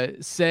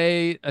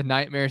 say, a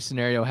nightmare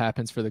scenario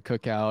happens for the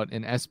cookout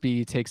and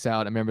SB takes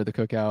out a member of the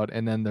cookout,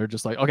 and then they're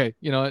just like, okay,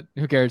 you know what?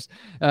 Who cares?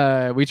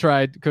 We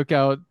tried.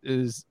 Cookout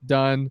is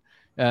done.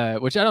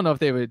 Which I don't know if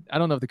they would. I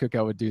don't know if the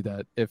cookout would do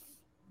that if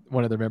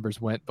one of their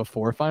members went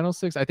before final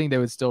 6. I think they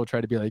would still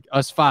try to be like,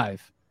 us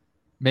 5,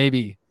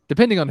 maybe,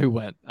 depending on who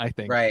went. I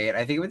think. Right.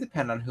 I think it would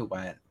depend on who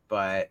went,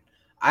 but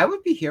I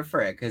would be here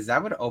for it because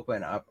that would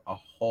open up a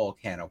whole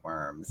can of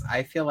worms.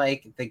 I feel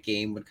like the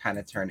game would kind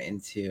of turn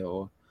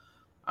into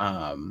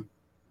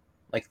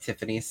like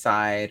Tiffany's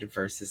side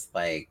versus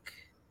like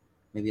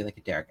maybe like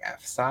a Derek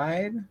F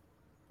side.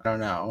 I don't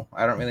know.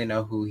 I don't really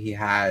know who he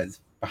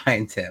has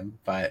behind him,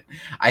 but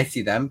I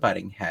see them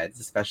butting heads,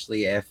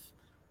 especially if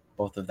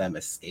both of them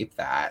escape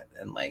that.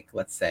 And like,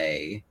 let's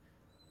say,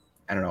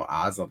 I don't know,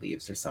 Ozza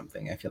leaves or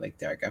something. I feel like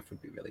Derek F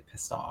would be really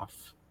pissed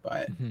off,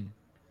 but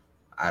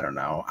I don't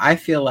know. I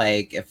feel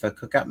like if a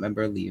cookout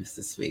member leaves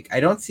this week, I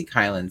don't see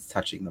Kylan's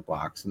touching the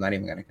block, so I'm not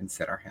even going to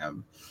consider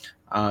him.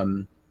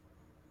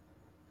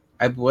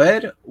 I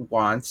would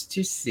want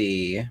to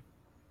see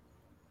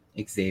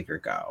Xavier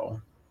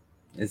go.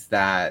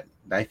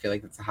 I feel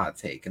like that's a hot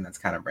take and that's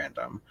kind of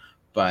random.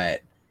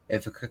 But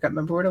if a cookout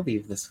member were to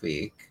leave this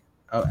week,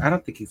 Oh, I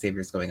don't think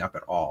Xavier's going up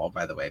at all,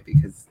 by the way,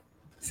 because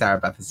Sarah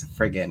Beth is a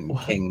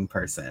friggin' king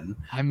person.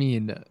 I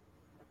mean,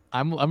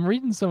 I'm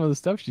reading some of the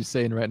stuff she's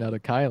saying right now to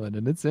Kylan,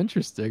 and it's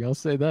interesting. I'll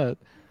say that.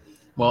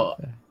 Well,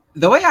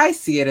 the way I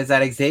see it is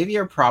that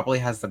Xavier probably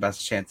has the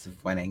best chance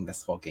of winning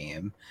this whole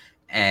game.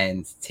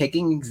 And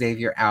taking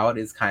Xavier out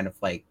is kind of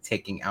like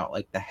taking out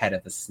like the head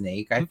of the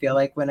snake, I feel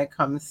like, when it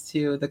comes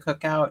to the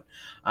cookout.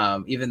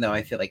 Even though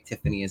I feel like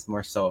Tiffany is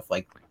more so of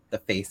like the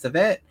face of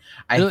it.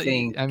 I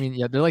mean,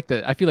 yeah, they're like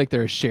I feel like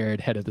they're a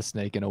shared head of the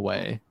snake in a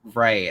way.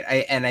 Right.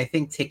 I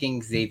think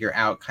taking Xavier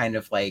out kind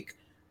of like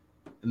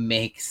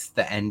makes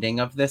the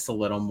ending of this a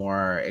little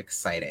more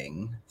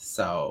exciting.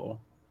 So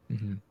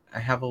I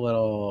have a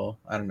little,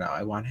 I don't know,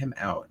 I want him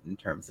out in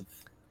terms of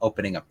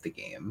opening up the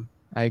game.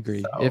 I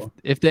agree. So.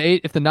 If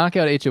the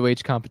knockout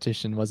HOH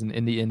competition wasn't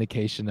in the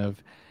indication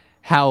of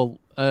how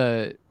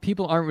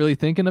people aren't really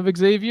thinking of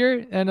Xavier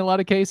in a lot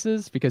of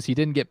cases because he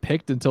didn't get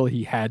picked until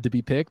he had to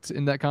be picked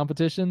in that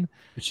competition,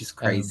 which is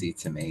crazy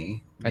to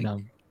me. I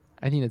know.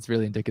 I think it's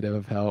really indicative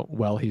of how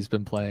well he's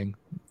been playing.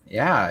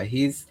 Yeah,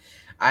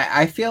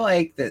 I feel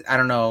like that. I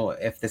don't know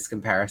if this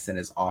comparison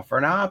is off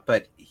or not,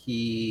 but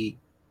I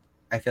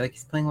feel like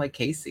he's playing like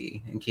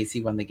Casey, and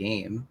Casey won the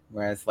game,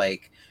 whereas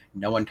like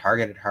no one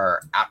targeted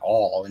her at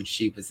all, and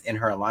she was in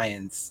her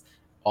alliance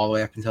all the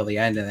way up until the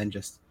end, and then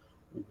just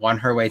won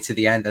her way to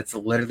the end. That's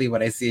literally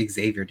what I see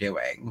Xavier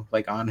doing,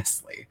 like,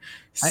 honestly.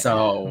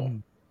 So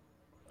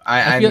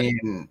I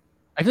mean,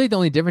 I feel like the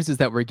only difference is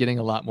that we're getting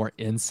a lot more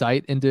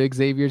insight into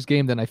Xavier's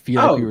game than I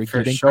feel like we were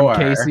getting sure.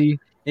 from Casey.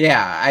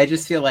 Yeah, I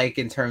just feel like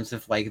in terms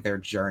of like their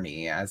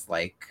journey as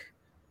like,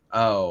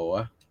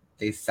 oh,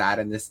 they sat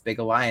in this big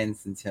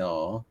alliance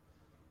until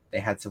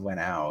they had to win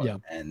out. Yeah.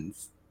 And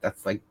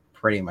that's like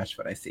pretty much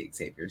what I see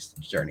Xavier's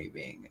journey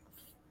being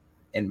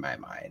in my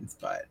mind.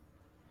 But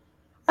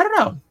I don't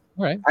know.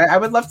 All right. I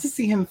would love to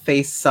see him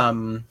face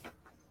some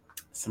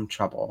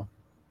trouble.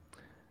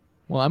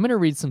 Well, I'm going to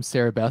read some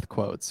Sarah Beth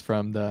quotes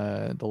from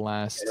the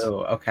last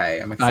okay.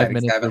 I'm excited 5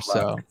 minutes or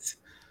so.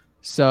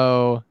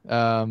 So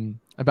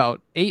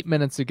about 8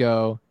 minutes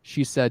ago,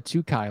 she said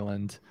to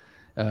Kyland,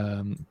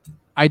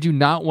 I do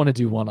not want to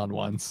do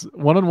one-on-ones.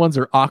 One-on-ones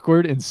are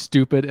awkward and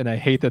stupid, and I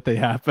hate that they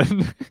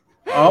happen.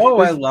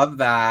 Oh, I love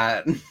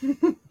that.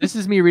 This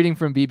is me reading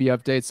from BB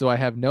Update, so I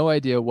have no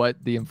idea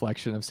what the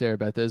inflection of Sarah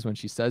Beth is when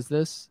she says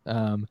this.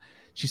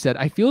 She said,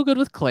 I feel good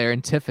with Claire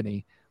and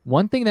Tiffany.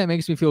 One thing that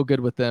makes me feel good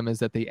with them is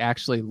that they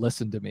actually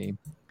listen to me.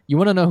 You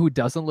want to know who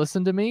doesn't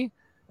listen to me?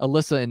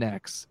 Alyssa and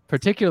X,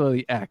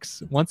 particularly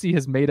X. Once he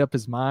has made up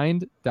his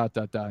mind, ...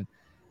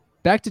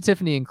 Back to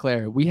Tiffany and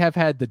Claire. We have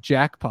had the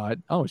jackpot.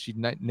 Oh, she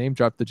name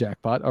dropped the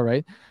jackpot. All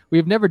right. We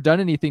have never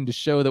done anything to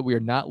show that we are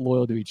not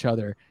loyal to each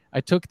other.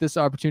 I took this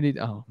opportunity.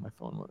 Oh, my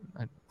phone.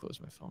 I closed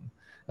my phone.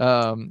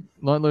 I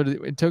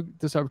took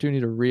this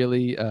opportunity to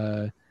really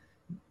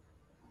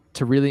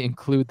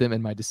include them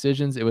in my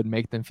decisions. It would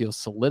make them feel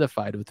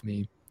solidified with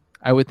me.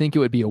 I would think it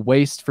would be a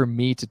waste for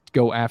me to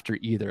go after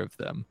either of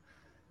them.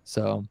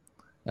 So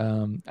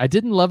I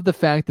didn't love the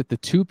fact that the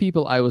two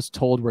people I was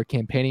told were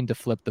campaigning to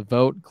flip the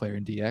vote, Claire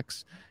and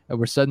DX,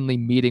 were suddenly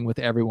meeting with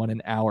everyone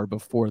an hour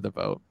before the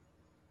vote.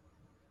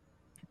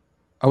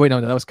 Oh, wait,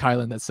 no, that was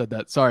Kylan that said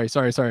that. Sorry.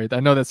 I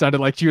know that sounded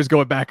like she was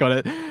going back on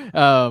it.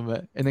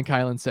 And then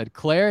Kylan said,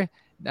 Claire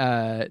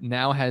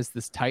now has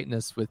this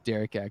tightness with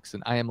Derek X.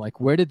 And I am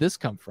like, where did this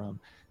come from?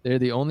 They're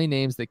the only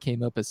names that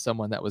came up as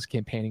someone that was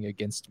campaigning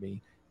against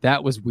me.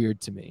 That was weird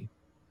to me.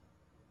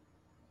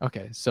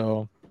 Okay,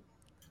 so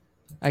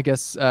I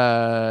guess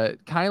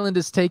Kylan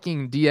is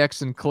taking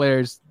DX and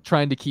Claire's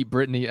trying to keep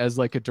Brittany as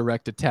like a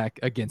direct attack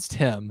against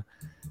him,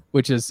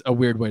 which is a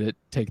weird way to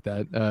take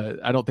that.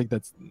 I don't think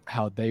that's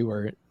how they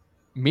were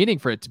meaning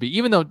for it to be,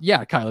 even though,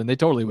 yeah, Kylan, they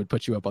totally would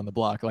put you up on the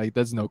block. Like,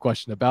 there's no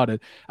question about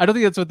it. I don't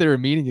think that's what they were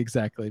meaning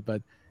exactly,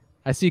 but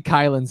I see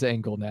Kylan's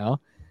angle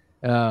now.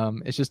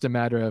 It's just a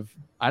matter of,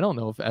 I don't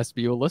know if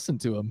SB will listen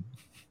to him.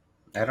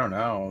 I don't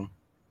know.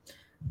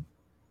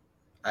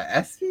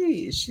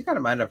 SB, she got a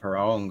mind of her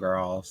own,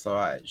 girl.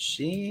 So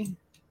she.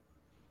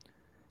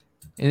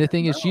 And the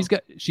thing is,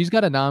 she's got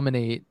to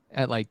nominate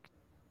at like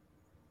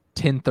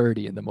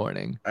 10:30 in the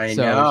morning. I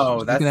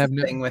know that's the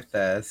thing with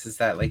this is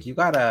that like you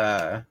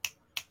gotta.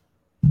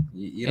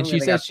 You and she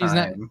says she's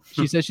not.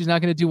 She says she's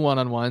not going to do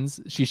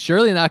one-on-ones. She's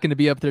surely not going to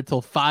be up there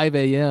till 5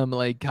 a.m.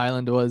 like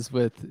Kylan was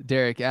with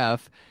Derek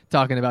F.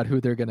 talking about who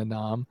they're going to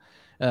nom.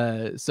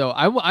 So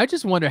I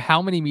just wonder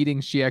how many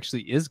meetings she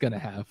actually is going to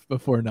have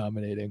before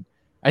nominating.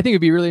 I think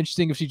it'd be really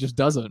interesting if she just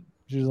doesn't.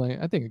 She's like,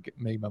 I think I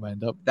could make my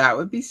mind up. That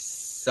would be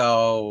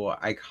so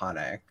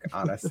iconic,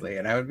 honestly,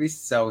 and I would be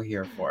so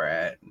here for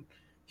it.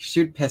 She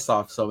would piss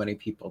off so many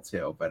people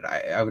too, but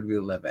I would be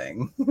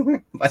living.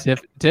 Like,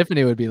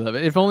 Tiffany would be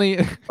living. If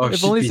only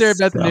Sarah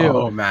Beth knew.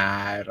 So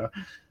mad.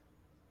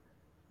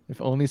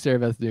 If only Sarah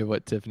Beth knew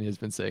what Tiffany has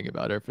been saying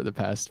about her for the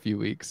past few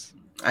weeks.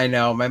 I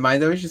know. My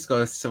mind always just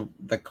goes to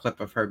the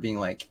clip of her being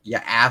like, your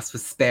ass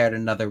was spared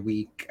another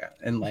week.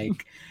 And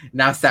like,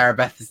 now Sarah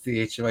Beth is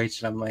the HOH.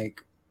 And I'm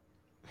like,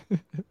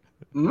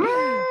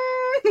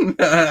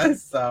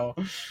 So,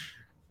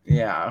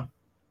 Yeah.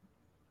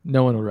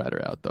 No one will rat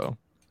her out though.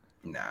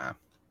 Nah.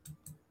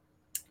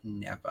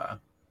 Never.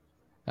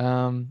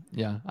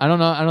 Yeah, I don't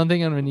know. I don't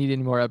think I'm gonna need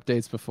any more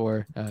updates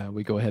before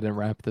we go ahead and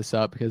wrap this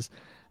up, because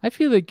I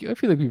feel like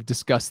we've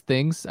discussed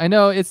things. I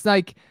know it's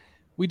like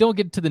we don't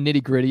get to the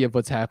nitty gritty of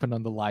what's happened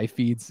on the live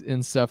feeds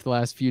and stuff the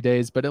last few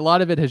days, but a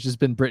lot of it has just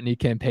been Brittany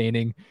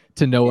campaigning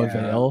to no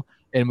avail,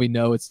 and we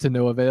know it's to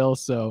no avail.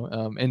 So,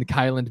 and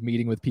Kyland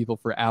meeting with people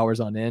for hours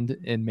on end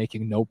and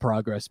making no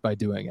progress by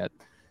doing it.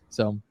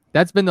 So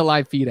that's been the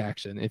live feed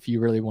action. If you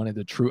really wanted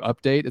a true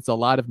update, it's a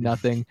lot of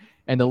nothing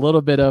and a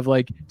little bit of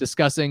like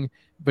discussing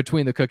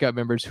between the cookout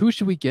members, who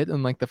should we get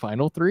in like the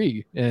final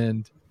 3?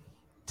 And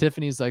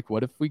Tiffany's like,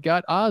 what if we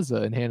got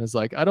Ozza? And Hannah's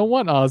like, I don't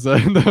want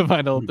Ozza in the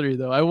final 3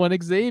 though. I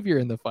want Xavier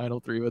in the final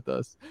 3 with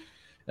us.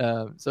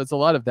 So it's a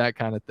lot of that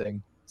kind of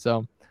thing.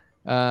 So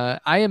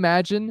I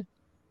imagine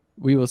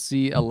we will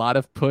see a lot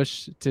of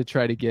push to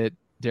try to get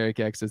Derek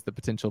X as the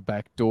potential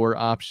backdoor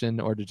option,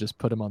 or to just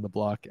put him on the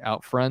block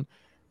out front.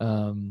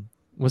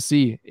 We'll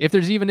see if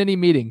there's even any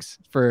meetings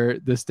for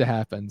this to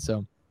happen.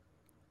 So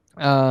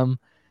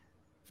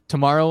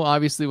tomorrow,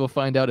 obviously, we'll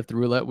find out if the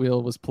roulette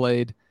wheel was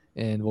played,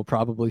 and we'll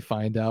probably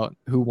find out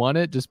who won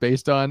it just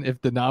based on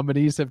if the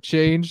nominees have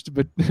changed,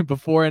 but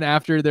before and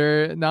after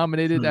they're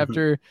nominated.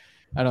 After,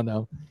 I don't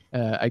know,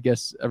 I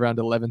guess around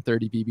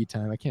 11:30 BB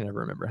time. I can't ever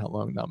remember how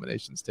long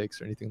nominations takes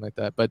or anything like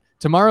that. But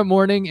tomorrow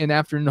morning and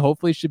afternoon,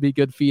 hopefully, should be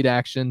good feed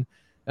action.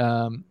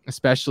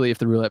 Especially if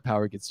the roulette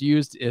power gets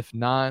used. If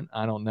not,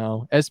 I don't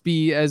know.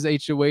 SB as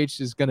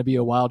HOH is going to be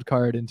a wild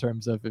card in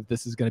terms of if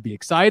this is going to be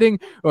exciting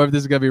or if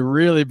this is going to be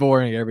really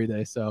boring every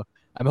day. So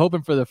I'm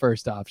hoping for the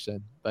first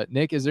option. But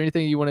Nick, is there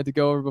anything you wanted to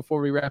go over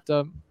before we wrapped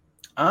up?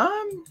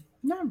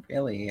 Not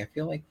really. I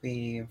feel like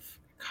we've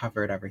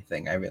covered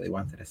everything I really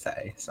wanted to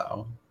say.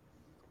 So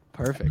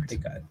perfect. Pretty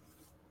good.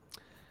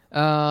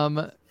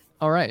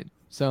 All right.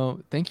 So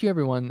thank you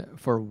everyone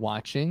for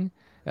watching.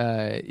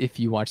 If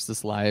you watch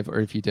this live, or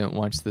if you don't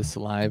watch this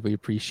live, we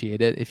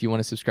appreciate it. If you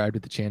want to subscribe to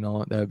the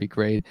channel, that would be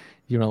great.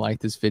 If you want to like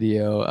this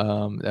video,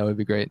 that would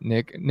be great.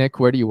 Nick,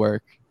 where do you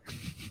work?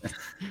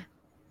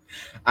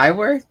 I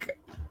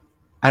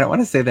don't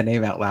want to say the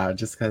name out loud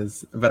just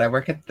because, but I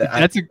work at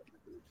I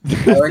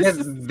work at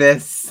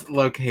this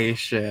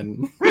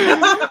location.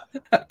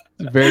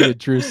 Very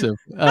intrusive.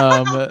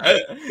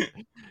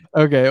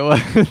 Okay, well,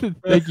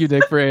 thank you,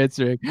 Nick, for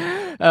answering.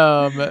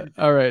 All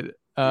right.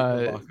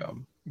 You're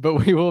welcome.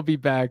 But we will be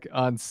back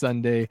on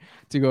Sunday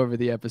to go over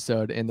the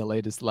episode and the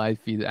latest live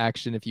feed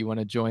action if you want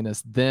to join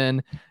us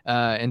then.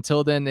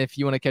 Until then, if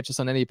you want to catch us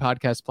on any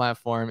podcast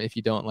platform, if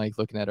you don't like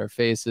looking at our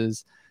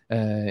faces,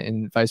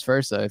 and vice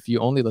versa, if you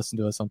only listen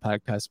to us on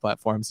podcast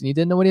platforms and you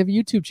didn't know we have a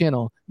YouTube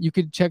channel, you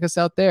could check us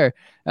out there.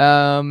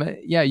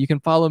 Yeah, you can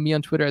follow me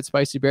on Twitter at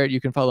Spicy Barrett.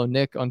 You can follow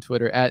Nick on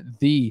Twitter at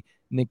the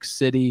Nick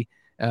City.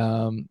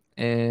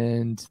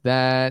 And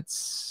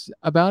that's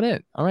about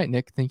it. All right,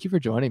 Nick, thank you for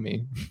joining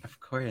me. Of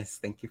course.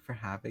 Thank you for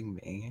having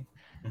me.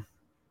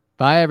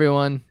 Bye,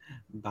 everyone.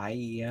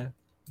 Bye.